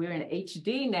 you know, we're in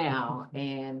HD now,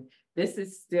 and this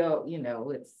is still, you know,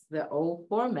 it's the old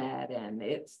format, and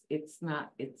it's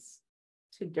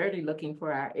too dirty looking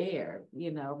for our air. You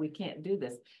know, we can't do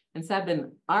this. And so I've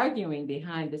been arguing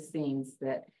behind the scenes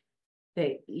that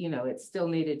you know, it still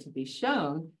needed to be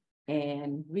shown.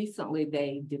 And recently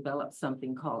they developed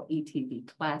something called ETV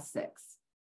Classics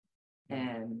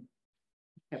and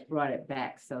have brought it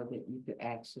back so that you could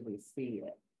actually see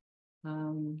it.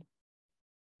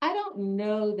 I don't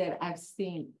know that I've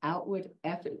seen outward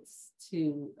efforts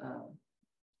to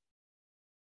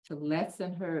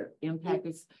lessen her impact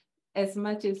as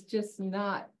much as just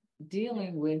not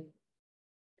dealing with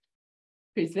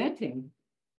presenting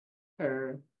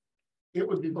her. It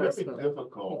would be very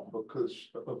difficult because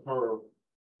of her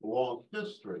long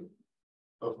history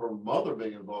of her mother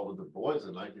being involved with the boys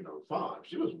in 1905.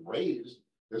 She was raised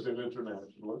as an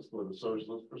internationalist with a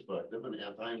socialist perspective and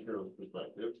anti-imperialist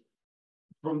perspective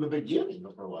from the beginning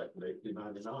of her life in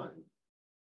 1899.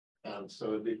 And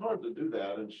so it'd be hard to do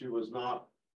that. And she was not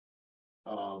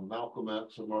Malcolm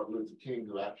X or Martin Luther King,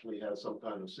 who actually had some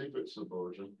kind of secret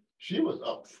subversion. She was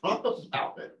upfront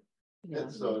about it. Yeah.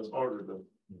 And so it's harder to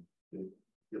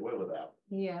get away with that.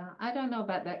 Yeah, I don't know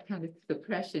about that kind of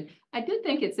suppression. I do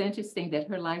think it's interesting that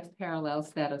her life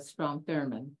parallels that of Strom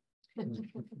Thurmond.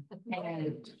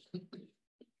 And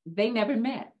they never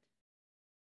met.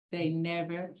 They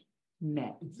never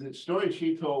met. The story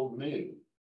she told me,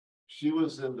 she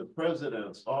was in the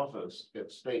president's office at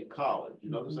State College. You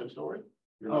know the same story?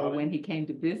 When he came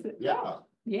to visit? Yeah.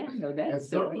 Yeah, I know that and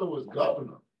story. Thurmond was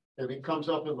governor. And he comes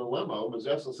up in the limo.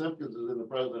 Modjeska Simkins is in the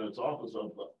president's office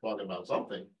talking about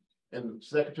something. And the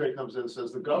secretary comes in and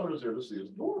says, the governor's here to see his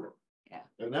daughter. Yeah.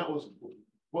 And that was,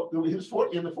 well, he was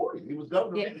in the 40s. He was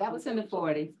governor. Yeah, that was in the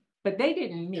 40s. But they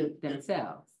didn't meet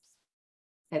themselves.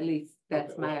 At least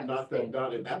that's my understanding.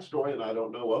 Not in that story, and I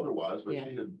don't know otherwise, but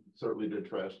she certainly did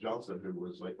trash Johnson, who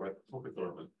was like right before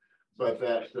Thurmond. But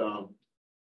that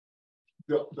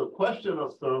the question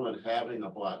of Thurmond having a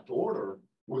Black daughter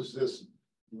was this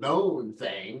known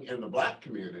thing in the Black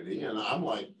community, and I'm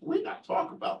like, we got to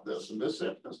talk about this. And Miss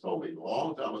Simkins told me a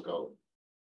long time ago,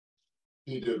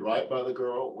 he did right by the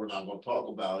girl. We're not going to talk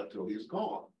about it till he's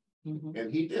gone. Mm-hmm.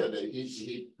 And he did.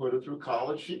 He put her through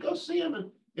college. She'd go see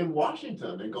him in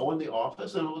Washington and go in the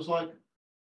office, and it was like,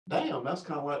 damn, that's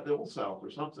kind of like the old South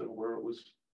or something, where it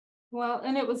was. Well,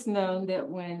 and it was known that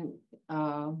when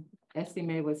SC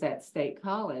was at State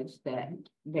College, that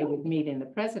they would meet in the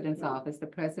president's office. The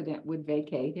president would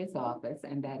vacate his office,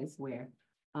 and that is where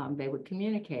they would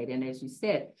communicate. And as you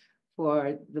said,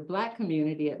 for the Black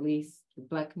community, at least the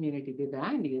Black community that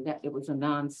I knew, that it was a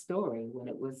non-story when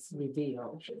it was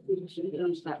revealed. She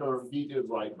used the term, he did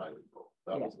right by the girl.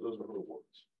 Those were her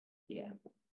words. Yeah,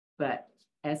 but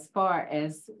as far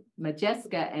as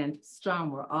Modjeska and Strom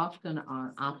were often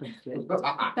on opposite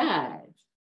sides.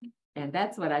 And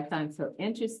that's what I find so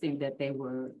interesting, that they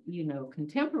were, you know,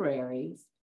 contemporaries,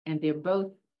 and they're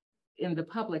both in the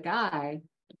public eye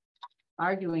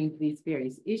arguing these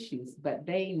various issues, but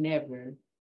they never,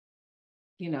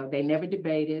 you know, they never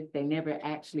debated, they never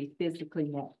actually physically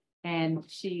met. And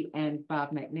she and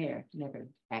Bob McNair never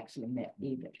actually met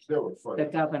either. The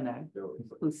governor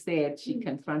who said she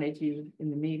confronted you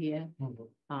in the media.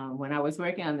 When I was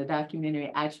working on the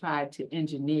documentary, I tried to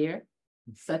engineer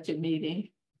such a meeting.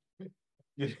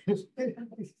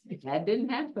 That didn't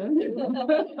happen.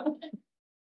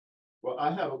 Well,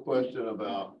 I have a question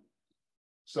about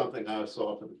something I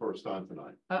saw for the first time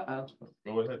tonight. Uh-oh.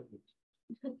 Go ahead.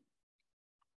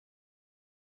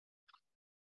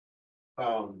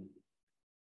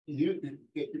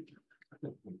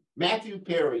 Matthew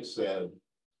Perry said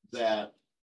that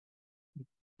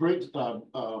Brown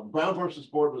versus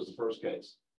Board was the first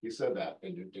case. He said that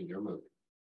in your movie.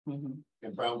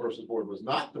 And Brown versus Board was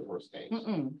not the first case.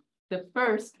 The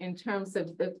first, in terms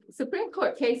of the Supreme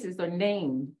Court cases, are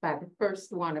named by the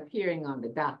first one appearing on the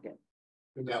docket.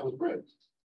 And that was Briggs.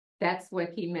 That's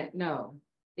what he meant. No,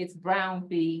 it's Brown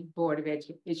v. Board of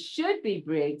Education. It should be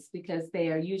Briggs because they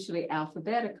are usually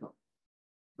alphabetical.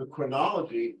 The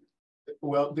chronology,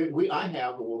 well, I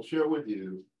have, and we'll share with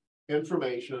you,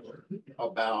 information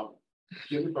about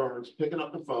Jimmy Burns picking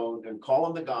up the phone and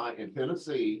calling the guy in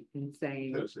Tennessee.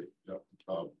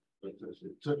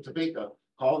 Topeka,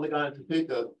 calling the guy in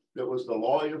Topeka that was the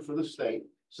lawyer for the state,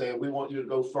 saying, we want you to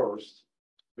go first,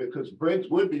 because Briggs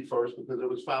would be first because it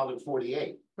was filed in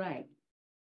 48. Right.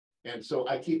 And so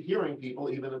I keep hearing people,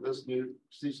 even in this new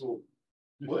Cecil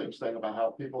Williams thing, about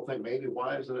how people think, maybe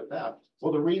why isn't it that?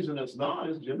 Well, the reason it's not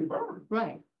is Jimmy Burns.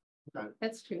 Right. Okay.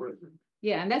 That's true.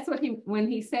 Yeah, and that's what when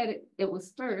he said it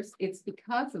was first, it's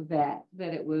because of that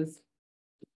it was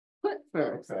put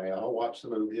first. Okay, I'll watch the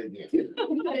movie again.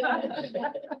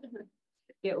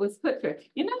 It was put first.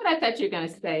 You know what I thought you were going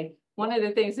to say? One of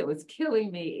the things that was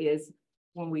killing me is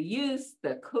when we used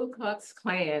the Ku Klux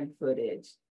Klan footage,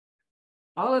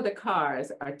 all of the cars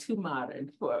are too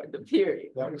modern for the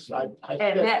period. That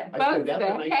bugs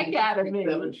the heck out of me.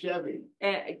 Chevy.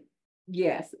 And,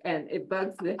 yes, and it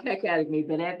bugs the heck out of me.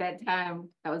 But at that time,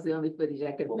 that was the only footage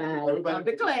I could find of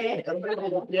the Klan.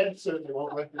 Everybody certainly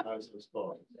won't recognize those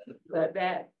cars. But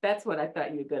that's what I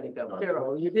thought you were going to go.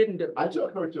 Beryl, you didn't do it. I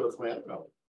took her to a Klan rally.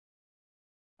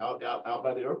 Out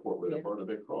by the airport where they burned a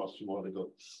big cross. She wanted to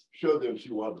go show them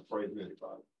she wanted to praise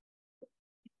anybody.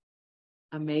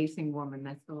 Amazing woman,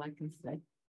 that's all I can say.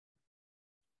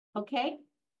 Okay.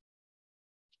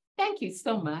 Thank you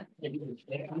so much.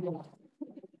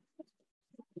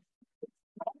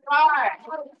 All right.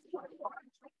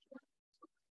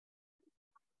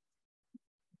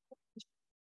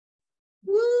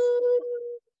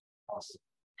 Awesome.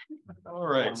 All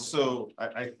right, so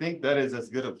I think that is as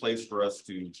good a place for us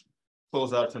to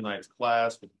close out tonight's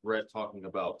class with Brett talking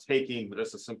about taking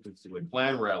Modjeska Simkins to a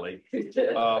Klan rally.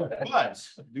 But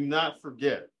do not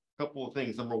forget a couple of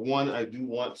things. Number one, I do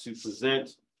want to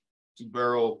present to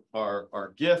Beryl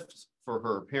our gift for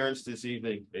her appearance this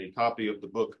evening, a copy of the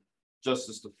book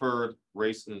Justice Deferred,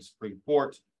 Race in the Supreme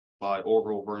Court by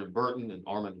Orville Vernon Burton and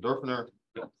Armand Durfner.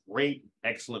 Great,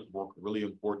 excellent work, really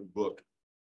important book.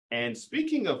 And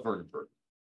speaking of Vernon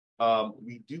Burton,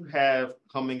 we do have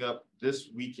coming up this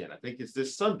weekend, I think it's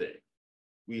this Sunday,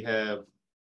 we have...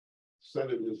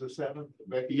 Sunday is the 7th?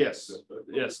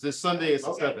 Yes, this Sunday is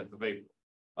the 7th of April.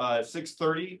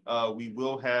 6:30, we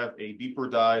will have a deeper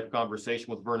dive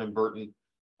conversation with Vernon Burton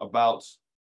about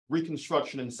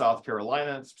Reconstruction in South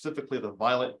Carolina, specifically the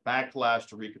violent backlash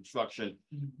to Reconstruction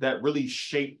that really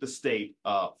shaped the state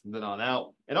from then on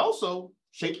out, and also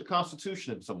shaped the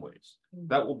Constitution in some ways.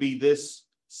 That will be this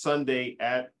Sunday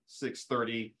at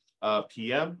 6:30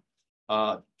 p.m.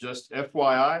 Just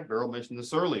FYI, Beryl mentioned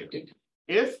this earlier.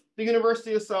 If the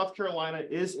University of South Carolina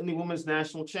is in the Women's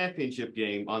National Championship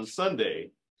game on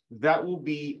Sunday, that will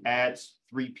be at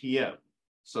 3 p.m.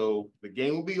 So the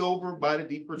game will be over by the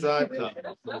deeper dive time.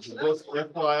 Just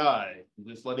FYI, I'm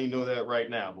just letting you know that right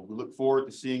now. But we look forward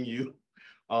to seeing you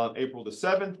on April the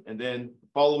 7th. And then the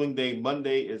following day,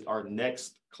 Monday, is our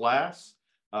next class.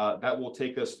 That will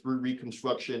take us through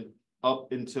Reconstruction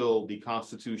up until the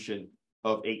Constitution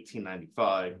of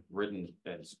 1895, written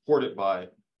and supported by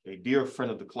a dear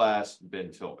friend of the class,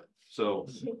 Ben Tillman. So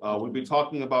we'll be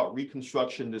talking about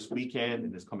Reconstruction this weekend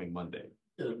and this coming Monday.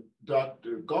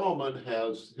 Dr. Gallman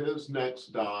has his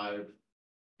next dive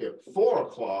at 4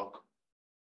 o'clock,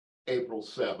 April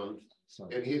 7th.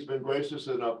 And he's been gracious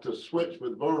enough to switch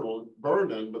with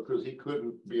Vernon because he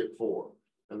couldn't be at 4.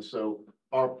 And so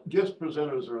our guest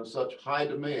presenters are in such high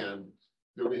demand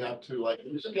that we have to like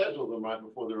schedule them right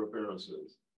before their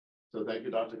appearances. So thank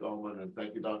you, Dr. Goldman, and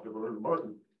thank you, Dr. Vernon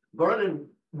Martin. Vernon,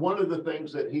 one of the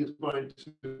things that he's going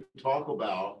to talk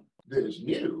about that is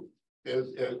new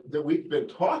is that we've been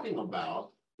talking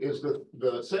about is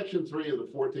the Section 3 of the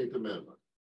 14th Amendment.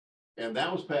 And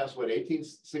that was passed, what,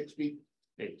 1868?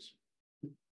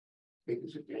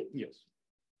 1868? Yes.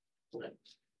 Okay.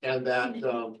 And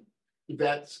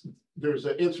there's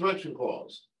an insurrection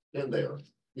clause in there.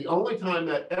 The only time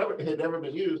that had ever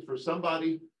been used for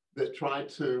somebody that tried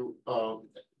to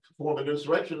form an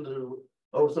insurrection to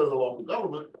overthrow the local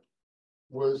government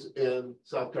was in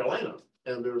South Carolina.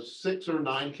 And there's 6 or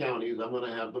 9 counties, I'm going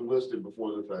to have them listed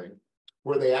before the thing,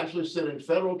 where they actually sent in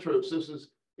federal troops.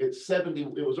 It's 70,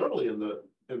 it was early in the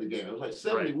game, it was like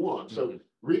 71. Right. So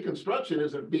Reconstruction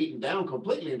isn't beaten down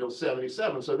completely until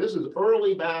 77. So this is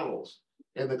early battles.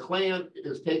 And the Klan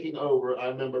is taking over. I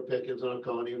remember Pickens and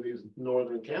Oconee in these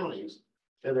northern counties,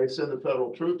 and they send the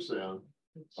federal troops in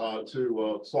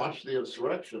to quash the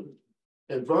insurrection.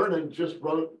 And Vernon just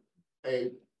wrote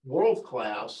a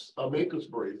world-class amicus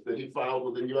brief that he filed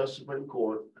with the U.S. Supreme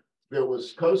Court that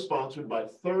was co-sponsored by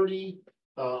 30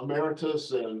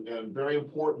 emeritus and very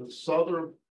important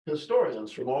Southern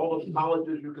historians from all the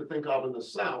colleges you could think of in the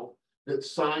South that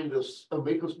signed this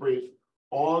amicus brief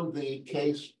on the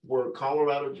case where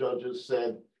Colorado judges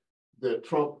said that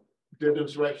Trump did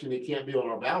insurrection, he can't be on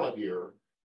our ballot here.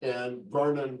 And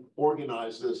Vernon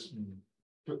organized this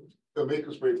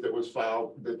amicus brief that was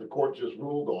filed that the court just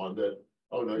ruled on that,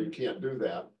 oh no, you can't do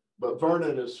that. But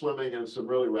Vernon is swimming in some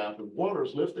really rapid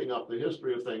waters, lifting up the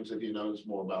history of things that he knows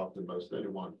more about than most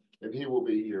anyone. And he will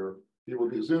be here. He will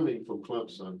be Zooming from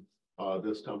Clemson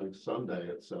this coming Sunday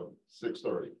at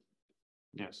 6:30.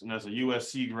 Yes, and as a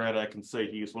USC grad, I can say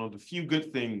he is one of the few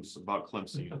good things about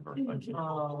Clemson University.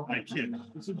 I kid.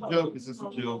 It's a joke. This is a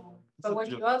joke. But what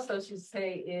you also should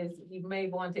say is you may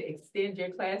want to extend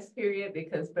your class period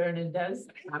because Vernon does.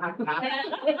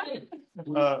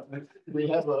 We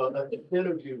have an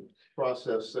interview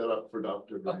process set up for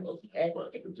Dr. Green's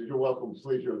questions. You're welcome.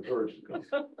 Please, you're encouraged to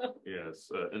come. Yes,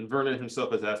 and Vernon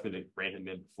himself has asked me to grant him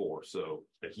in before, so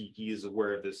he is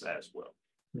aware of this as well.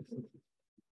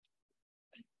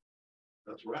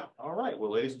 That's a wrap. All right.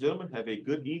 Well, ladies and gentlemen, have a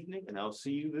good evening, and I'll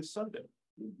see you this Sunday.